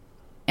world.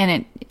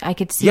 And I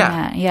could see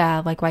that.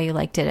 Yeah, why you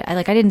liked it.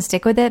 I didn't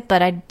stick with it,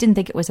 but I didn't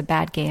think it was a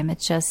bad game.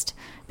 It's just,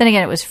 then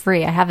again, it was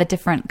free. I have a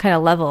different kind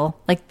of level.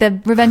 Like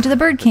the Revenge of the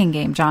Bird King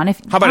game, John.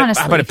 How about a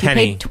penny? If you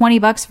paid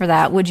 $20 for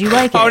that, would you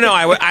like it? Oh,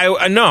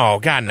 no, no,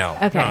 God, no.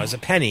 Okay. No, it was a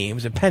penny. It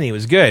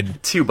was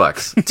good.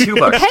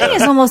 $2. A penny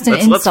is almost an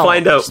insult. Let's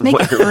find out. Just make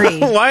it free.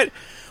 What?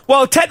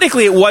 Well,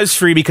 technically it was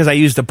free because I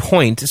used a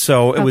point,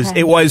 so it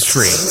was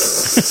free.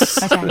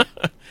 Okay.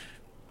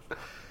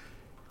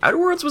 Outer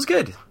Worlds was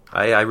good.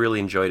 I really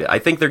enjoyed it. I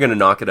think they're going to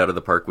knock it out of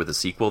the park with a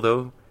sequel,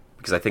 though,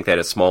 because I think they had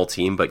a small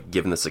team, but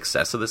given the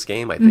success of this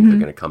game, I think they're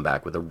going to come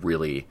back with a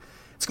really...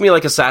 It's going to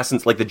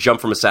be like the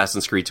jump from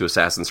Assassin's Creed to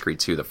Assassin's Creed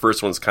 2. The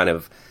first one's kind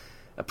of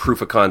a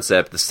proof of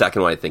concept. The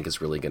second one, I think, is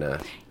really going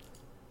to...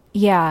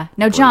 Yeah.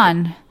 Now,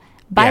 John,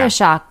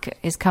 BioShock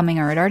is coming,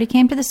 or it already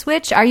came to the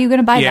Switch. Are you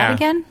going to buy that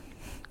again?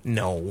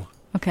 No.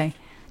 Okay.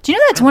 Do you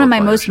know that's one of my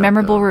most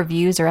memorable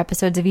reviews or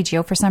episodes of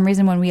EGO for some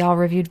reason when we all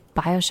reviewed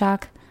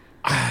BioShock?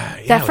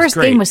 That first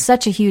game was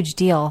such a huge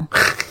deal.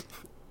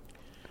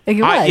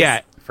 It was.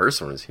 The first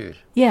one was huge.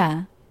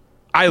 Yeah.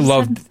 I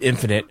loved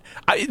Infinite.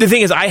 The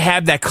thing is, I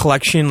have that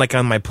collection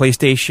on my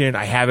PlayStation.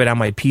 I have it on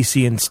my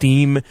PC and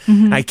Steam.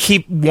 I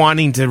keep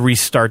wanting to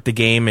restart the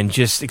game and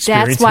just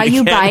experience it. That's why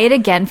you buy it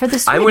again for the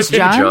Switch, I'm with you,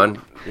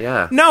 John.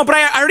 Yeah. No, but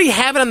I already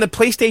have it on the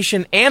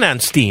PlayStation and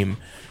on Steam.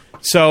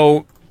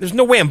 So there's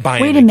no way I'm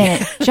buying it. Wait a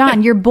minute.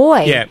 John, your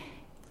boy. Yeah.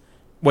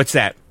 What's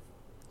that?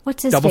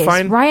 What's his Double face?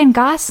 Fine? Ryan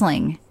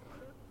Gosling.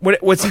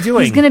 What's he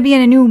doing? He's going to be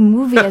in a new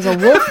movie as a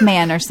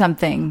Wolfman or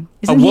something.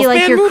 Isn't he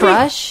your movie?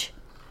 crush?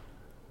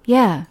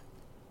 Yeah.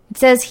 It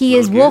says he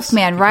is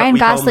Wolfman. Ryan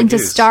Gosling to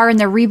star in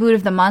the reboot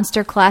of the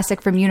monster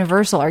classic from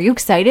Universal. Are you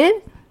excited?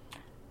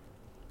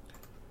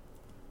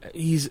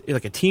 He's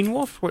like a teen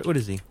wolf? What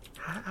is he?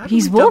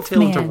 He's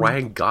Wolfman. Into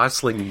Ryan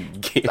Gosling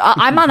game.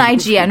 I'm on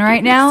IGN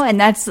right now, and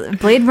that's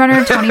Blade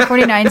Runner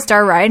 2049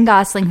 star Ryan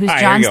Gosling, who's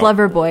John's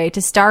lover boy,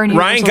 to star in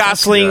Ryan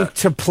Gosling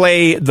to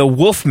play the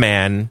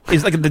Wolfman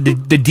is like the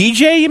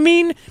DJ, you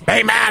mean?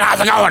 Hey man,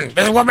 how's it going?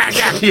 This is Wolfman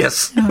Jack.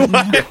 Yes. Oh,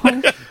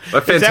 no. A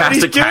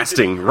fantastic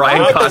casting.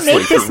 Ryan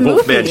Gosling for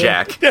Wolfman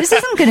Jack. This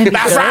isn't going to be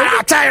That's good. right,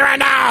 I'll tell you right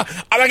now.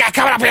 I'm gonna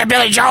coming up here,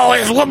 Billy Joel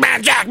is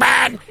Wolfman Jack,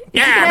 man.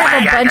 He's going to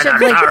have a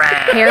bunch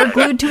of hair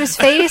glued to his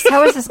face.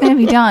 How is this going to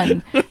be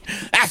done?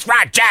 That's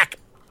right, Jack.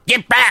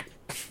 Get back.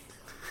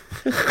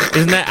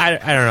 Isn't that?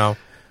 I don't know.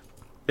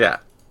 Yeah.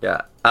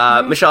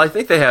 Michelle, I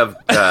think they have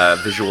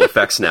visual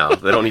effects now.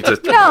 They don't need to.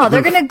 No,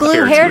 they're going to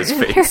glue hair to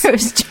to his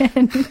his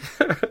chin.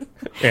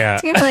 Yeah.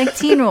 It's going to be like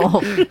Teen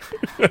Wolf.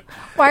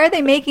 Why are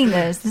they making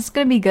this? Is this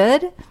going to be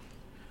good?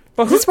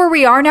 Is this where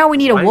we are now? We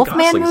need a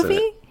Wolfman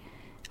movie?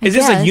 Is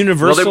this a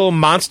Universal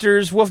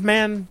Monsters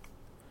Wolfman?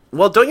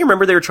 Well, don't you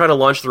remember they were trying to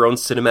launch their own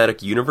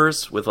cinematic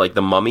universe with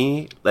The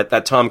Mummy?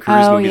 That Tom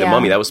Cruise movie, The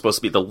Mummy, that was supposed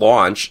to be the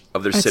launch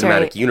of their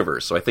cinematic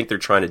universe. So I think they're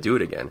trying to do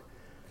it again.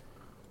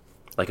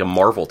 Like a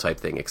Marvel type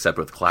thing, except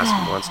with classic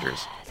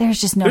monsters.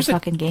 There's just no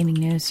fucking gaming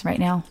news right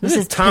now. This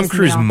is Tom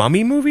Cruise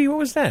Mummy movie? What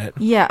was that?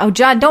 Yeah. Oh,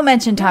 John, don't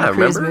mention Tom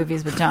Cruise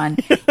movies with John.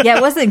 Yeah,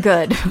 it wasn't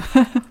good.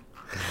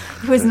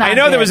 It was not. I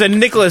know good. there was a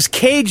Nicolas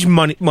Cage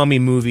mummy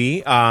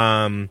movie.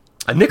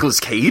 A Nicolas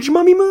Cage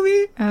mummy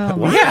movie?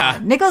 Oh, yeah.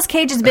 Nicolas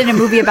Cage has been in a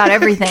movie about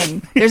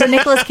everything. There's a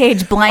Nicolas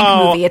Cage blank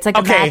movie. It's like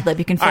a Mad Lib.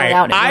 You can fill it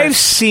out. I've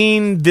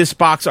seen this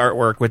box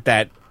artwork with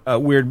that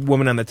weird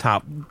woman on the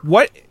top.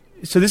 What?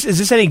 So is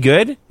this any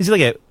good? Is it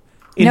like a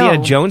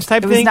Indiana Jones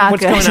type thing?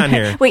 What's going on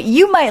here? Wait,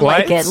 you might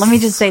like it. Let me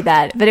just say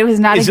that. But it was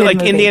not a good movie. Is it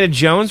like Indiana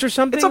Jones or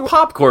something? It's a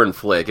popcorn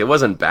flick. It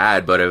wasn't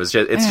bad, but it's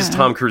just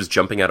Tom Cruise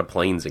jumping out of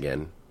planes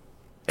again.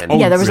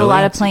 Yeah, there was a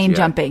lot of plane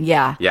jumping.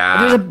 Yeah.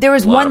 There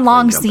was a lot one of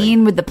long plane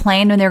scene with the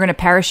plane when they were going to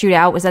parachute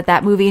out. Was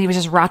that movie? And he was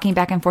just rocking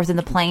back and forth in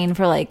the plane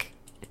for it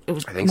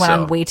went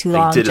on way too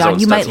long.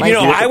 John, you might like it.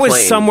 I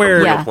was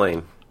somewhere.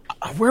 Plane.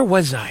 Where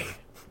was I?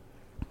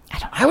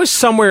 I was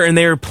somewhere and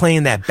they were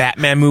playing that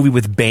Batman movie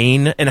with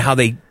Bane and how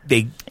they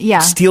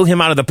steal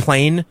him out of the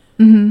plane.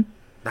 Mm-hmm.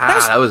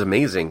 That was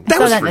amazing. I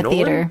saw that in the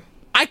theater.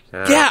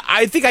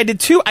 I think I did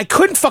too. I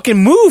couldn't fucking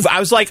move. I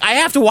was like, I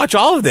have to watch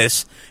all of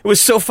this. It was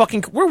so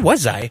fucking... Where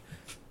was I?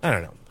 I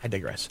don't know. I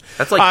digress.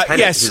 That's like Tenet,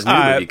 yes, his new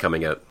movie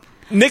coming out.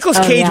 Nicolas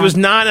Cage yeah. was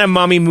not in a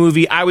Mummy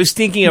movie. I was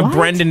thinking of What?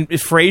 Brendan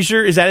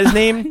Fraser. Is that his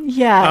name?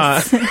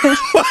 Yes.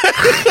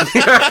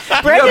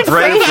 Brendan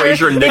Fraser.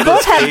 Fraser and They Nicolas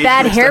both have Cage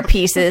bad mixed hair up.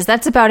 pieces.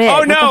 That's about it. Oh,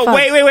 What the no. fuck?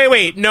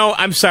 Wait. No,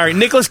 I'm sorry.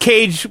 Nicolas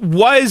Cage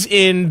was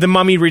in The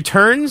Mummy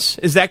Returns.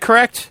 Is that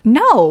correct?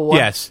 No.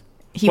 Yes.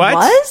 He What?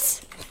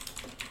 was?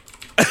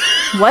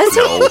 Was he?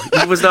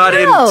 No, he was not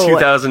No. in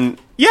 2000.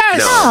 Yes.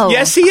 No.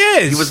 Yes, he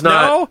is. He was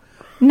not. No?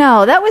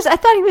 No, that was. I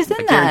thought he was in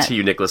I that. guarantee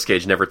you, Nicolas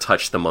Cage never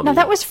touched the Mummy. No,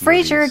 that was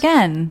Fraser movies.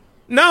 again.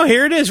 No,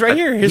 here it is, right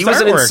here. Here's He the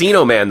was an artwork.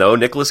 Encino Man, though.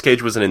 Nicolas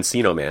Cage was an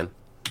Encino Man.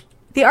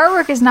 The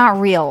artwork is not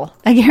real.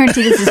 I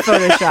guarantee this is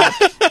Photoshop.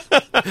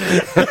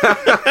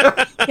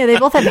 Yeah, they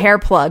both have hair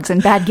plugs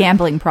and bad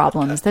gambling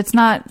problems. That's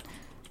not.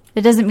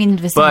 It doesn't mean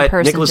the same But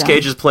person. Nicolas John.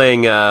 Cage is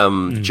playing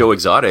Joe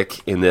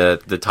Exotic in the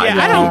Timelie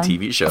I don't-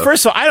 TV show.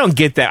 First of all, I don't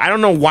get that. I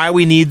don't know why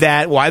we need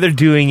that, why they're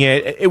doing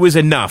it. It was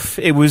enough.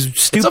 It was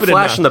it's stupid a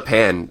flash enough. in the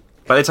pan.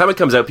 By the time it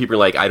comes out, people are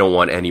like, I don't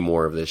want any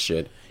more of this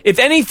shit. If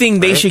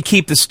anything, they Right? should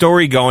keep the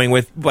story going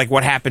with like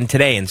what happened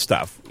today and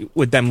stuff,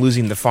 with them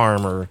losing the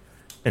farm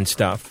and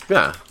stuff.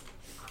 Yeah.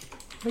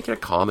 Make it a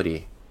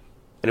comedy.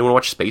 Anyone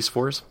watch Space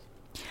Force?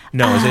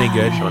 No, is it any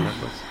good? On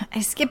Netflix?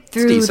 I skipped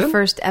through the decent.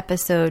 first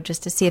episode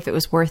just to see if it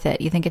was worth it.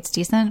 You think it's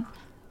decent?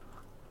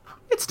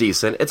 It's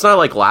decent. It's not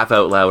like laugh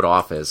out loud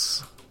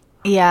Office,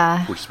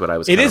 Yeah. which is what I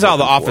was. It kinda is all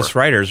the hoping Office for.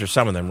 writers, or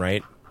some of them,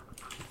 right?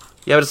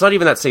 Yeah, but it's not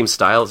even that same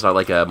style. It's not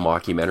like a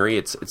mockumentary.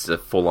 It's a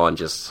full on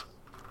just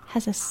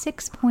Has a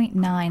 6.9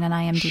 on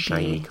IMDb.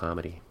 shiny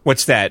comedy.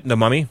 What's that? The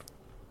Mummy?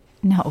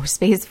 No,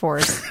 Space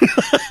Force.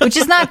 Which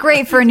is not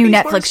great for a new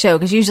Netflix show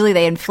because usually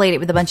they inflate it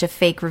with a bunch of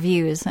fake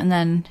reviews and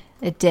then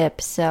it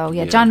dips. So,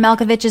 yeah, John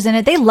Malkovich is in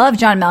it. They love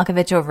John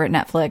Malkovich over at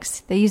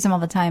Netflix. They use him all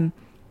the time.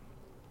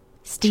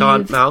 Steve.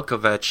 John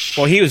Malkovich.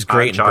 Well, he was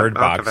great in John Bird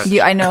Box. Malkovich.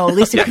 Yeah, I know.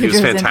 Lisa Yeah, he was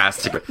Kudrow's in-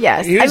 fantastic.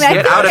 Yes. He was- I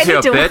Get feel out like of here,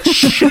 I need to-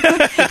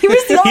 bitch. He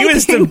was the only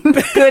was thing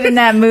good in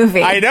that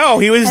movie. I know.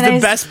 He was And the I-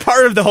 best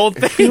part of the whole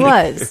thing. He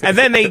was. And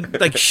then they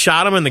like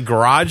shot him in the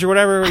garage or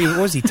whatever.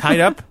 Was he tied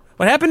up?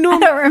 What happened to I him?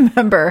 don't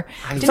remember.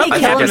 Didn't he I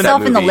kill forget himself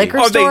that in the movie. liquor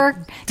Oh,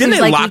 store? didn't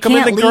He's they like, lock "You him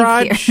in can't the leave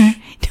garage? here." No,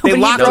 They but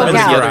he locked him broke in the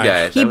out. The other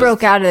guy. He That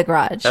broke out of the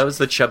garage. That was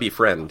the chubby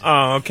friend.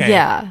 Oh, okay.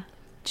 Yeah.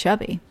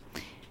 Chubby.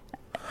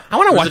 I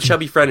want to It was watch a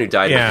chubby friend who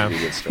died Yeah. in the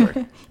convenience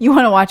store. You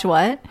want to watch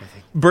what?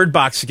 Bird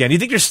Box again. Do you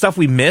think there's stuff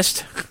we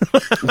missed?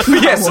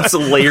 Yes, it's a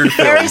layered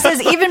film. Harry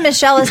says, even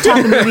Michelle is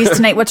talking movies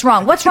tonight. What's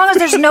wrong? What's wrong is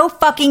there's no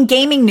fucking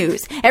gaming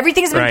news.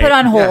 Everything's been Right. put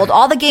on hold. Yeah.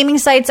 All the gaming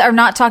sites are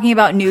not talking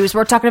about news.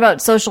 We're talking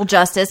about social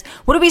justice.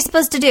 What are we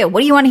supposed to do?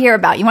 What do you want to hear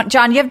about? You want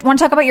John? Want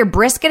to talk about your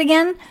brisket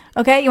again?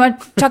 Okay, you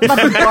want to talk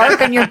about the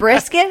bark on your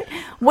brisket?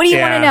 What do you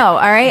want to know? All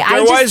right,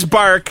 There was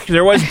bark.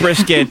 There was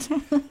brisket.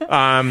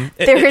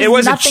 there is it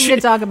was nothing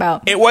to talk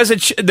about. It was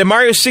the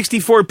Mario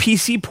 64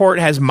 PC port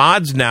has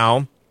mods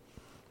now.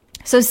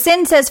 So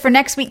Sin says for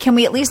next week, can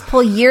we at least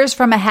pull years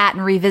from a hat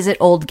and revisit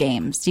old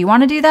games? Do you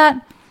want to do that?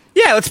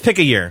 Yeah, let's pick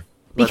a year.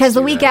 Because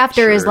the do week that,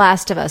 after is sure.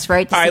 Last of Us,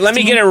 right? The All right, let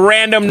me 16th? get a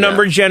random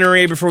number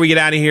generator before we get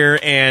out of here,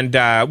 and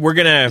we're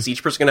gonna. Is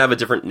each person going to have a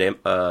different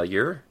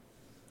year?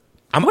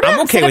 I'm What if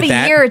okay instead with of a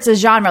that. year, it's a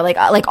genre,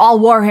 like all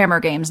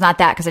Warhammer games. Not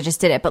that because I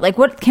just did it, but like,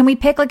 what can we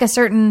pick? Like a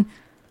certain.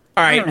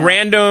 All right,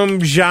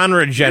 random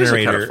genre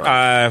generator.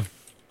 kind of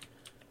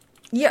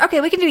Yeah, okay,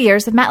 we can do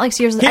years. If Matt likes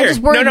years, I Here.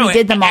 just worried No, we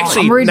did them all.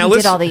 actually, I'm worried now we did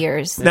listen- all the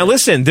years. Now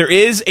listen, there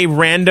is a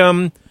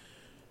random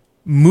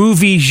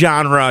movie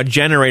genre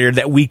generator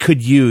that we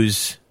could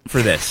use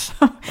for this.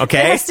 It Okay.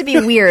 has to be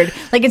weird.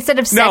 Like instead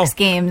of No. sex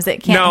games,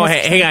 it can't. No,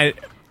 has to- hang on.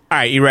 All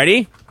right, you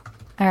ready?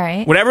 All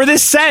right, Whatever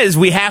this says,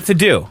 we have to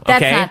do.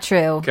 that's okay. not true.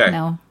 Okay.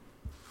 No.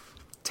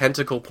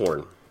 Tentacle porn.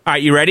 All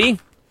right, you ready?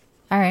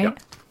 All right. Yep.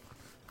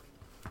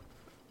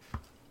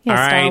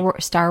 Yeah, All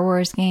right. Star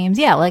Wars games.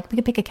 Yeah, like we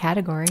could pick a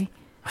category.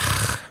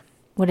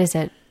 What is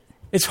it?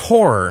 It's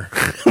horror.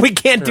 We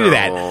can't do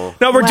that. No.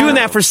 No, we're doing Well,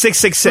 that for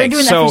 666. We're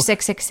doing so, that for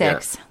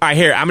 666. all right,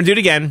 here, I'm gonna do it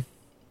again.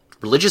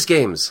 Religious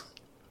games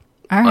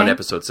All on right.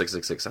 episode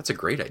 666. That's a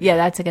great idea. Yeah,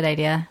 that's a good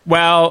idea.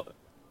 Well,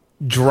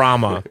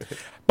 drama,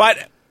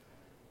 but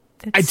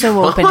It's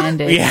so open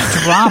ended.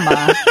 Yeah.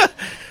 Drama.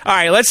 all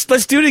right, let's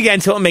do it again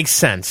until it makes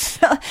sense.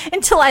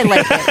 Until I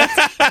like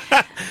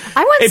it.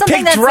 I want It something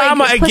picked that's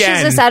drama like pushes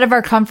again. us out of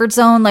our comfort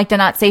zone, like the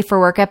Not Safe for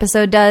Work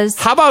episode does.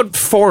 How about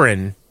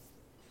foreign?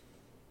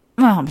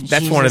 Oh,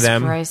 That's one of Jesus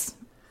them. Christ.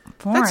 That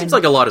Foreign. seems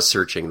like a lot of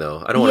searching,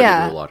 though. I don't want to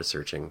Yeah. do a lot of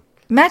searching.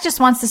 Matt just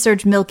wants to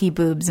search Milky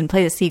Boobs and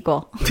play the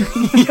sequel.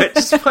 Yeah,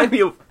 just find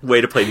me a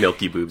way to play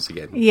Milky Boobs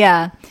again.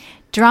 Yeah.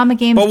 Drama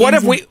games. But what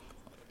games if we?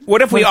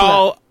 What if we Wait, hold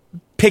all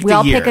picked we a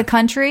all year? pick a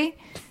country?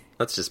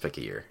 Let's just pick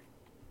a year.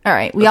 All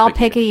right. We Let's all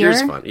pick a year?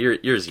 Year's fun.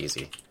 Year's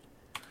easy.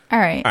 All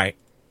right. All right,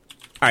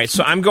 all right.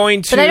 So I'm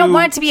going to. But I don't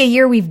want it to be a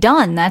year we've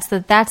done.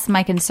 That's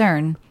my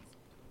concern.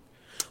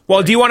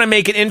 Well, do you want to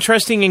make it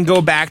interesting and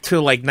go back to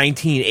like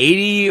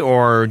 1980,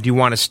 or do you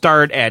want to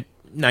start at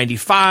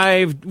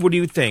 95? What do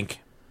you think?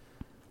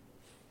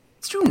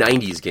 Let's do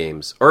 90s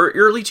games or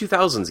early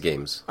 2000s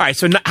games. All right,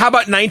 so how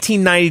about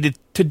 1990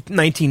 to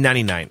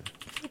 1999?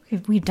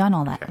 We've done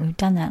all that. We've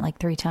done that like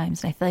 3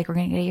 times. And I feel like we're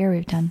going to get a year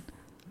we've done.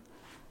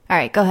 All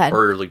right, go ahead.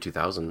 Or early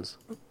 2000s.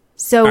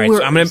 So, All right,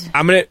 so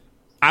I'm gonna.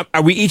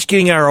 Are we each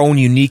getting our own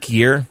unique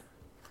year?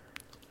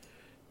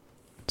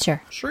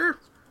 Sure. Sure.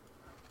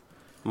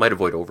 Might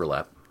avoid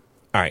overlap.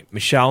 All right,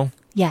 Michelle.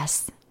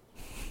 Yes.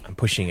 I'm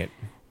pushing it.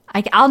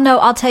 I'll know.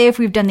 I'll tell you if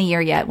we've done the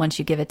year yet once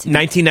you give it to me.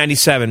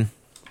 1997.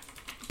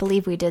 I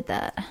believe we did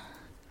that.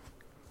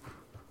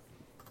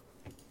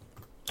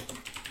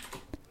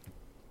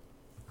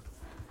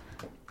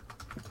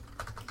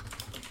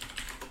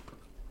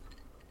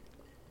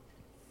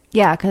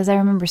 Yeah, because I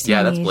remember seeing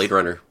Yeah, that's these. Blade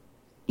Runner.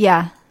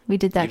 Yeah, we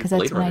did that You did because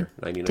that's Blade when I Runner,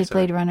 did 1997.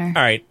 Blade Runner.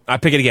 All right, I'll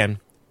pick it again.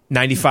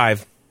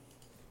 95.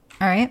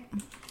 All right.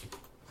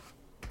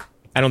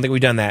 I don't think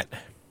we've done that.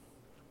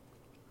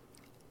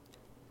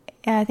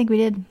 Yeah, I think we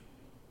did.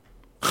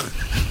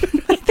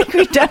 I think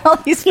we've done all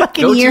these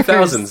fucking Go years.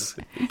 2000s.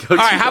 Go All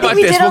right, how about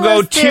We this? did We'll all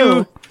go those too.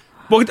 two.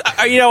 Well,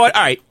 you know what?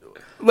 All right,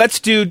 let's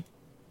do.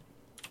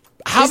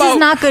 How This about is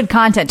not good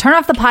content. Turn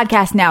off the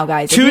podcast now,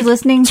 guys. If you're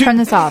listening, turn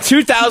this off.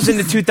 2000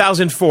 to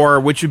 2004,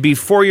 which would be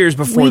 4 years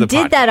before We the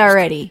did podcast. that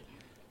already.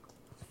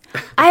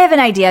 I have an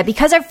idea.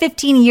 Because our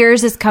 15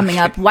 years is coming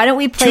up, why don't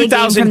we play a game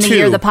from the 2002.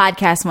 year the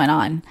podcast went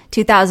on?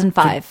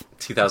 2005.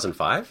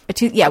 2005?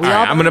 Yeah, we All all.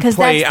 right, I'm gonna 'cause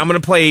play. that's- I'm gonna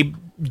play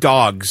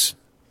dogs.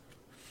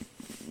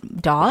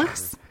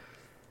 Dogs?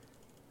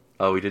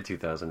 Oh, we did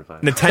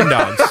 2005.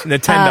 Nintendogs.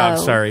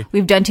 Nintendogs. Sorry.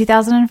 We've done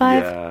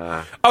 2005?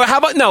 Yeah. Oh, how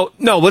about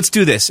no? Let's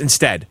do this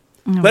instead.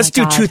 Let's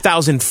do my God.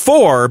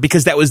 2004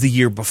 because that was the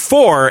year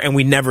before, and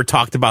we never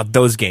talked about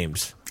those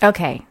games.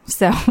 Okay,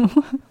 so.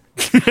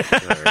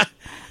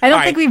 I don't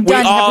right, think we've we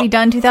done. all- Have we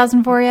done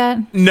 2004 yet?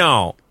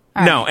 No,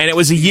 no, and it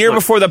was a year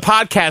before the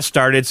podcast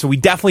started, so we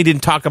definitely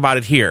didn't talk about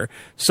it here.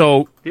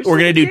 So There's we're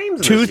gonna some do games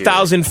this year.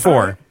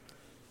 2004.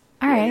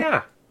 All right.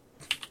 Yeah.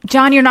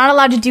 John, you're not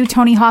allowed to do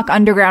Tony Hawk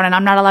Underground, and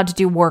I'm not allowed to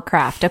do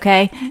Warcraft,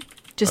 okay?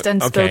 Just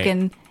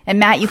unspoken. okay. And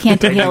Matt, you can't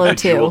do Halo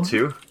Jewel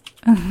 2.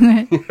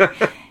 2.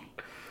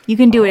 You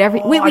can do it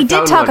every... we I did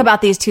found talk one.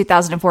 about these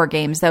 2004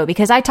 games, though,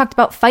 because I talked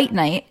about Fight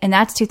Night, and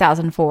that's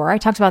 2004. I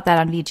talked about that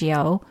on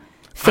VGO.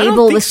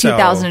 Fable think was so.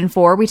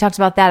 2004. We talked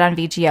about that on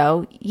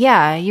VGO.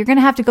 Yeah, you're going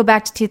to have to go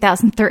back to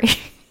 2003.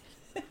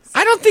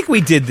 I don't think we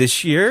did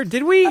this year,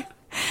 did we?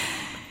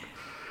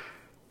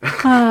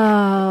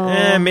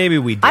 Maybe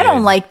we did. I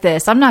don't like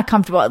this. I'm not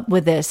comfortable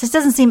with this. This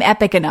doesn't seem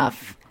epic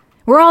enough.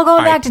 We're all going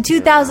All back right. to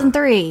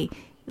 2003.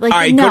 Like, All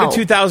right, no. go to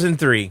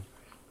 2003.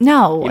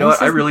 No. You know what?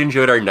 this I is- really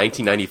enjoyed our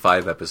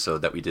 1995 episode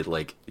that we did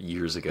like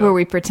years ago. Where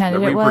we pretended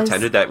Remember it we was?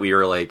 pretended that we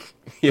were like,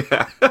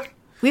 yeah.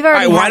 We've All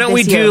already right, why had don't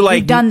this we year. do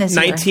like We've done this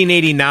year.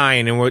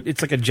 1989 and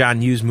it's like a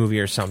John Hughes movie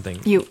or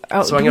something, So So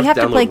I'm do gonna we have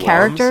to download play ROMs?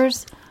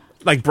 characters?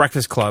 like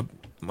Breakfast Club.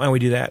 Why don't we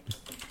do that?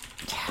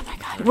 Oh my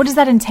god, what does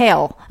that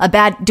entail?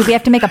 Do we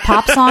have to make a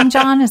pop song,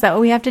 John? Is that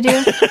what we have to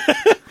do?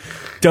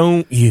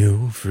 Don't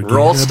you forget We're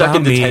all stuck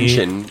in about me.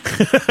 detention.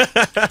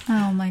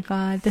 Oh my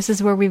god, this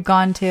is where we've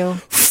gone to.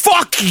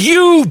 Fuck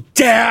you,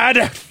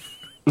 Dad.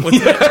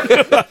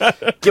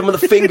 Give him the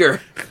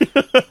finger.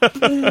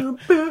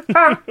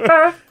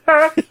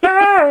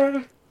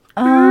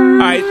 All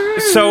right.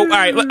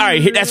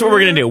 That's what we're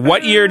gonna do.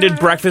 What year did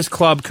Breakfast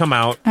Club come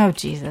out? Oh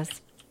Jesus.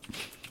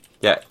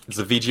 Yeah, it's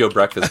a VGO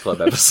Breakfast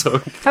Club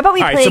episode. How about we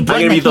All right, play so a I'm game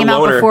gonna that be the came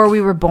out loner. before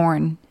we were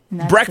born? And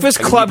that's Breakfast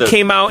I need Club the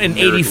came out in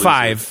nerd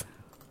 '85.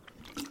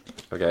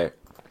 Okay.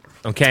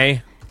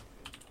 Okay.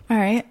 All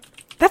right.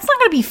 That's not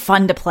going to be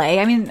fun to play.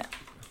 I mean,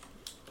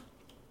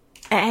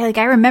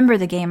 I remember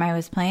the game I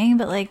was playing,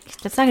 but like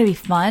that's not going to be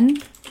fun.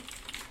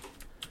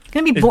 It's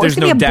going to be There's it's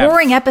going to no be a depth.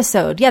 boring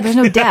episode. Yeah, there's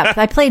no depth.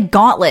 I played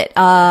Gauntlet.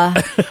 Yeah,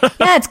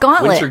 it's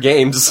Gauntlet. Winter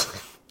Games.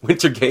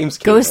 Winter Games.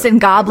 came Ghosts out.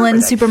 and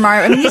Goblins, Super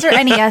Mario. I mean, these are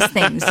NES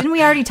things. Didn't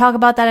we already talk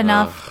about that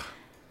enough?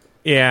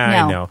 Yeah, No,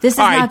 I know. this is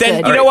All right, not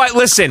then good. you know what?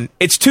 Listen,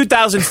 it's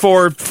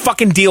 2004.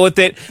 Fucking deal with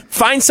it.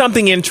 Find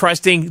something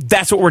interesting.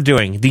 That's what we're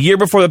doing. The year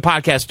before the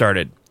podcast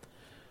started.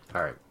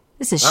 All right.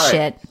 This is All right.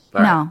 shit.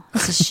 All right. No,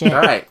 this is shit.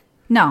 All right.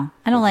 No,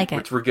 I don't like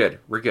it. We're good.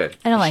 We're good.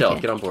 I don't like Michelle,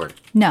 it. get on board.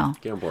 No.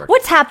 Get on board.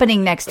 What's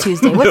happening next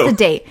Tuesday? What's No. the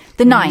date?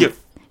 The 9th. Yeah.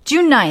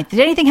 June 9th. Did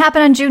anything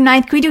happen on June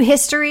 9th? Can we do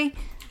history?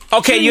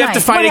 Okay, June you have to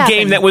 9th. find What a game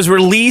happened? that was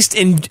released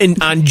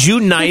on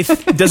June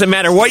 9th. Doesn't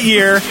matter what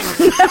year.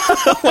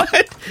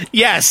 What?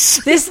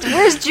 Yes.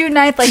 Where's June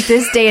 9th like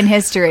this day in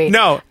history?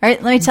 No. All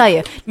right, let me tell you.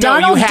 No,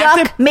 Donald you have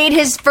Duck to- made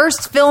his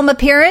first film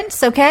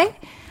appearance, okay?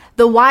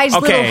 The Wise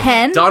Okay. Little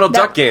Hen. Donald That-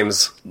 Duck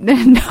games.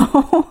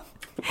 No.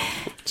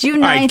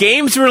 June 9th. All right,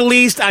 games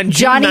released on June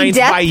Johnny 9th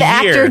Depp, by the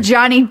actor year.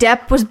 Johnny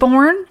Depp was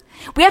born.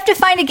 We have to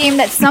find a game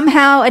that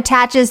somehow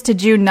attaches to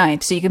June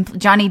 9th. So you can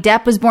Johnny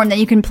Depp was born, then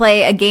you can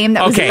play a game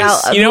that was Okay,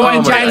 about you know what?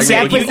 Oh my Johnny God,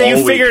 Depp you-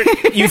 was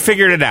you in. you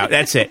figured it out.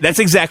 That's it. That's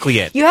exactly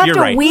it. You have You're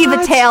to right. weave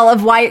a tale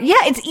of why. Yeah,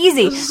 it's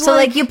easy. So,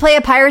 like, you play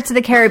a Pirates of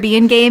the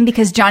Caribbean game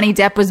because Johnny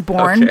Depp was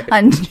born Okay.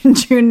 on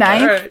June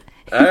 9th. All right.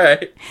 All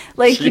right.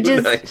 Like, you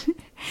June just. 9th.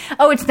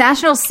 Oh, it's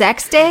National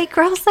Sex Day,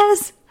 Carl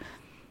says?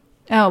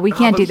 Oh, we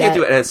can't But do we can't that.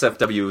 do an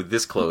NSFW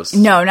this close.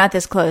 No, not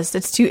this close.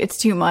 It's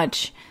too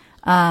much.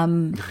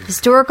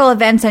 Historical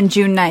events on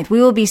June 9th.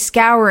 We will be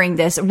scouring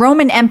this.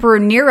 Roman Emperor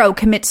Nero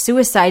commits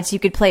suicide, so you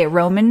could play a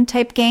Roman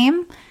type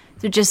game.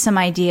 They're just some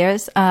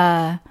ideas.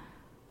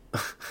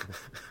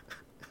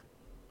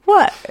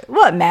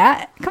 What,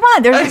 Matt? Come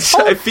on, there's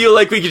I feel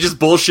like we could just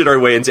bullshit our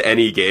way into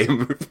any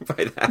game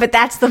by that. But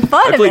that's the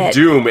fun of it. I played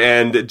Doom,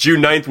 and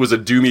June 9th was a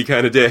doomy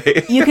kind of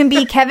day. You can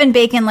be Kevin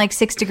Bacon, like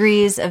 6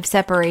 degrees of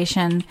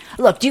separation.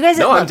 Look, do you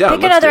guys I'm down.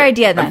 pick Let's another do it.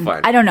 idea then? I'm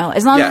fine. I don't know.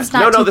 As long as it's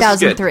not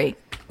 2003.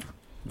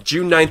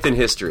 June 9th in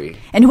history.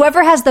 And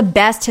whoever has the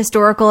best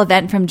historical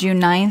event from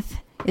June 9th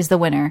is the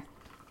winner.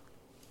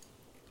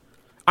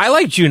 I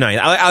like June 9th.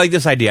 I like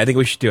this idea. I think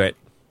we should do it.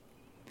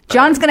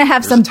 John's going to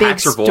have some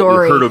big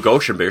story. In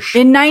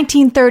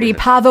 1930,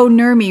 Paavo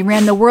Nurmi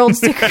ran the world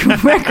stick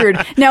record.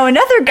 Now,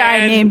 another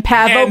guy named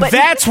Paavo. But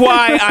that's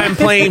why I'm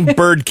playing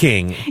Bird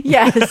King.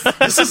 Yes.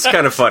 This is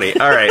kind of funny.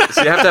 All right.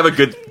 So you have to have a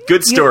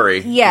good story.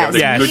 Yes.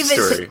 Good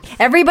story.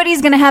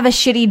 Everybody's going to have a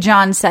shitty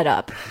John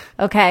setup.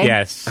 Okay?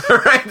 Yes. All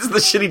right. It's the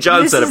shitty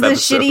John setup episode.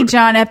 This is the shitty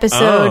John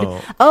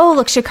episode. Oh,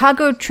 look.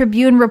 Chicago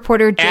Tribune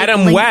reporter Jake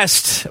Adam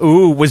West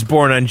was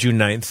born on June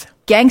 9th.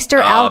 Gangster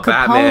Al Capone.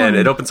 Batman.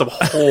 It opens up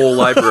a whole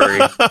library.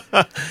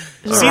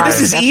 See,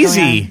 this is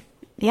easy.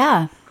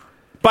 Yeah.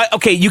 But,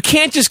 okay, you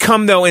can't just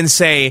come, though, and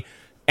say,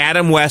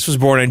 Adam West was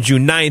born on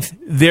June 9th,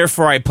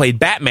 therefore I played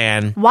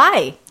Batman.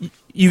 Why?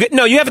 You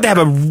have to have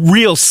a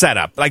real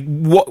setup. Like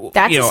what?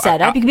 That's a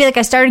setup. You could be like,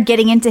 I started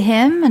getting into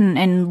him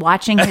and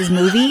watching his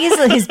movies,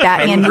 his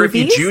Batman Ken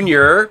Griffey movies.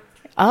 Jr.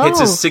 hits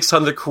his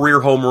 600th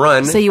career home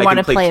run. So you want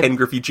to play Ken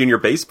Griffey Jr.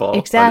 baseball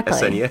on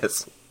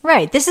SNES.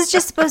 Right. This is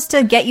just supposed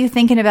to get you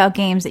thinking about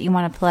games that you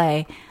want to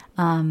play.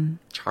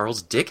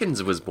 Charles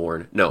Dickens was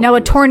born. No,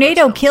 a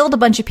tornado killed a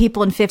bunch of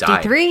people in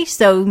 1953,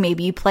 so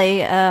maybe you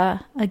play a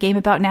game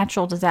about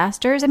natural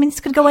disasters. I mean, this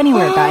could go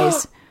anywhere,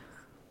 guys.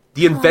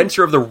 The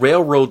inventor of the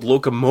railroad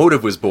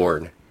locomotive was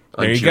born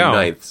on June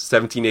 9th,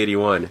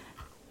 1781.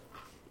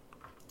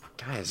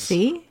 Guys.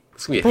 See?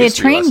 It's gonna be play a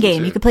train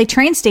game. You could play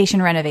train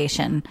station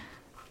renovation.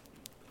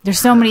 There's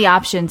so many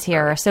options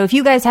here. So if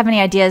you guys have any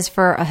ideas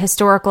for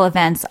historical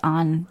events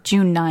on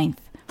June 9th,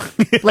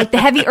 like the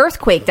heavy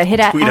earthquake that hit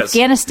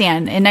Afghanistan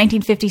in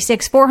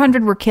 1956,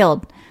 400 were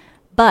killed.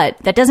 But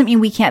that doesn't mean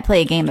we can't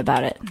play a game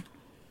about it. All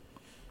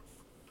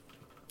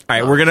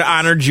right, we're going to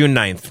honor June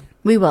 9th.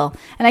 We will.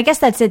 And I guess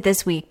that's it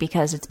this week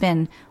because it's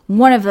been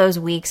one of those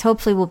weeks.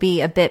 Hopefully we'll be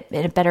a bit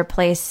in a better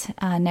place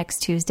next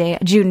Tuesday,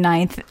 June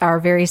 9th, our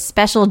very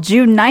special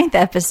June 9th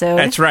episode.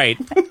 That's right.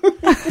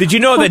 Did you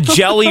know that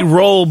Jelly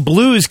Roll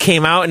Blues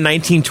came out in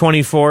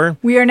 1924?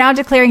 We are now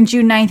declaring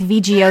June 9th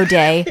VGO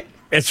Day.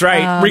 That's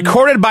right.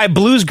 Recorded by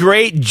blues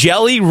great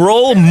Jelly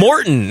Roll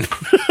Morton.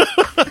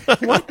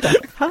 What the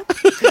fuck?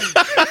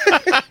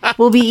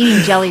 We'll be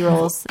eating jelly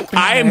rolls.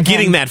 I am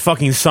getting that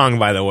fucking song,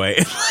 by the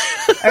way.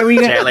 Are we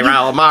gonna, Jelly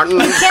Roll Martin.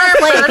 We can't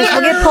play it because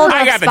we'll get pulled off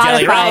I got the Spotify.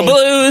 Jelly Roll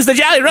Blues, the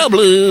Jelly Roll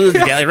Blues, the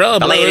Jelly Roll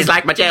The Blues. ladies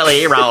like my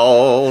jelly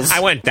rolls. I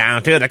went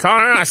down to the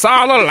corner, I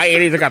saw the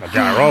ladies, I got the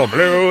Jelly Roll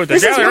Blues, the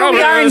This is Jelly where Roll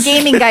we are in Blues.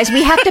 gaming, guys.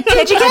 We have to pick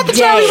a day.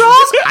 Jelly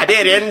rolls? I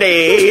did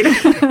indeed.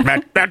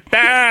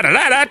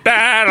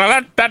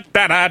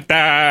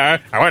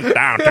 I went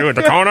down to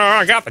the corner,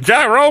 I got the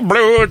Jelly Roll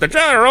Blues, the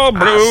Jelly Roll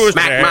Blues.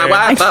 Smacked my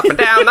wife up and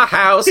down the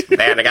house.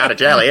 Then I got a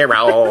jelly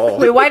roll.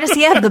 Wait, why does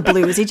he have the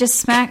blues? He just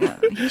smacked.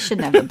 He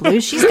shouldn't have the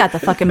blues. She's got the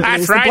fucking blues.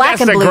 That's the right, black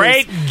that's and the blues.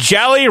 great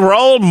Jelly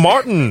Roll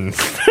Morton.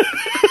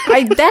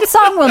 That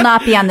song will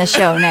not be on the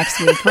show next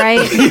week, right?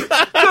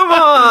 Come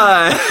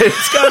on.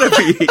 It's got to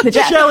be.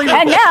 Jelly Roll.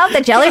 And now,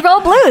 the Jelly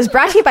Roll Blues,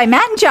 brought to you by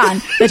Matt and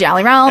John. The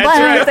Jelly Roll Blues,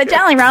 right. the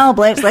Jelly Roll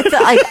Blues.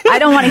 I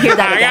don't want to hear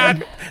that I again.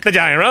 got the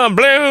Jelly Roll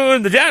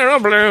Blues, the Jelly Roll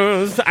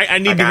Blues. I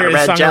need to I got hear a a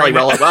red song jelly right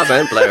roll. now. It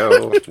wasn't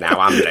blue. Now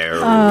I'm blue.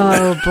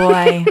 Oh,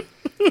 boy.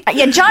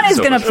 Yeah, John is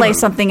So going to much play fun.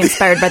 something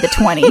inspired by the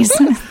 20s.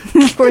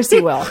 Of course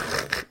he will.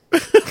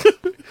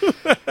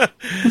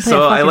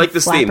 So I like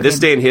this theme. This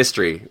day in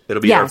history.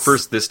 It'll be our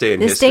first This Day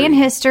in History. This day in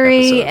history,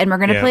 episode. and we're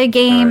going to play a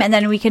game, and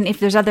then we can, if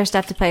there's other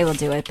stuff to play, we'll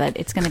do it. But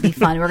it's going to be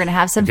fun. We're going to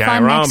have some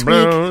fun next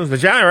Blues, the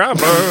Jelly Roll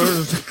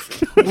Blues.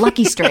 week.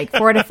 Lucky Strike,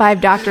 4 to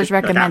 5 doctors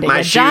Got recommended. my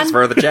it. shoes John,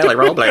 for the jelly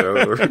roll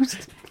blues.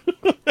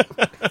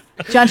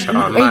 John,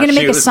 are you going to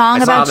make a shoes.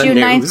 song I saw about the June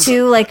 9th news.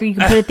 too? Like you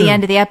can put it at the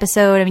end of the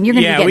episode. I mean, you're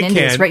going to Yeah, be we getting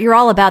into this, can. right? You're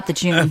all about the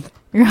June.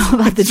 You're all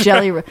about the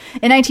jelly roll.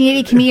 In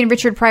 1980, comedian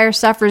Richard Pryor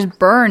suffers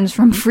burns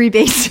from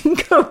freebasing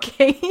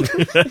cocaine.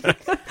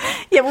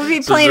 Yeah, we'll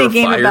be playing a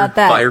game about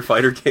that.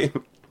 Firefighter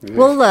game.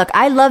 Well, look,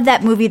 I love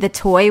that movie, The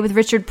Toy, with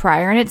Richard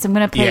Pryor in it. So I'm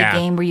going to play Yeah. a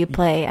game where you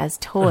play as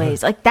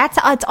toys. Like that's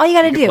all you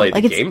got to You do. play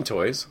Like the it's game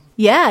toys.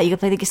 yeah, you can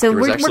play the game. So There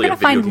was we're actually going a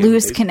to find video game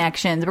loose based-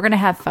 connections. We're going to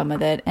have fun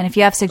with it. And if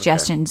you have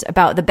suggestions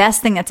about the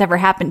best thing that's ever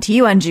happened to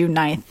you on June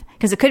 9th,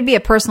 because it could be a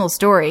personal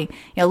story. You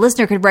know, a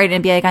listener could write in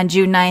and be like, on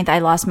June 9th, I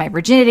lost my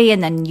virginity,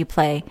 and then you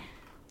play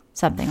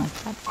something like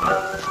that.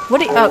 What?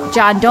 Do you, oh,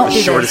 John, don't do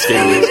Shortest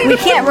this. game. We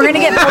can't. We're going to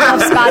get pulled off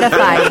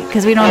Spotify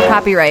because we don't have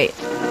copyright.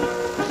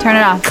 Turn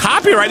it off.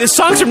 Copyright? This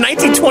song's from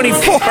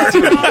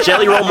 1924.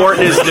 Jelly Roll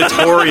Morton is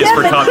notorious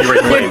for copyright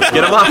claims.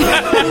 Get him up.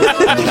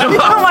 You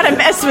don't want to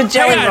mess with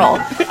Jelly Roll.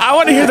 I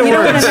want to hear the You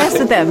don't want words. to mess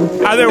with them.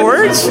 Are there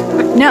words?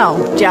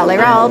 No. Jelly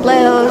Roll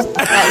Blues.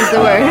 That was the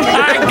word.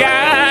 I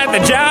got the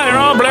Jelly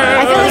Roll Blues.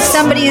 I feel like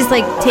somebody's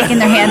like taking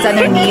their hands on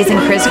their knees and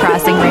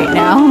crisscrossing right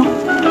now.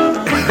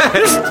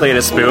 Playing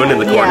a spoon in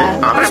the corner. Yeah.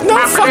 There's no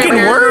fucking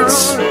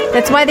words.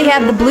 That's why they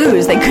have the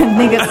blues. They couldn't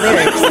think of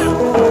lyrics.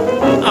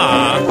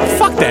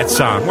 Fuck that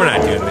song. We're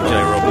not doing the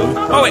Jelly Roll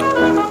Blues. Oh, wait.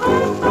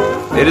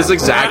 It is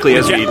exactly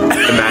as we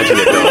imagined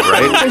it, though,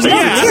 right? There's no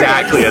It's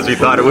exactly as we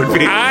thought it would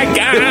be. I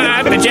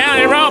got the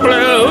Jelly Roll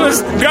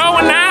Blues.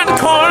 Going down the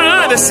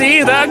corner to see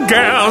the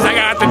girls. I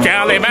got the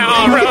Jelly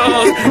Bell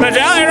Rolls. The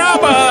Jelly Roll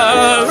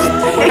Blues.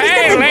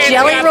 Hey, ladies,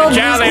 Jelly got Roll the blues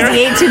Jelly because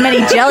he ate too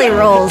many jelly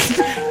rolls.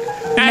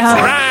 That's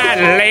right,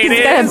 ladies.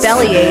 He's got a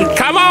bellyache.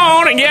 Come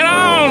on and get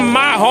on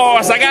my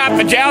horse. I got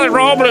the Jelly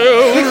Roll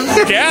Blues.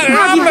 Jelly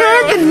Roll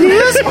Blues.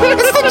 news?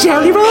 It's the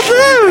Jelly Roll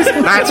Blues.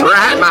 That's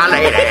right, my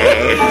lady.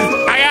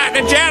 I got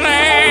the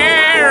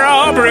Jelly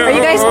Roll Blues. Are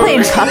you guys playing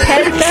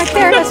Cuphead back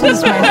there? That's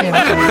what's reminding me.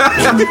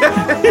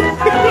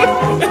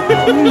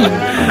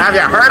 Have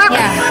you heard of it?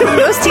 Yeah.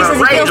 Ghost teases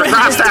he feels like he's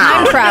just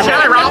time travel.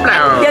 Jelly Roll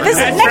Blues. Yeah, this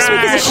next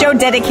week is a show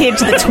dedicated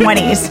to the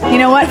 20s. You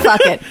know what?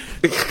 Fuck it.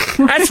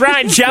 That's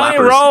right, Jelly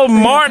Flappers. Roll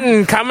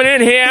Morton coming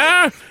in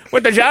here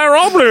with the Jelly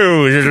Roll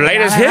Blues, his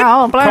latest hit,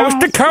 Roll Blues. Coast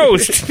to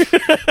Coast.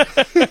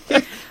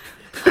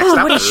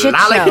 Oh, what a shit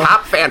show.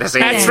 Lollipop fantasy.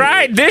 That's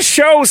right, this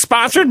show's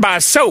sponsored by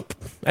soap.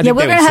 I Yeah, think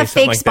we're they going to would have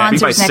say fake something like that.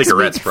 sponsors next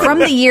cigarettes, week probably. from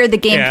the year the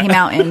game Yeah. came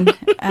out in.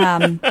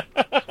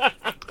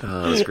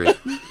 Oh, that's great.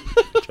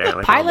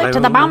 Pilot to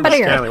the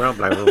Bombardier. I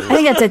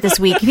think that's it this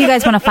week. If you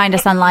guys want to find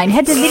us online,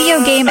 head to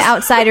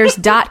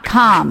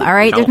videogameoutsiders.com. All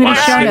right, there's going to be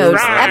show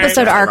notes,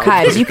 episode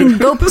archives. You can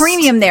go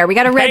premium there. We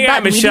got a red Hang on,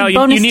 button. Michelle, we do you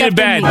bonus need a stuff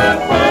bed. No,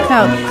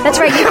 that's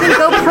right. You can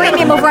go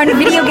premium over on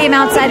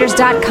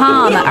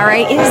videogameoutsiders.com. All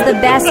right, it is the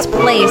best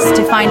place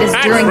to find us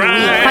during the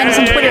week. Find us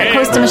on Twitter at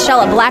Costa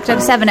Michelle, at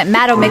BlackDog7, at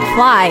Maddo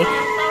McFly.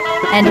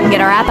 And you can get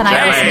our app on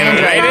iOS and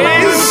Android.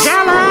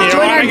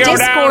 Join our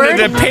Discord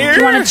if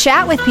you want to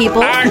chat with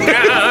people.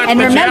 And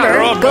remember,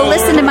 go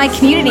listen to my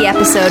community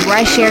episode where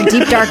I share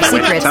deep, dark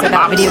secrets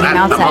about video game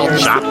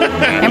outsiders.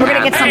 And we're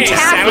going to get some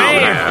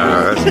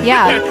taffy.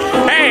 Yeah.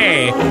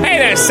 Hey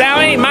there,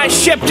 Sally. My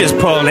ship just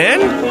pulled in.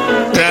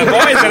 The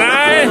boys and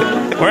I,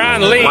 we're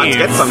on leave. Let's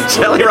get some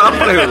Jelly Roll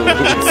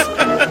Blues.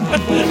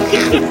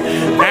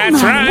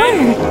 That's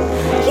right.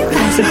 Word. You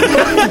guys are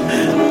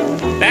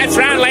That's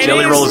right, ladies.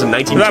 Jelly Roll is in The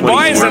 1924.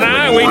 boys and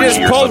I, we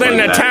just pulled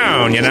into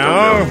town, you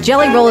know.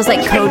 Jelly Roll is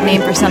like code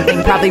name for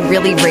something probably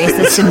really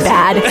racist and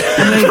bad. And we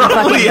don't even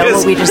Probably fucking know is.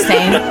 what we just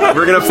saying.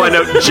 We're going to find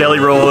out Jelly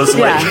Roll is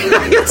Yeah.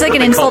 like... It's like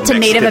an insult to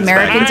Native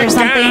Americans or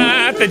something.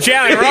 Got the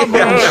Jelly Roll Oh,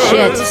 Blues.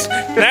 shit.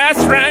 That's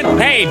right.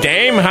 Hey,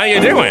 Dame, how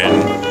you doing?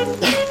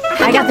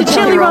 I got the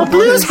Jelly Roll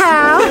blues.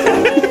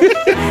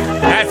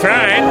 That's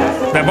right.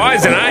 The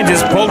boys and I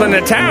just pulled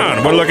into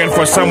town. We're looking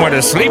for somewhere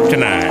to sleep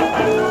tonight.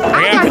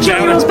 I got the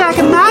Jelly Rolls back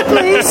in my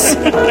place.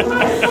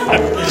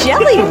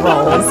 Jelly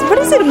rolls? What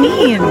does it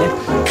mean?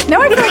 Now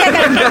I feel like I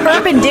got a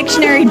Urban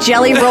Dictionary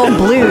Jelly Roll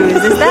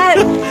blues. Is that...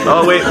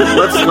 Oh, wait.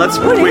 Let's What is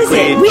quickly...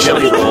 it? We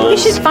Jelly should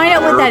Rolls. find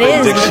out what that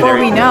Urban is before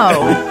we Dictionary.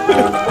 know.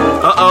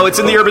 Uh-oh, it's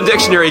in the Urban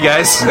Dictionary,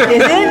 guys. Is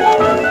it?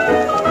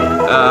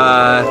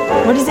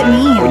 What does it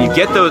mean? When you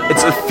get those...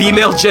 It's a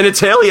female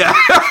genitalia.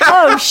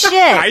 Oh, shit.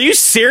 Are you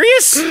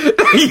serious?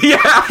 Yeah.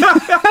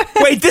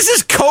 Wait, this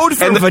is code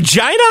for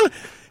vagina?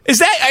 Is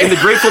that... And the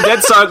Grateful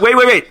Dead song...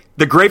 Wait.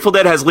 The Grateful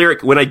Dead has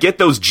lyric, when I get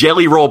those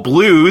Jelly Roll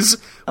Blues,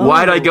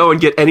 why'd I go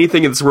and get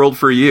anything in this world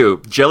for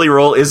you? Jelly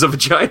Roll is a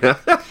vagina.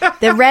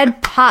 The Red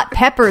Hot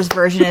Peppers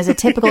version is a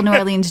typical New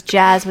Orleans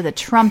jazz with a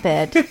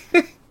trumpet.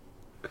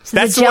 So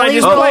That's the what I Jelly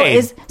just Roll played.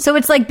 is... So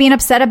it's like being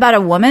upset about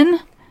a woman?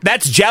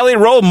 That's Jelly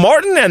Roll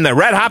Morton and the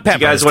Red Hot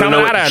Peppers. You guys want to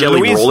know coming out what of jelly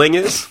Louis- rolling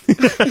is?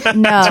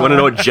 No. Want to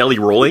know what jelly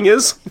rolling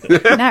is?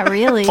 Not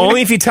really.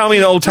 Only if you tell me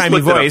the old-timey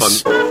Looked it up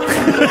voice.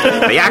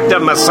 The act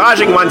of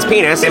massaging one's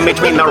penis in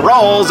between the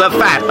rolls of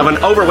fat of an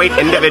overweight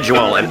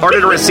individual in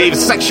order to receive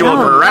sexual Oh,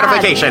 God.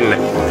 gratification.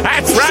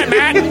 That's right,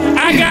 Matt.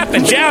 I got the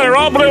Jelly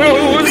Roll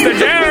Blues. The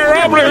Jelly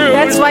Roll Blues.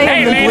 That's why you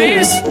hey, have the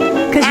ladies,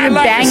 blues. Because you're I'd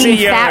like to banging see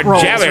your fat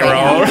rolls Jelly right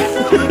Roll. now.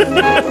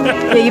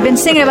 Yeah, you've been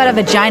singing about a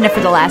vagina for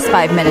the last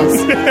 5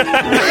 minutes.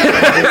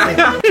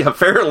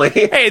 Apparently.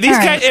 Hey, these All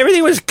right. guys,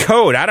 everything was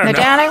code. I don't The know.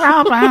 Jelly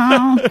Roll Blues.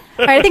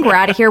 All right, I think we're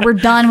out of here. We're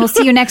done. We'll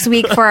see you next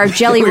week for our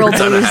Jelly Roll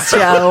Blues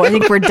show. I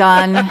think we're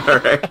done. All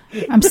right.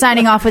 I'm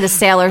signing off with a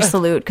sailor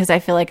salute because I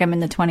feel like I'm in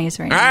the 20s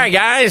right All now. right,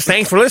 guys.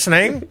 Thanks for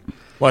listening.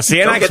 We'll see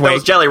you Don't next get those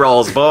week. jelly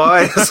rolls,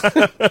 boys.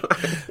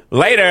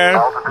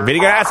 Later.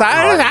 Video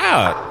Outsiders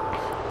out.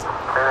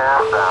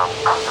 10.5 down,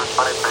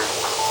 20 feet.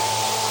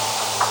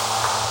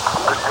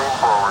 15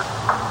 forward.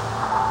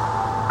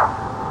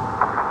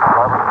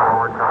 11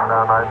 forward, coming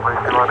down nicely,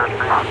 200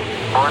 feet.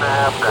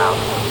 4.5 down,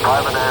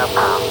 5.5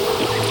 down.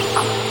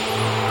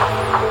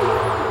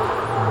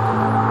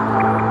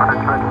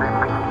 160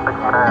 feet,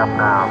 6.5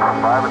 down,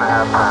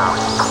 5.5 down.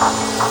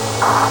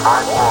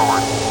 Right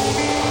forward.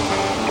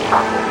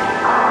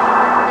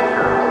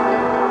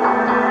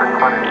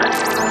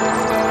 626.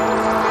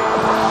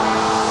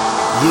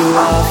 You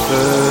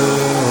offer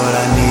what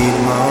I need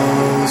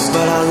most,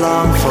 but I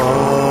long for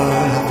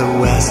the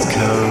West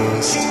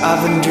Coast.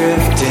 I've been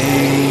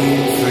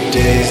drifting for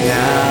days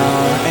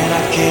now, and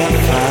I can't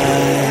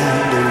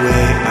find a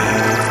way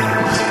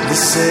out. The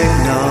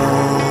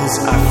signals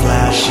are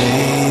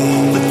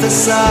flashing, but the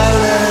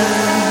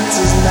silence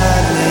is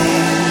maddening.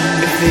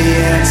 If the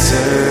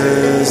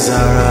answers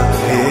are up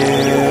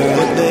here,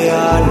 what they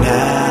are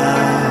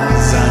now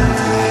is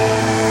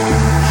unclear.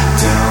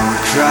 Don't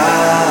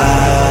cry,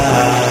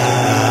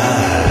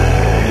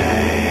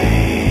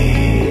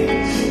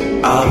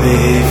 I'll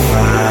be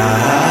fine.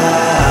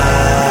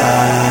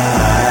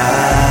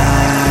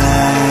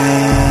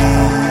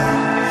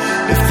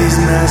 If these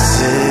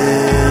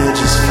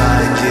messages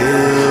find you,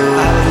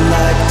 I would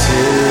like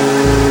to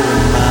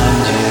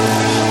remind you,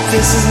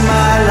 this is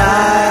my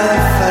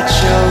life, I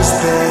chose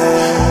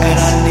this, and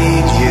I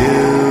need you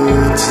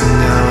to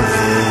know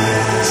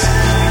this.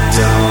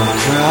 Don't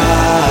cry,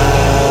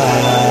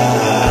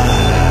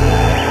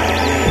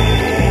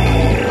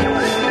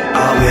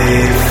 I'll be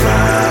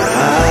fine.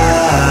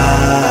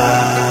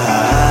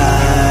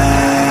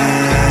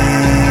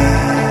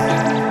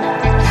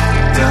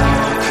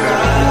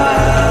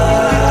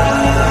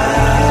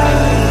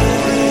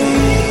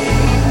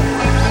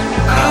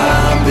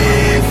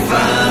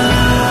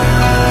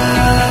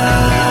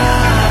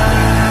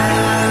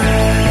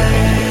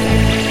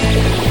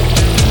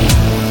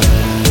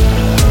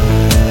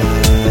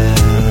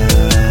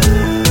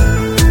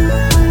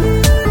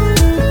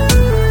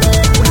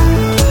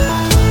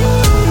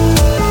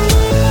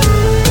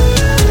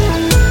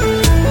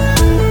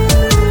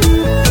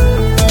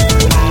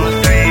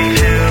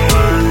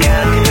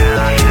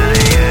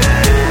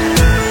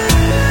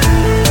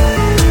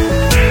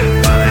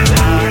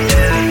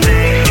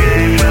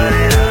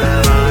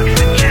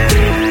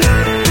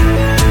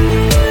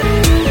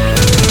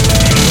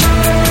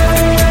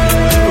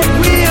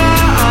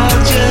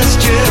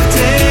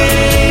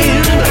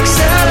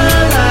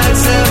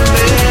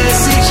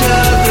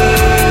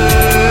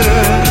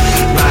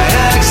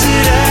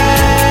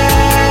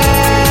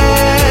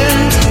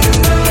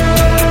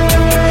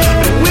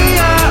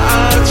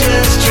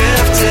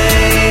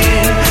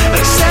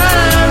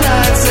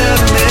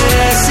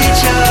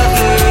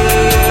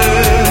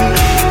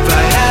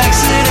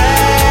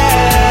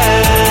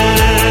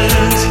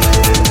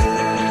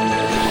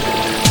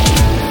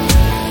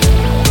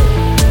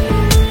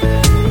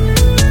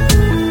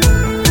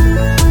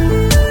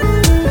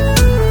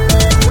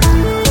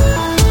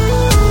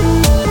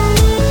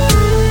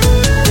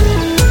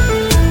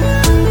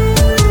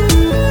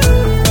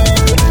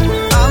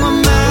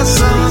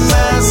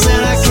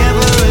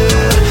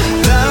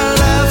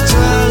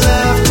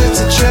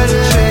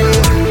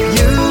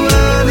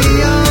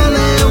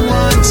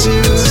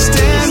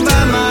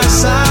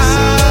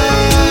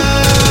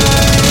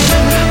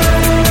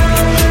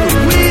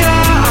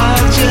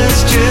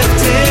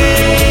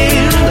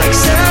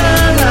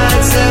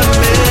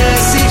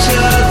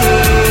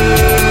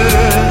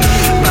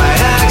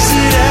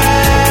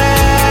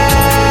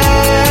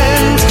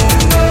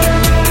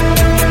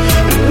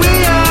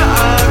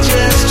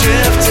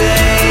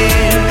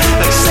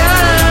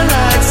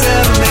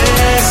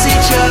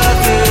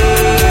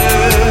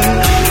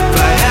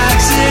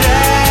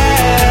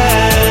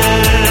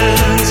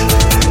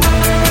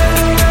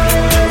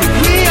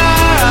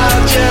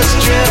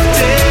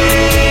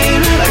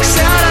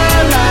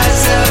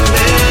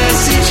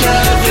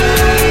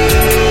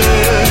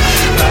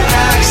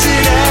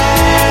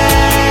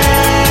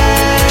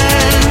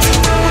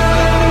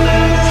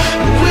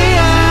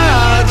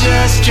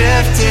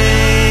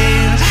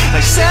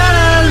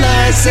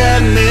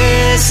 That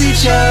miss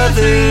each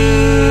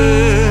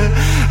other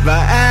by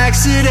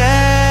accident.